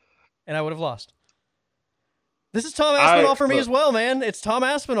money, and I would have lost. This is Tom Aspinall for me as well, man. It's Tom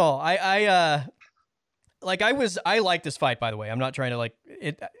Aspinall. I like this fight, by the way. I'm not trying to like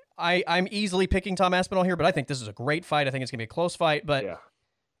it. I'm easily picking Tom Aspinall here, but I think this is a great fight. I think it's going to be a close fight, but yeah.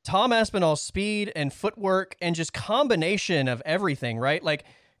 Tom Aspinall's speed and footwork and just combination of everything, right? Like,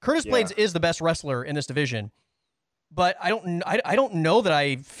 Curtis Blaydes is the best wrestler in this division, but I don't know that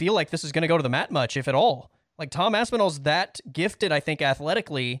I feel like this is going to go to the mat much, if at all. Like, Tom Aspinall's that gifted, I think,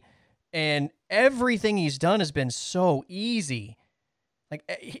 athletically, and everything he's done has been so easy.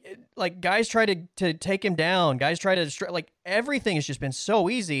 Like guys try to take him down. Guys try to like, everything has just been so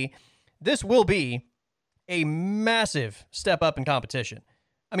easy. This will be a massive step up in competition.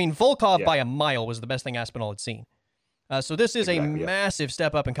 I mean, Volkov by a mile was the best thing Aspinall had seen. So this is a massive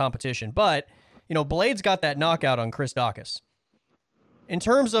step up in competition. But, Blaydes got that knockout on Chris Dawkins. In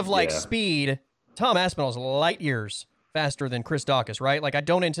terms of speed, Tom Aspinall's light years faster than Chris Dawkins, right? Like, I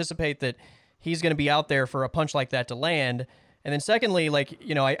don't anticipate that he's going to be out there for a punch like that to land. And then secondly,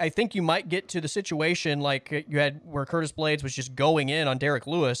 I think you might get to the situation like you had where Curtis Blaydes was just going in on Derek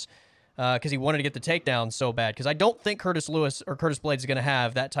Lewis because he wanted to get the takedown so bad. Because I don't think Curtis Blaydes is going to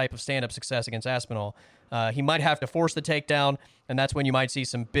have that type of stand-up success against Aspinall. He might have to force the takedown, and that's when you might see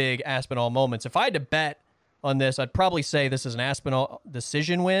some big Aspinall moments. If I had to bet on this, I'd probably say this is an Aspinall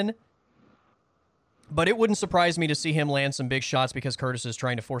decision win. But it wouldn't surprise me to see him land some big shots because Curtis is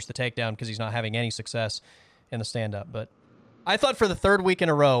trying to force the takedown because he's not having any success in the stand-up. But I thought for the third week in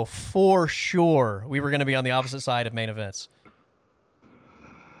a row, for sure, we were going to be on the opposite side of main events.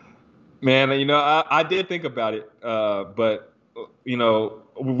 Man, I did think about it, but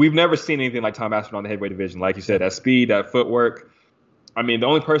we've never seen anything like Tom Aspinall in the heavyweight division. Like you said, that speed, that footwork. I mean, the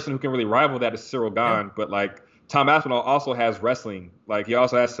only person who can really rival that is Cyril Yeah. Gahn. But like Tom Aspinall also has wrestling. Like he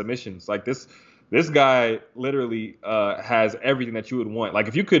also has submissions. Like this guy literally has everything that you would want. Like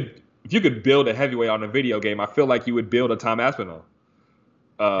if you could build a heavyweight on a video game, I feel like you would build a Tom Aspinall.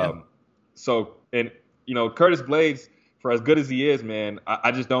 Yeah. So and Curtis Blaydes, for as good as he is, man,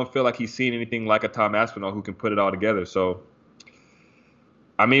 I just don't feel like he's seen anything like a Tom Aspinall who can put it all together. So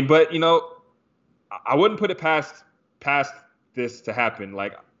I mean, but I wouldn't put it past this to happen.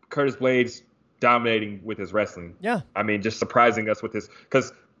 Like Curtis Blaydes dominating with his wrestling. Yeah. I mean, just surprising us with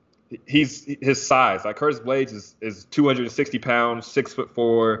because he's his size. Like Curtis Blaydes is 260 pounds,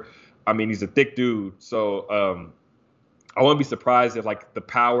 6'4". I mean, he's a thick dude. So I wouldn't be surprised if like the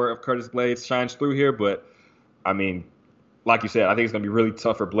power of Curtis Blaydes shines through here. But I mean, like you said, I think it's gonna be really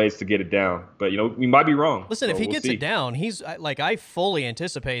tough for Blaydes to get it down. But we might be wrong. Listen, so if he we'll gets see. it down, he's like, I fully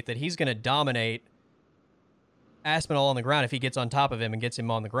anticipate that he's going to dominate Aspinall on the ground if he gets on top of him and gets him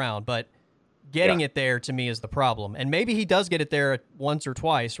on the ground. But getting it there to me is the problem. And maybe he does get it there once or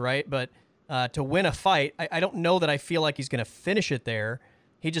twice, right? But to win a fight, I don't know that I feel like he's going to finish it there.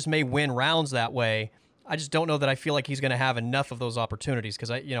 He just may win rounds that way. I just don't know that I feel like he's going to have enough of those opportunities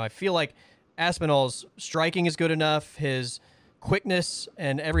because I feel like Aspinall's striking is good enough, his quickness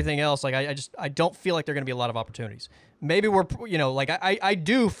and everything else. Like I don't feel like there are going to be a lot of opportunities. Maybe we're I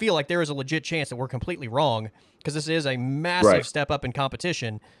do feel like there is a legit chance that we're completely wrong because this is a massive step up in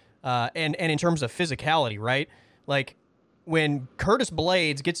competition, and in terms of physicality, right? Like when Curtis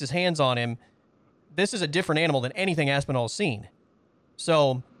Blaydes gets his hands on him, this is a different animal than anything Aspinall's seen.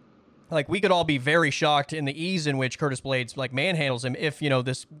 So, like, we could all be very shocked in the ease in which Curtis Blaydes like manhandles him if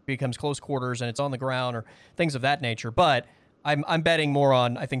this becomes close quarters and it's on the ground or things of that nature. But I'm betting more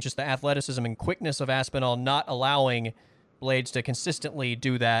on, I think, just the athleticism and quickness of Aspinall not allowing Blaydes to consistently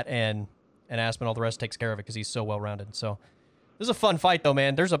do that, and Aspinall, the rest takes care of it because he's so well-rounded. So this is a fun fight, though,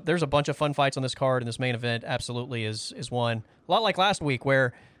 man. There's a bunch of fun fights on this card, and this main event absolutely is one. A lot like last week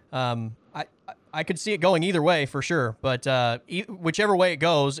where I could see it going either way for sure, but whichever way it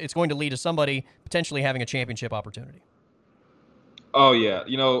goes, it's going to lead to somebody potentially having a championship opportunity. Oh, yeah.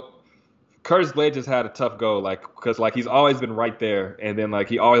 Curtis Blaydes has had a tough go, because he's always been right there, and then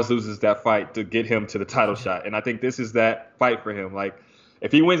he always loses that fight to get him to the title shot. And I think this is that fight for him.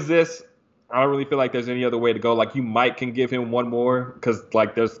 If he wins this, I don't really feel like there's any other way to go. You might can give him one more because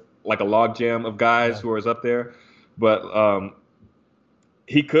there's a log jam of guys who are up there, but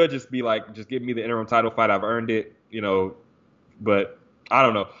he could just be just give me the interim title fight. I've earned it, But I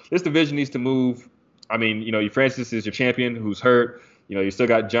don't know. This division needs to move. I mean, Francis is your champion who's hurt. You still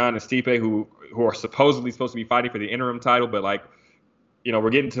got John and Stipe who are supposedly supposed to be fighting for the interim title, but we're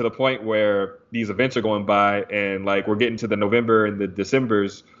getting to the point where these events are going by, and we're getting to the November and the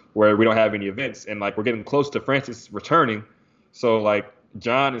Decembers where we don't have any events, and we're getting close to Francis returning. So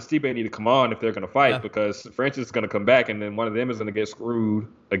John and Stipe need to come on if they're going to fight because Francis is going to come back, and then one of them is going to get screwed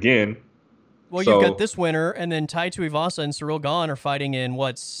again. Well, you've got this winner, and then Tai Tuivasa and Cyril Gahn are fighting in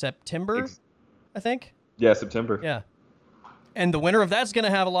September, I think? Yeah, September. Yeah. And the winner of that's going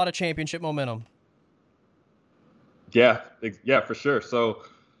to have a lot of championship momentum. Yeah, for sure. So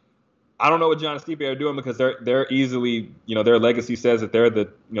I don't know what John and Stipe are doing because they're easily, their legacy says that they're the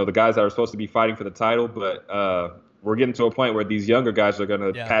guys that are supposed to be fighting for the title, but we're getting to a point where these younger guys are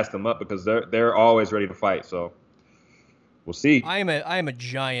going to pass them up because they're always ready to fight. So we'll see. I am a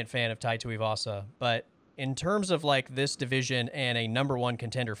giant fan of Tai Tuivasa, but in terms of this division and a number one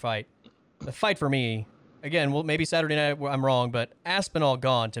contender fight, the fight for me, again, well, maybe Saturday night I'm wrong, but Aspinall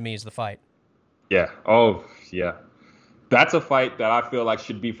Gahn to me is the fight. Yeah. Oh, yeah. That's a fight that I feel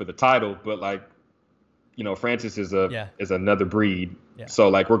should be for the title, but Francis is another breed. Yeah.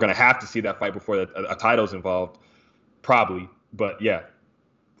 So we're gonna have to see that fight before a title's involved, probably. But yeah,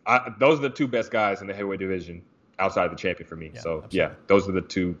 those are the two best guys in the heavyweight division outside of the champion for me. Yeah, so absolutely. Yeah, those are the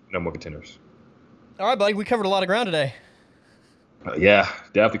two number one contenders. All right, buddy, we covered a lot of ground today. Yeah,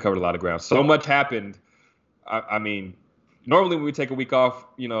 definitely covered a lot of ground. So much happened. I mean, normally when we take a week off,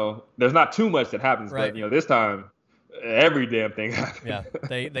 there's not too much that happens, right. But this time, every damn thing happened.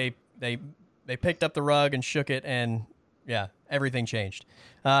 Yeah, they picked up the rug and shook it, and yeah, everything changed.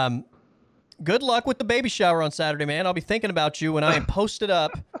 Good luck with the baby shower on Saturday, man. I'll be thinking about you when I am posted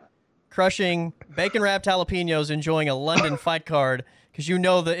up, crushing bacon-wrapped jalapenos, enjoying a London fight card, because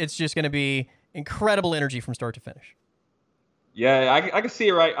that it's just going to be incredible energy from start to finish. Yeah, I can see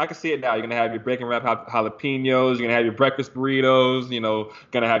it right. I can see it now. You're gonna have your bacon-wrapped jalapenos. You're gonna have your breakfast burritos.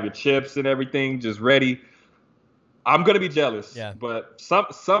 Gonna have your chips and everything just ready. I'm gonna be jealous. Yeah. But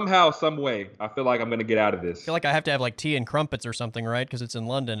somehow, some way, I feel like I'm gonna get out of this. I feel like I have to have like tea and crumpets or something, right? Because it's in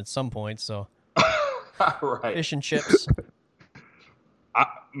London at some point. So Right. fish and chips.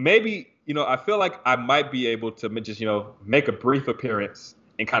 Maybe, I feel like I might be able to just, make a brief appearance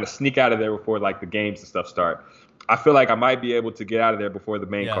and kind of sneak out of there before like the games and stuff start. I feel like I might be able to get out of there before the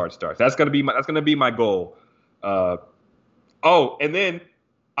main card starts. That's gonna be my goal. And then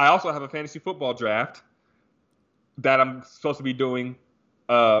I also have a fantasy football draft that I'm supposed to be doing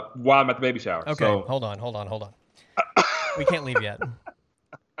while I'm at the baby shower. Okay, so, hold on. We can't leave yet.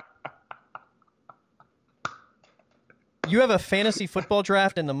 You have a fantasy football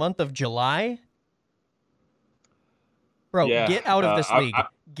draft in the month of July? Bro, get out of this league.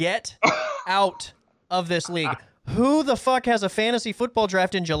 Get out of this league. Who the fuck has a fantasy football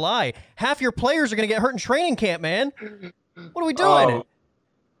draft in July? Half your players are going to get hurt in training camp, man. What are we doing?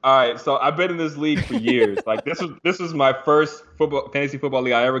 All right, so I've been in this league for years. Like this was my first fantasy football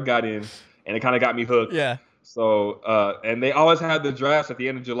league I ever got in, and it kind of got me hooked. Yeah. So and they always have the drafts at the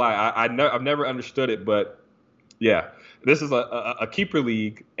end of July. I've never understood it, but yeah, this is a keeper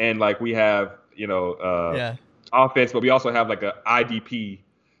league, and like we have offense, but we also have like a IDP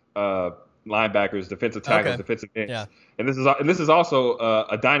linebackers, defensive tackles, defensive ends. Yeah. And this is also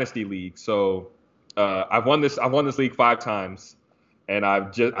a dynasty league. So I've won this league 5 times. And I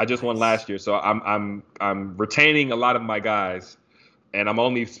just won last year, so I'm retaining a lot of my guys, and I'm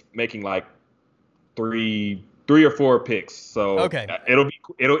only making like three or 4 picks. So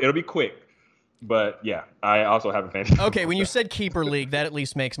it'll be quick, but yeah, I also have a fantasy. Okay, when you said keeper league, that at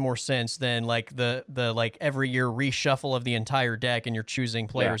least makes more sense than like the like every year reshuffle of the entire deck, and you're choosing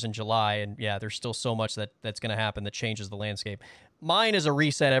players in July, and yeah, there's still so much that's going to happen that changes the landscape. Mine is a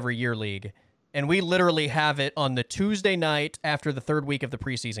reset every year league. And we literally have it on the Tuesday night after the 3rd week of the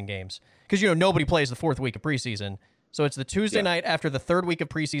preseason games. Because, nobody plays the 4th week of preseason. So it's the Tuesday night after the 3rd week of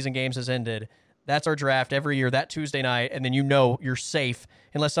preseason games has ended. That's our draft every year, that Tuesday night. And then you're safe,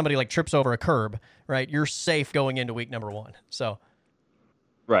 unless somebody like trips over a curb, right? You're safe going into week number 1. So.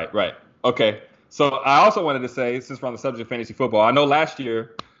 Right. Okay. So I also wanted to say, since we're on the subject of fantasy football, I know last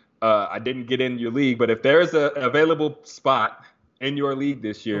year I didn't get in your league, but if there's an available spot in your league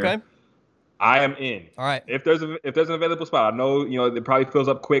this year. Okay. I am in. All right. If there's an available spot, I know it probably fills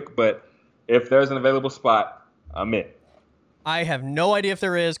up quick, but if there's an available spot, I'm in. I have no idea if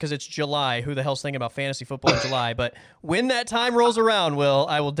there is because it's July. Who the hell's thinking about fantasy football in July? But when that time rolls around,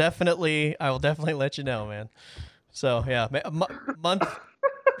 I will definitely let you know, man. So yeah, a month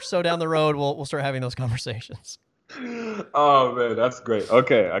or so down the road, we'll start having those conversations. Oh man, that's great.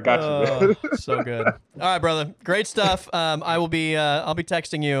 Okay, I got you, man. So good. All right, brother. Great stuff. I'll be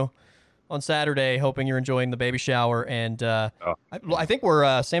texting you on Saturday, hoping you're enjoying the baby shower, and I think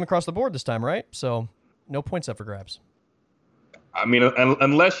we're same across the board this time, right? So no points up for grabs. I mean,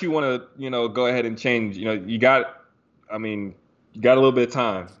 unless you want to, go ahead and change, you got a little bit of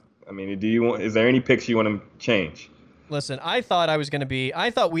time. I mean, is there any picks you want to change? Listen, I'm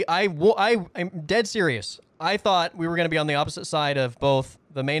dead serious. I thought we were going to be on the opposite side of both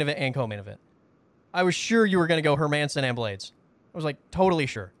the main event and co-main event. I was sure you were going to go Hermanson and Blaydes. I was like totally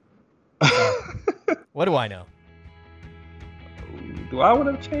sure. What do I know? Do I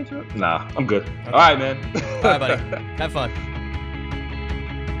want to change it? Nah, I'm good. Okay. All right, man. All right, buddy. Have fun.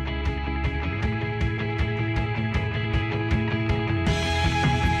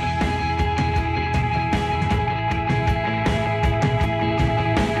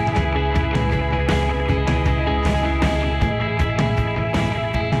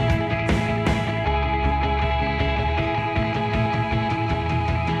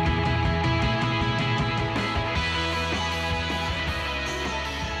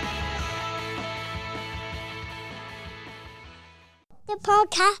 The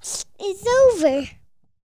podcast is over.